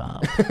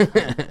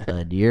 countertop.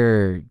 And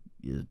you're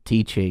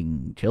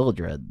teaching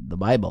children the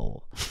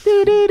Bible.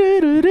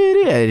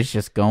 It's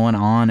just going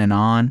on and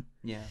on.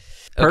 Yeah. Okay.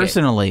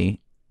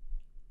 Personally,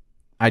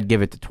 I'd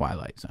give it to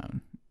Twilight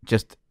Zone.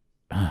 Just,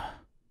 I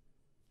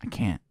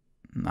can't.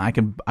 I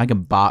can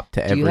bop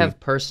to Do every. you have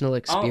personal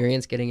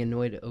experience getting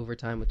annoyed over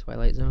time with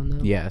Twilight Zone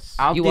though? Yes.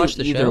 I'll You do watched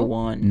the either show?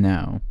 one.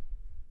 No.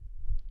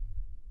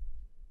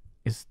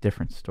 It's a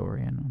different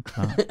story, and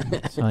I'll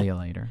tell you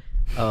later.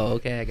 Oh,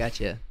 okay, I got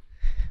you.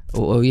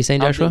 What were you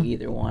saying, I'll Joshua? do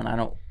either one. I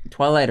don't.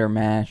 Twilight or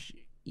MASH.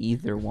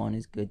 Either one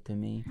is good to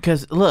me.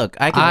 Because look,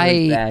 I can.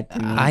 I- bad to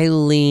me. I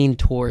lean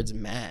towards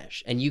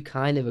MASH, and you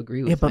kind of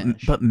agree with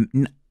MASH.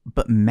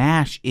 but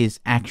MASH is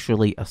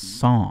actually a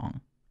song.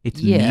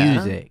 It's Yeah.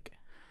 music.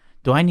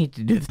 Do I need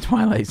to do the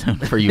Twilight Zone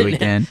for you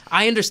again?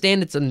 I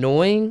understand it's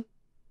annoying,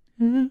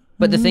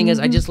 but the thing is,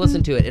 I just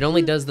listened to it. It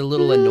only does the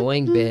little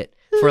annoying bit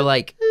for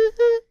like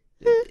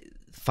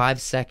 5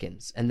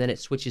 seconds, and then it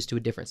switches to a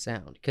different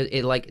sound because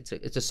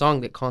it's a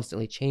song that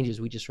constantly changes.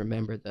 We just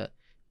remember the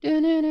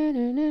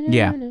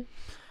Yeah.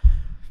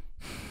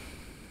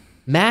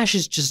 MASH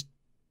is just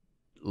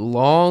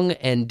long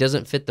and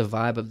doesn't fit the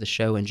vibe of the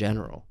show in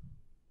general.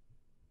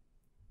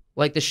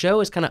 Like the show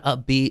is kind of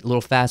upbeat, a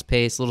little fast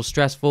paced, a little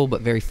stressful,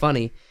 but very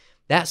funny.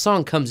 That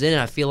song comes in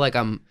and I feel like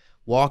I'm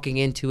walking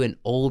into an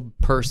old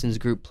person's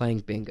group playing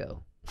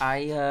bingo.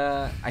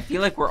 I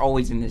feel like we're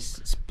always in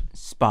this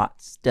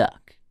spot stuck.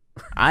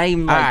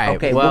 I'm like, All right.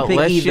 okay, well, we'll pick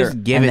let's either.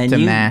 just give and it then to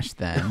you- MASH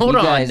then. Hold You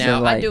on guys now. are I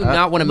like, do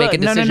not want to make a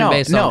look, decision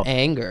based no. on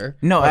anger.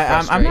 No, or I'm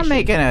not frustration.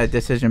 making a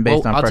decision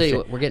based on I'll tell you frustration.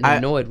 what, we're getting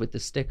annoyed with the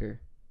sticker.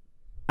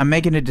 I'm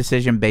making a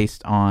decision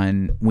based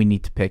on we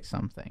need to pick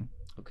something.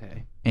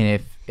 Okay.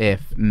 And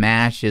if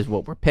MASH is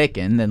what we're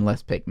picking, then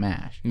let's pick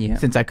MASH. Yeah.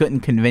 Since I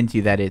couldn't convince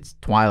you that it's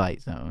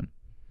Twilight Zone.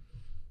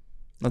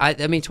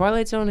 I mean,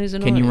 Twilight Zone is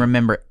annoying. Can you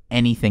remember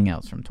anything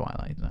else from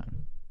Twilight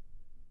Zone?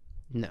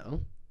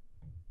 No.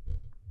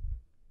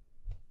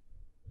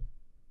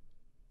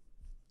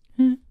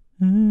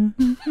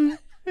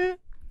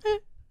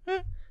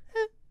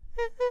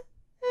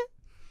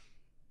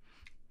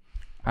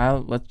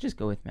 Let's just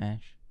go with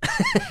MASH.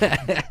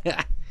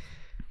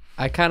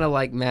 I kind of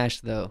like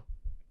MASH though.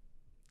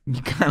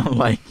 You kind of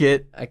like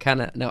it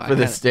for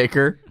the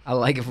sticker? I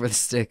like it for the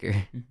sticker.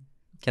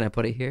 Can I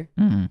put it here?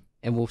 Mm.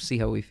 And we'll see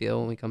how we feel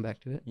when we come back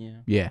to it. Yeah.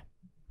 Yeah.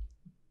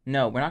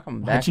 No, we're not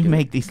coming back. Why'd you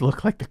make these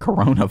look like the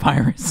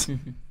coronavirus?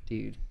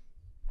 Dude.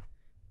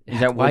 Is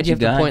that what Why'd you have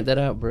got? to point that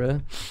out,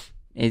 bro?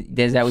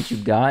 Is that what you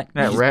got? You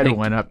That just red picked-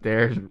 one up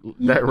there,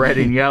 that red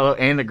and yellow,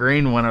 and the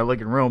green one are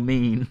looking real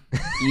mean.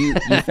 You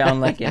found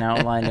like an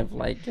outline of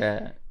like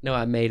No,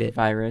 I made it.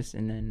 virus,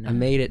 and then I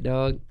made it,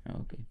 dog.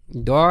 Oh, okay.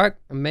 Dog,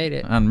 I made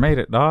it. I made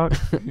it, dog.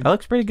 That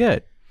looks pretty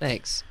good.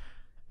 Thanks.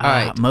 All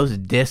right.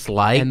 Most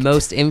disliked. And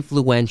most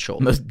influential.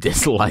 Most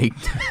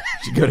disliked.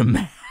 Should go to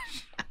MASH.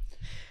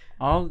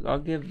 I'll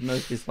give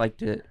most dislike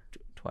to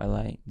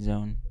Twilight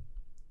Zone.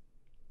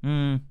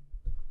 Mm.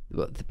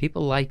 Well, the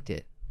people liked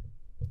it.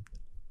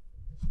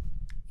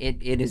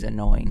 It is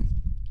annoying.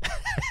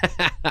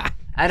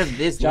 Out of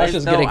this Josh list,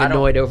 is though, getting I don't-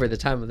 annoyed over the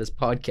time of this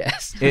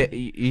podcast.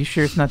 You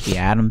sure it's not the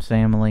Addams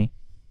Family?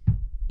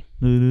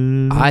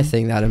 I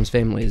think the Addams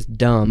Family is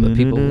dumb, but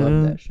people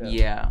love that show.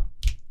 Yeah.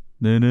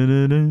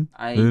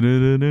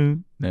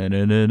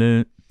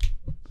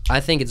 I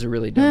think it's a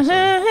really dumb song.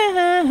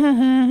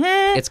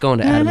 It's going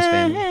to Addams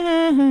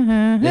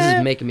Family. This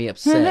is making me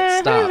upset.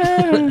 Stop.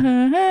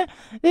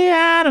 The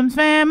Addams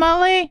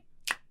Family.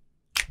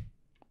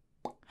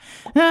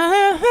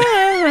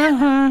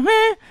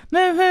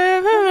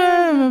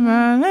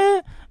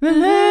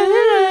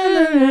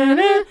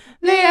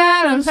 The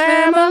Addams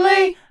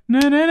Family. Na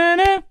na na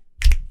na.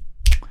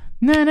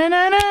 Na na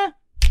na na.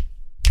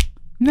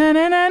 Na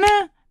na na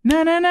na.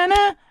 Na na na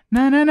na.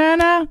 Na na na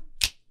na.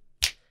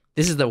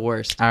 This is the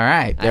worst. All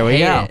right, there I we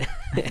go.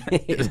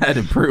 hate it. Just had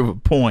to prove a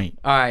point.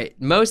 All right,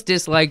 most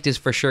disliked is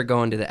for sure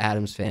going to the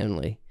Addams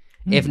Family.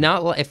 If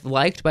not, if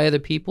liked by other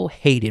people,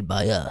 hated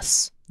by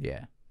us.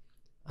 Yeah.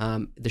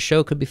 The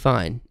show could be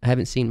fine. I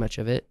haven't seen much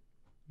of it.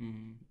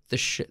 Mm.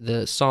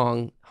 The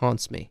song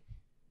haunts me.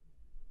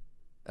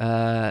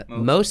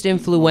 Most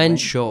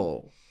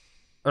influential.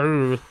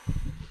 I'm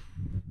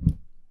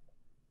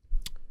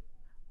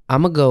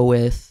gonna go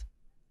with.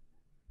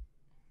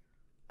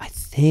 I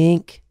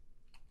think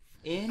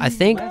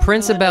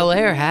Prince of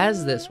Bel-Air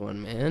has this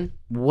one, man.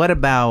 What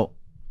about?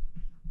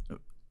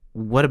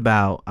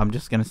 I'm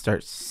just gonna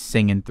start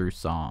singing through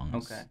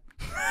songs.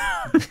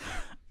 Okay.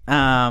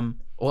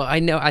 Well, I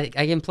know I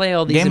can play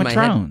all these Game in of my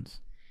Thrones. head.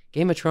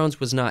 Game of Thrones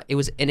was not. It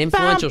was an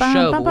influential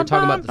show, but we're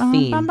talking about the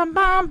theme.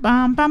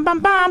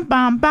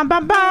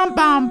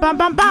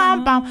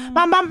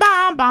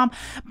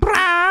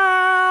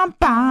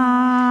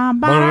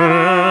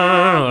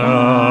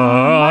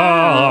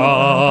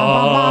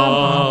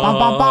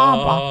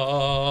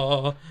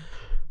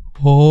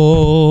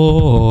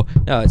 Oh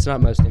no, it's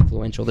not most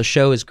influential. The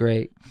show is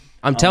great.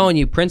 I'm telling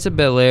you, Prince of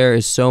Bel-Air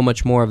is so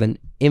much more of an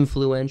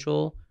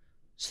influential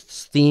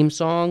theme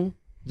song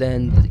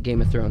than the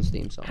Game of Thrones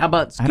theme song. How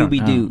about I don't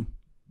Scooby Doo?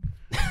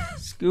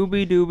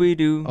 Scooby Dooby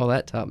Doo. All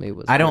that taught me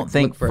was I don't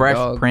think look for a Fresh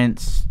dog.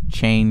 Prince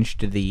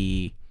changed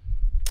the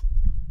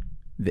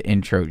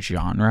intro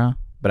genre,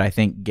 but I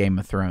think Game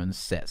of Thrones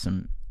set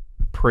some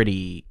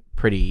pretty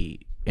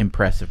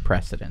impressive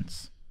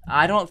precedents.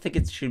 I don't think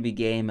it should be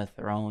Game of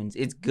Thrones.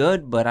 It's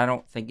good, but I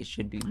don't think it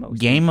should be most.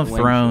 Game of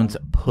influential. Thrones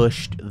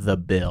pushed the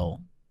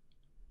bill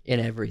in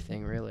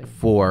everything, really.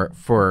 for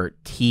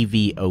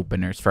TV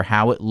openers, for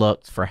how it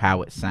looks, for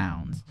how it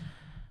sounds.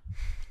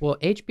 Well,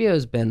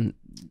 HBO's been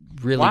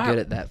really Why- good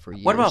at that for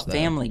years. What about though.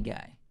 Family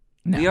Guy?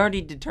 No. We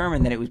already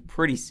determined that it was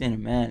pretty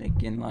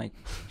cinematic and like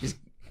just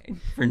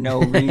for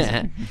no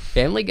reason.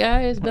 Family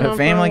Guy has been on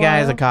Family for a Guy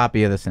is a while.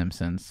 copy of The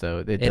Simpsons, so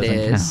it It doesn't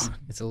is. count.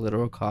 It's a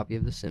literal copy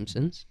of The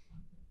Simpsons,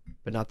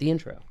 but not the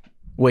intro.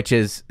 Which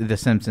is The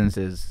Simpsons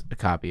is a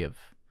copy of,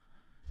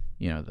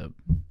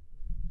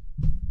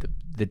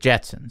 the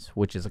Jetsons,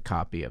 which is a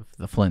copy of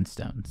the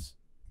Flintstones.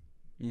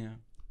 Yeah.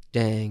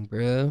 Dang,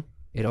 bro.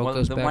 It all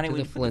goes then back why to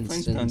didn't the we put the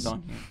Flintstones Flintstones.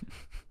 on here?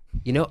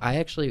 You know,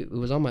 it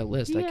was on my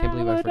list. I can't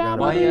believe I forgot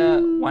about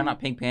it. Why not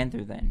Pink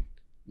Panther then?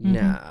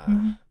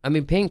 Nah. I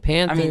mean, Pink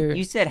Panther. I mean,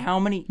 you said how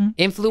many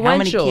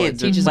influential.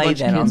 kids It teaches would a play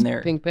bunch of that on kids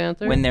their- Pink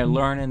Panther. when they're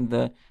learning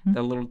the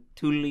little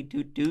tootly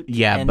toot toot?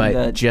 Yeah, and but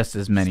the just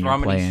as many are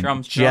strummity playing.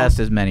 strum. Just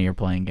as many are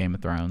playing Game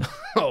of Thrones.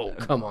 Oh,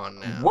 come on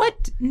now.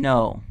 What?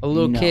 No. A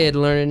little No. kid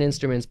learning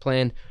instruments,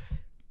 playing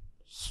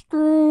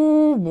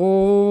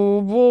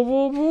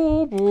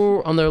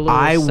on their little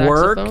I saxophone?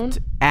 worked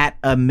at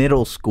a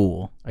middle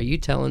school Are you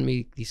telling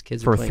me these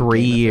kids for were playing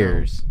 3 Game of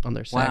years. Thrones on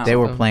their Wow. saxophone? They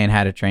were playing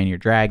How to Train Your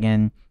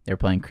Dragon. They were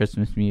playing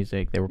Christmas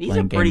music. They were These are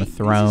playing pretty. Game of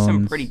Thrones. These are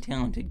some pretty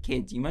talented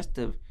kids. You must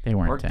have They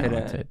weren't worked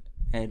talented.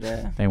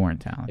 at They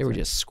weren't talented. They were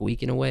just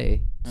squeaking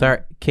away. Sorry,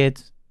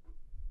 kids.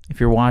 If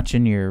you're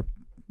watching, your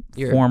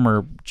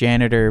former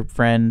janitor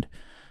friend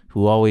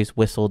who always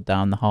whistled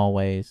down the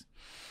hallways,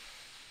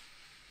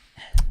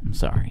 I'm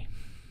sorry.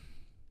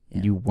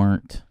 Yeah. You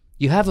weren't.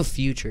 You have a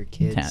future,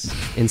 kids,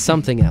 10. in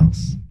something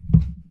else.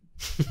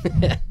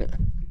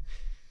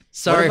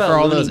 Sorry about for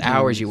all Looney those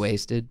hours you Tunes?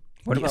 wasted.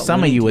 What about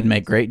Some of Looney you would Tunes?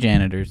 make great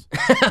janitors.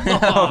 What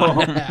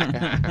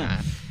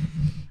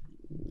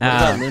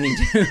about Looney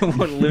Tunes?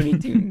 What Looney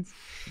Tunes?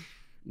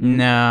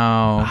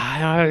 No.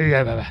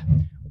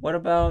 What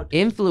about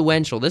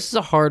Influential. This is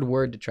a hard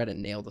word to try to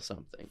nail to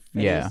something.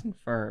 Yeah. Phineas and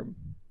Ferb?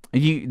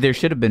 There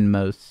should have been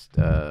most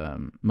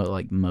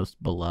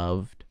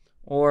beloved.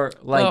 Or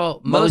like Well,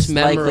 most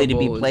likely to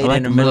be memorable is played like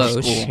in a middle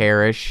most school.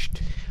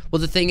 cherished. Well,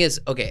 the thing is,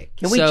 okay.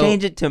 Can we so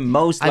change it to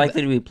most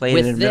likely to be played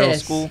in a middle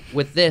school?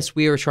 With this,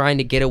 we were trying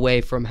to get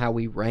away from how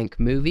we rank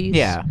movies.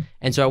 Yeah.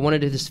 And so I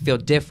wanted this to feel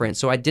different.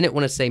 So I didn't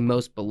want to say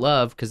most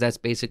beloved because that's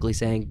basically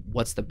saying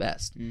what's the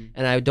best.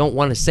 And I don't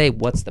want to say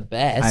what's the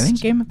best. I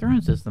think Game of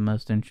Thrones is the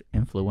most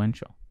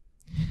influential.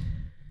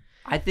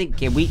 I think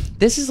can we?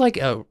 this is like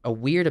a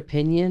weird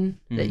opinion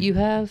that you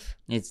have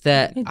It's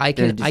that it- I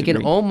can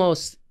disagree.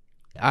 almost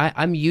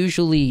I'm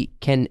usually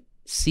can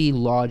see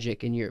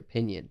logic in your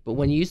opinion, but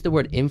when you use the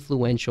word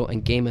influential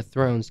and Game of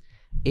Thrones,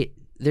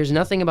 there's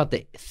nothing about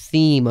the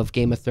theme of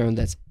Game of Thrones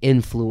that's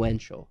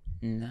influential.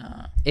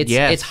 Nah.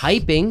 It's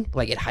hyping,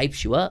 like it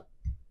hypes you up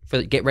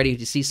for get ready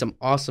to see some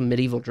awesome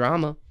medieval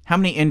drama. How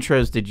many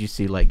intros did you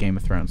see like Game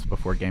of Thrones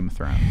before Game of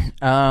Thrones?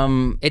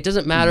 It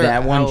doesn't matter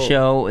That one how-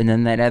 show, and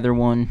then that other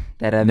one,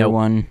 Nope.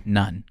 one.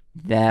 None.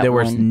 That There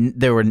one.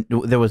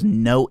 there was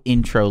no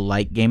intro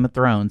like Game of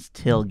Thrones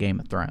till Game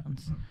of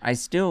Thrones. I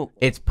still.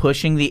 It's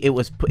pushing the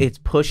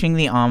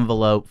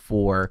envelope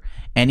for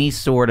any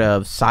sort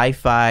of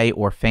sci-fi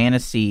or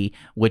fantasy,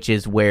 which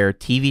is where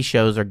TV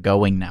shows are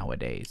going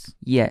nowadays.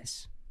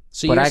 Yes.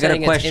 So But you're I got a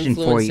saying question it's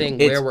for you. influencing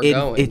where we're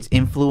going. It's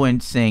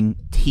influencing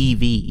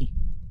TV.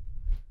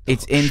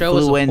 It's Show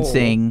as a whole.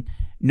 influencing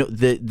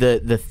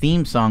the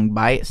theme song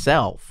by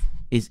itself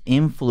is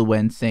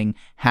influencing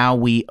how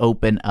we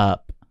open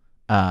up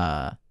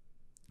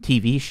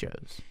TV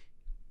shows.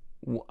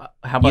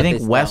 How about You think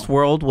this, though?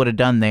 Westworld would have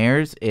done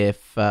theirs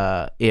if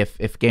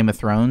Game of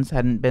Thrones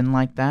hadn't been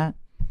like that?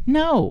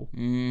 No, Have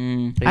I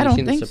you don't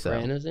seen think the so.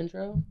 Sopranos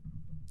intro?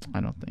 I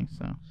don't think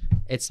so.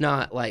 It's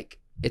not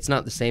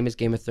the same as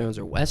Game of Thrones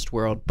or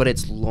Westworld, but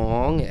it's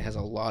long. It has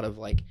a lot of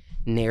like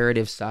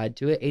narrative side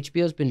to it.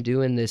 HBO's been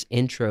doing this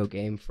intro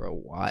game for a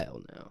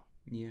while now.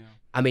 Yeah.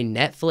 I mean,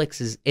 Netflix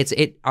is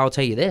I'll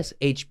tell you this,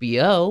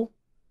 HBO,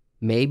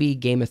 maybe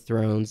Game of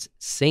Thrones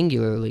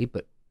singularly,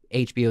 but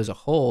HBO as a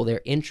whole,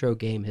 their intro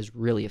game has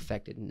really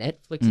affected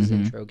Netflix's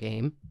Mhm. intro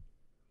game.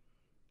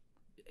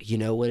 You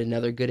know what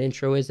another good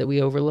intro is that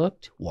we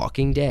overlooked?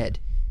 Walking Dead.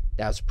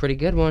 That was a pretty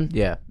good one.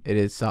 Yeah, it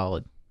is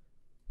solid.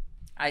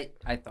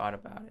 I thought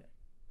about it.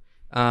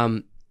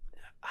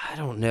 I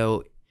don't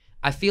know.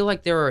 I feel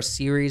like there are a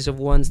series of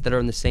ones that are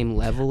on the same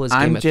level as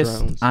Game of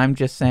Thrones. I'm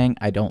just saying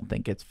I don't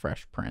think it's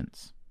Fresh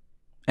Prince,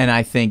 and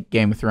I think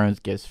Game of Thrones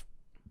gives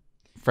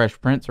Fresh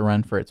Prince a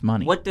run for its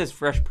money. What does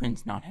Fresh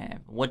Prince not have?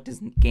 What does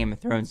Game of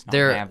Thrones not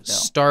They're have, though?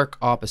 stark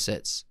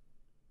opposites.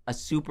 A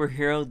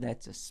superhero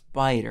that's a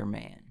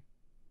Spider-Man.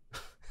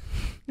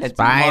 That's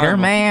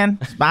Spider-Man,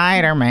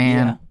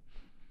 Spider-Man.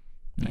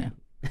 Yeah.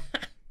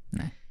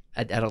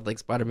 I don't think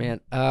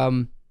Spider-Man.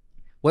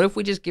 What if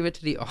we just give it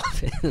to The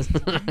Office?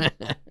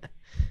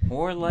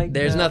 Or like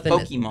There's nothing.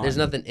 Pokemon. There's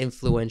nothing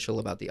influential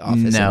about The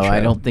Office. No, intro. I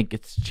don't think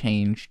it's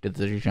changed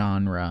the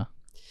genre.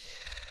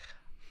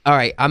 All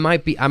right, I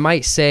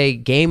might say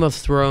Game of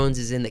Thrones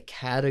is in the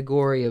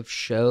category of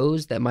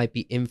shows that might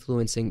be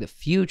influencing the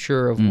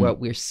future of what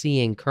we're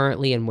seeing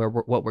currently and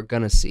what we're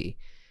gonna see.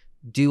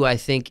 Do I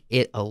think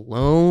it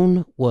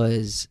alone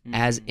was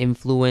as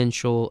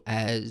influential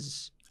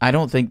as? I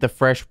don't think the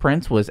Fresh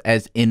Prince was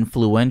as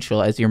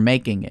influential as you're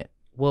making it.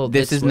 Well,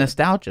 This is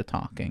nostalgia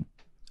talking.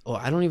 Oh,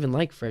 I don't even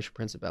like Fresh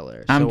Prince of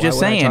Bel-Air. I'm so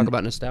just why would I saying- talk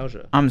about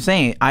nostalgia. I'm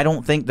saying I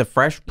don't think the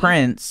Fresh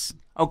Prince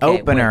Okay,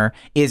 opener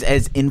is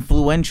as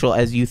influential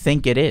as you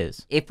think it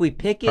is. If we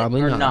pick it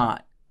Probably or not.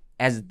 not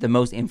as the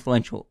most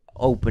influential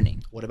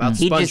opening. What about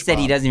He just said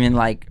he SpongeBob? doesn't even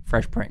like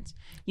Fresh Prince.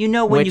 You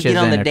know when Which you get is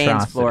on an the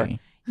dance floor. atrocity.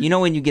 You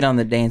know when you get on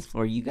the dance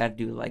floor, you got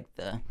to do like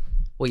the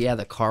Well, yeah,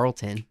 the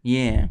Carlton.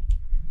 yeah.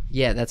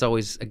 Yeah, that's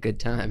always a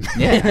good time.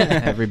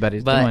 Yeah,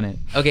 everybody's But- doing it.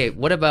 Okay,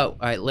 what about?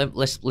 All right,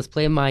 let's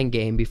play a mind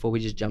game before we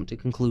just jump to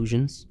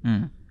conclusions.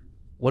 Mm.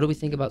 What do we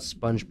think about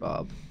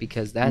SpongeBob?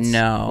 Because that's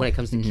No, when it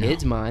comes to no.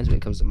 kids' minds. When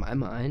it comes to my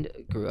mind,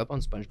 I grew up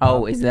on SpongeBob.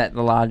 Oh, is that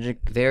the logic?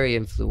 very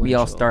influential. We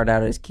all start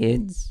out as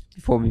kids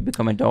before we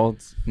become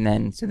adults, and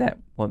then so that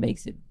what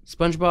makes it.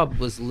 SpongeBob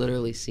was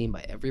literally seen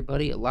by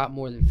everybody a lot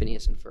more than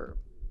Phineas and Ferb.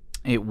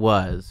 It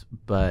was,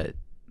 but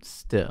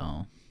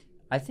still.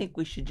 I think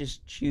we should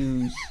just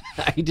choose.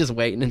 Are you just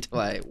waiting until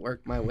I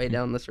work my way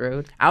down this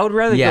road? I would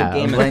rather Yeah, go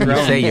Game of letting you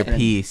Thrones. say your than-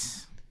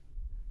 piece.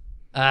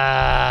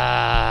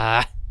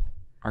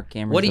 Our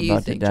camera's What do you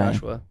about think, to die.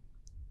 Joshua?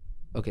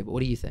 Okay, but what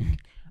do you think?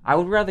 I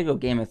would rather go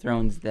Game of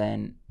Thrones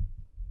than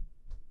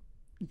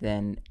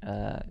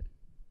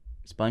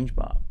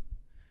SpongeBob.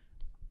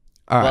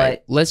 All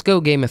right, But- let's go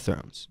Game of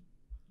Thrones.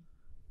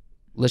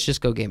 Let's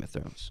just go Game of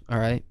Thrones. All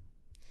right.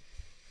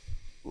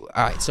 All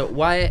right. So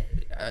why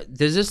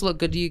does this look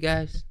good to you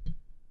guys?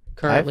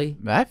 Currently,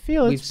 I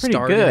feel We've it's pretty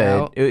started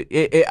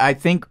good. out- I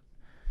think,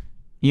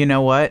 you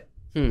know what?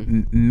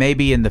 Hmm.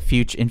 Maybe in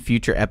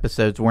future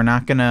episodes, we're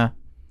not gonna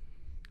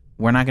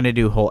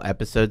do whole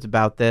episodes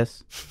about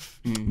this,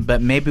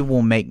 but maybe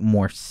we'll make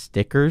more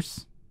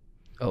stickers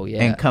oh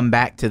yeah. and come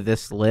back to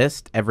this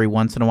list every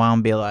once in a while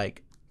and be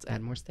like, Let's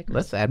add more stickers.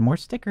 let's add more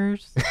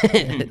stickers.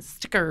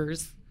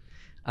 Stickers.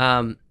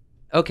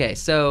 Okay,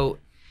 so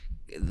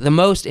the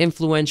most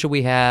influential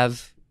we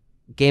have,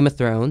 Game of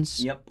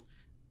Thrones. Yep.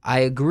 I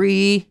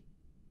agree.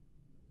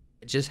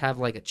 Just have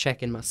like a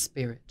check in my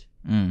spirit.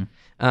 Mm.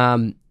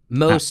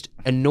 Most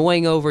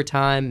annoying over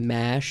time,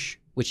 MASH,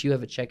 which you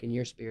have a check in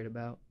your spirit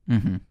about.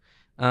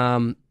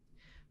 Mm-hmm.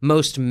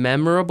 Most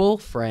memorable,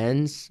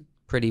 Friends,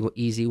 pretty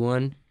easy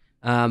one.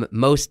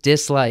 Most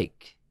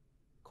dislike,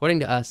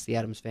 according to us, The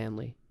Addams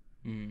Family.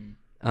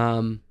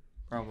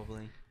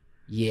 Probably.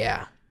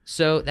 Yeah.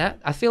 So that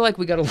I feel like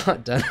we got a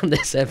lot done on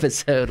this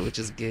episode, which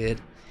is good.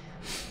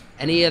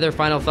 Any other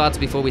final thoughts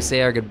before we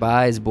say our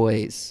goodbyes,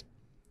 boys?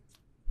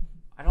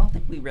 I don't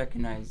think we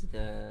recognize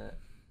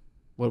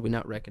What did we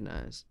not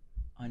recognize?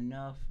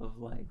 enough of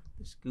like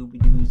the Scooby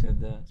Doos or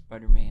the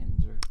Spider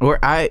Mans or. Or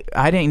I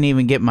didn't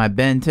even get my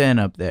Ben 10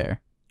 up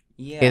there.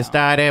 Yeah. It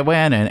started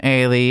when an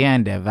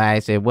alien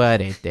device did what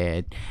it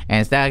did,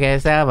 and stuck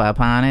itself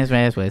upon his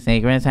wrist with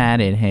secrets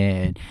hidden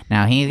hid.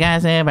 Now he's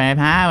got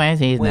superpowers.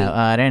 He's Wait.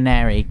 no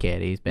ordinary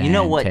kid. He's Ben You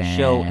know what 10.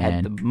 show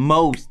had the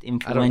most I don't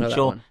know that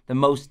influential, one. the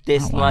most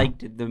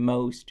disliked, the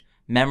most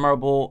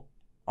memorable,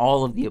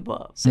 all of the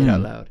above? Say it out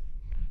loud.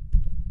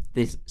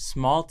 This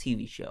small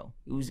TV show.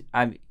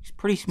 It's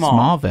pretty small.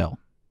 Smallville.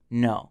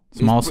 No.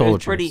 Small It was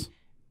Soldiers.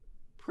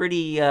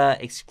 pretty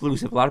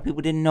exclusive. A lot of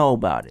people didn't know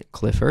about it.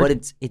 Clifford. But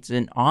it's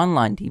an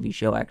online TV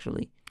show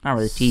actually. Not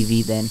really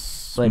TV then,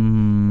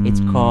 but it's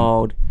Mm,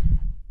 called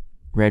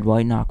Red,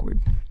 White, and Awkward.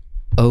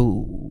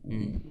 Oh.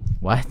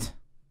 What?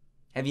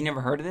 Have you never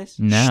heard of this?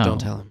 No. Shh,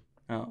 don't tell him.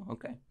 Oh,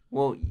 okay.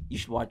 Well, you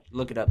should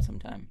look it up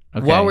sometime.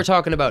 Okay. While we're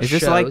talking about is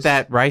this shows, like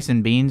that rice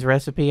and beans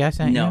recipe I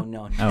sent No, you?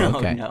 no, Oh, no,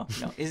 okay. no.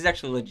 This is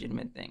actually a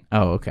legitimate thing.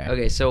 Oh, okay.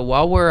 Okay, so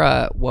while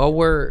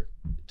we're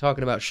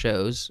talking about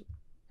shows,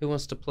 who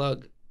wants to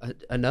plug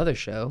another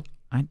show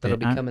that'll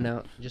be coming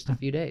out in just a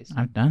few days?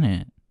 I've done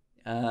it.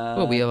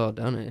 Well, we have all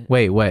done it.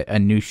 Wait, what? A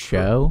new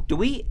show? Do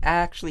we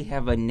actually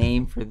have a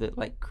name for the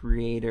like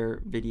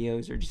creator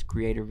videos or just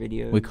creator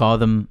videos? We call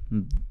them.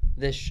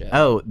 This show.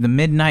 Oh, the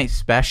Midnight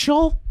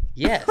Special.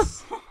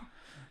 Yes.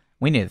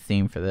 We need a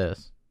theme for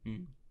this.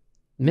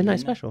 Midnight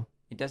Special.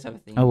 It does have a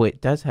theme. Oh,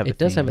 it does have. It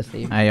does have a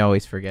theme. I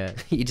always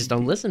forget. You just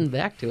don't listen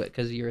back to it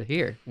because you're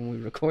here when we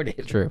record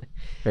it. True.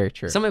 Very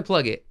true. Somebody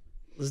plug it.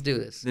 Let's do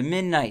this. The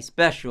Midnight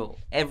Special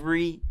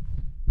every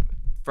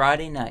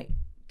Friday night,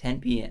 10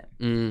 p.m.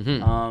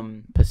 Mm-hmm.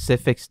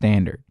 Pacific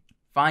Standard.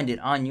 Find it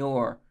on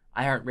your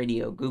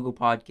iHeartRadio, Google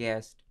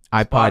Podcast,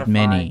 iPod Spotify,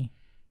 Mini.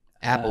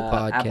 Apple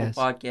Podcast.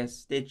 Apple Podcast,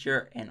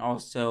 Stitcher, and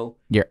also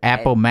Your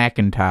Apple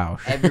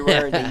Macintosh.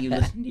 everywhere that you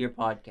listen to your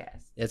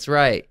podcast. That's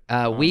right.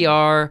 We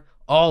are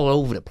all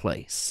over the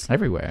place.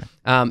 Everywhere.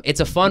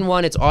 It's a fun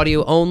one. It's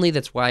audio only.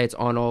 That's why it's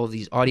on all of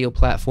these audio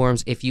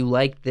platforms. If you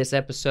like this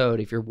episode,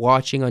 if you're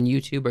watching on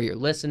YouTube or you're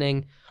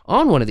listening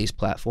on one of these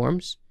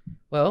platforms,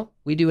 well,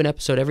 we do an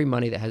episode every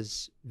Monday that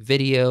has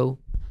video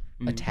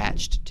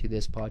attached to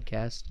this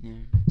podcast. Yeah.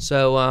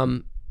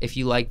 So if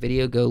you like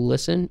video, go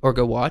listen or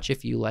go watch.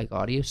 If you like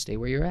audio, stay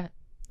where you're at.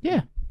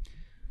 Yeah.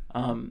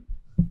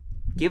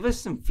 Give us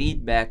some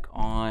feedback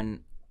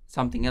on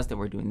something else that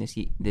we're doing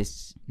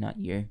this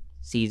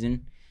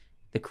season,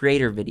 the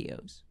creator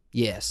videos.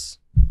 Yes.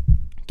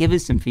 Give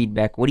us some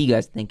feedback. What are you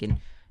guys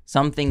thinking?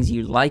 Some things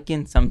you're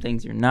liking, some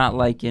things you're not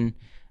liking.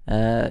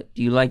 Do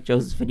you like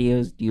Joseph's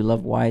videos? Do you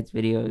love Wyatt's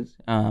videos?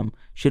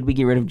 Should we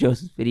get rid of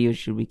Joseph's videos?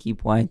 Should we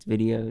keep Wyatt's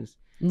videos?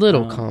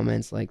 Little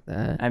comments like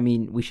that. I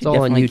mean, we should It's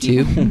all on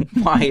definitely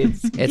keep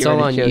Wyatt's. It's get all rid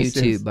of on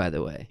Joseph's. YouTube, by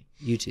the way.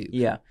 YouTube.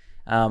 Yeah.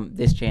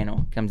 This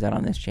channel comes out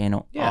on this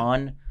channel Yeah.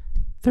 on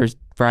Thursday,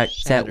 Friday,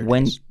 Saturdays.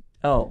 Wednesday.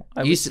 Oh,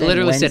 I You was saying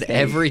literally said Wednesdays.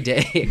 every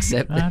day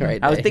except I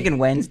right I was day. thinking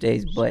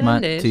Wednesdays, but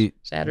Mondays,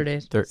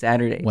 Saturdays,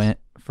 Saturdays.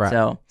 Friday.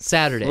 So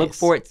Saturdays. look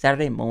for it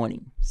Saturday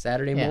morning.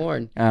 Saturday Yeah.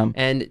 morning. Um,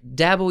 And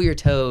dabble your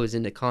toes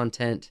into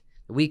content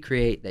that we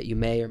create that you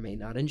may or may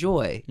not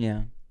enjoy.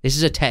 yeah. This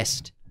is a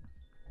test.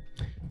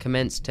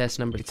 Commence test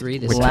number 3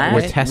 this We're, Last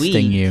we're Saturday. testing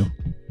week. you.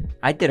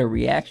 I did a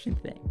reaction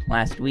thing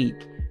last week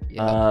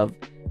Yeah. of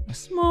a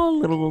small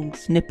little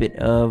snippet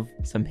of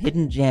some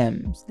hidden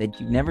gems that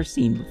you've never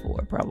seen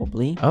before,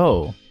 probably.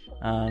 Oh.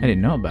 I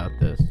didn't know about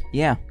this.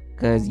 Yeah,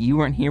 because you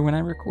weren't here when I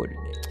recorded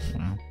it.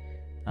 Wow.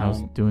 I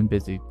was doing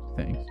busy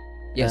things.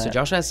 Yeah, so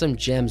Josh has some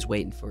gems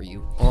waiting for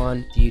you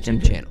on the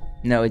YouTube channel.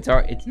 No, it's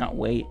not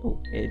wait.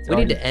 It's We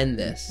need to end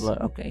this.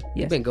 Okay.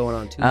 We've Yes. been going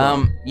on too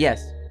long.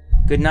 Yes.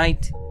 Good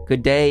night.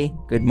 Good day.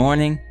 Good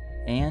morning.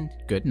 And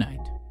Good night.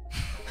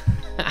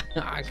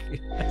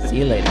 see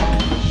you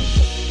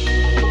later.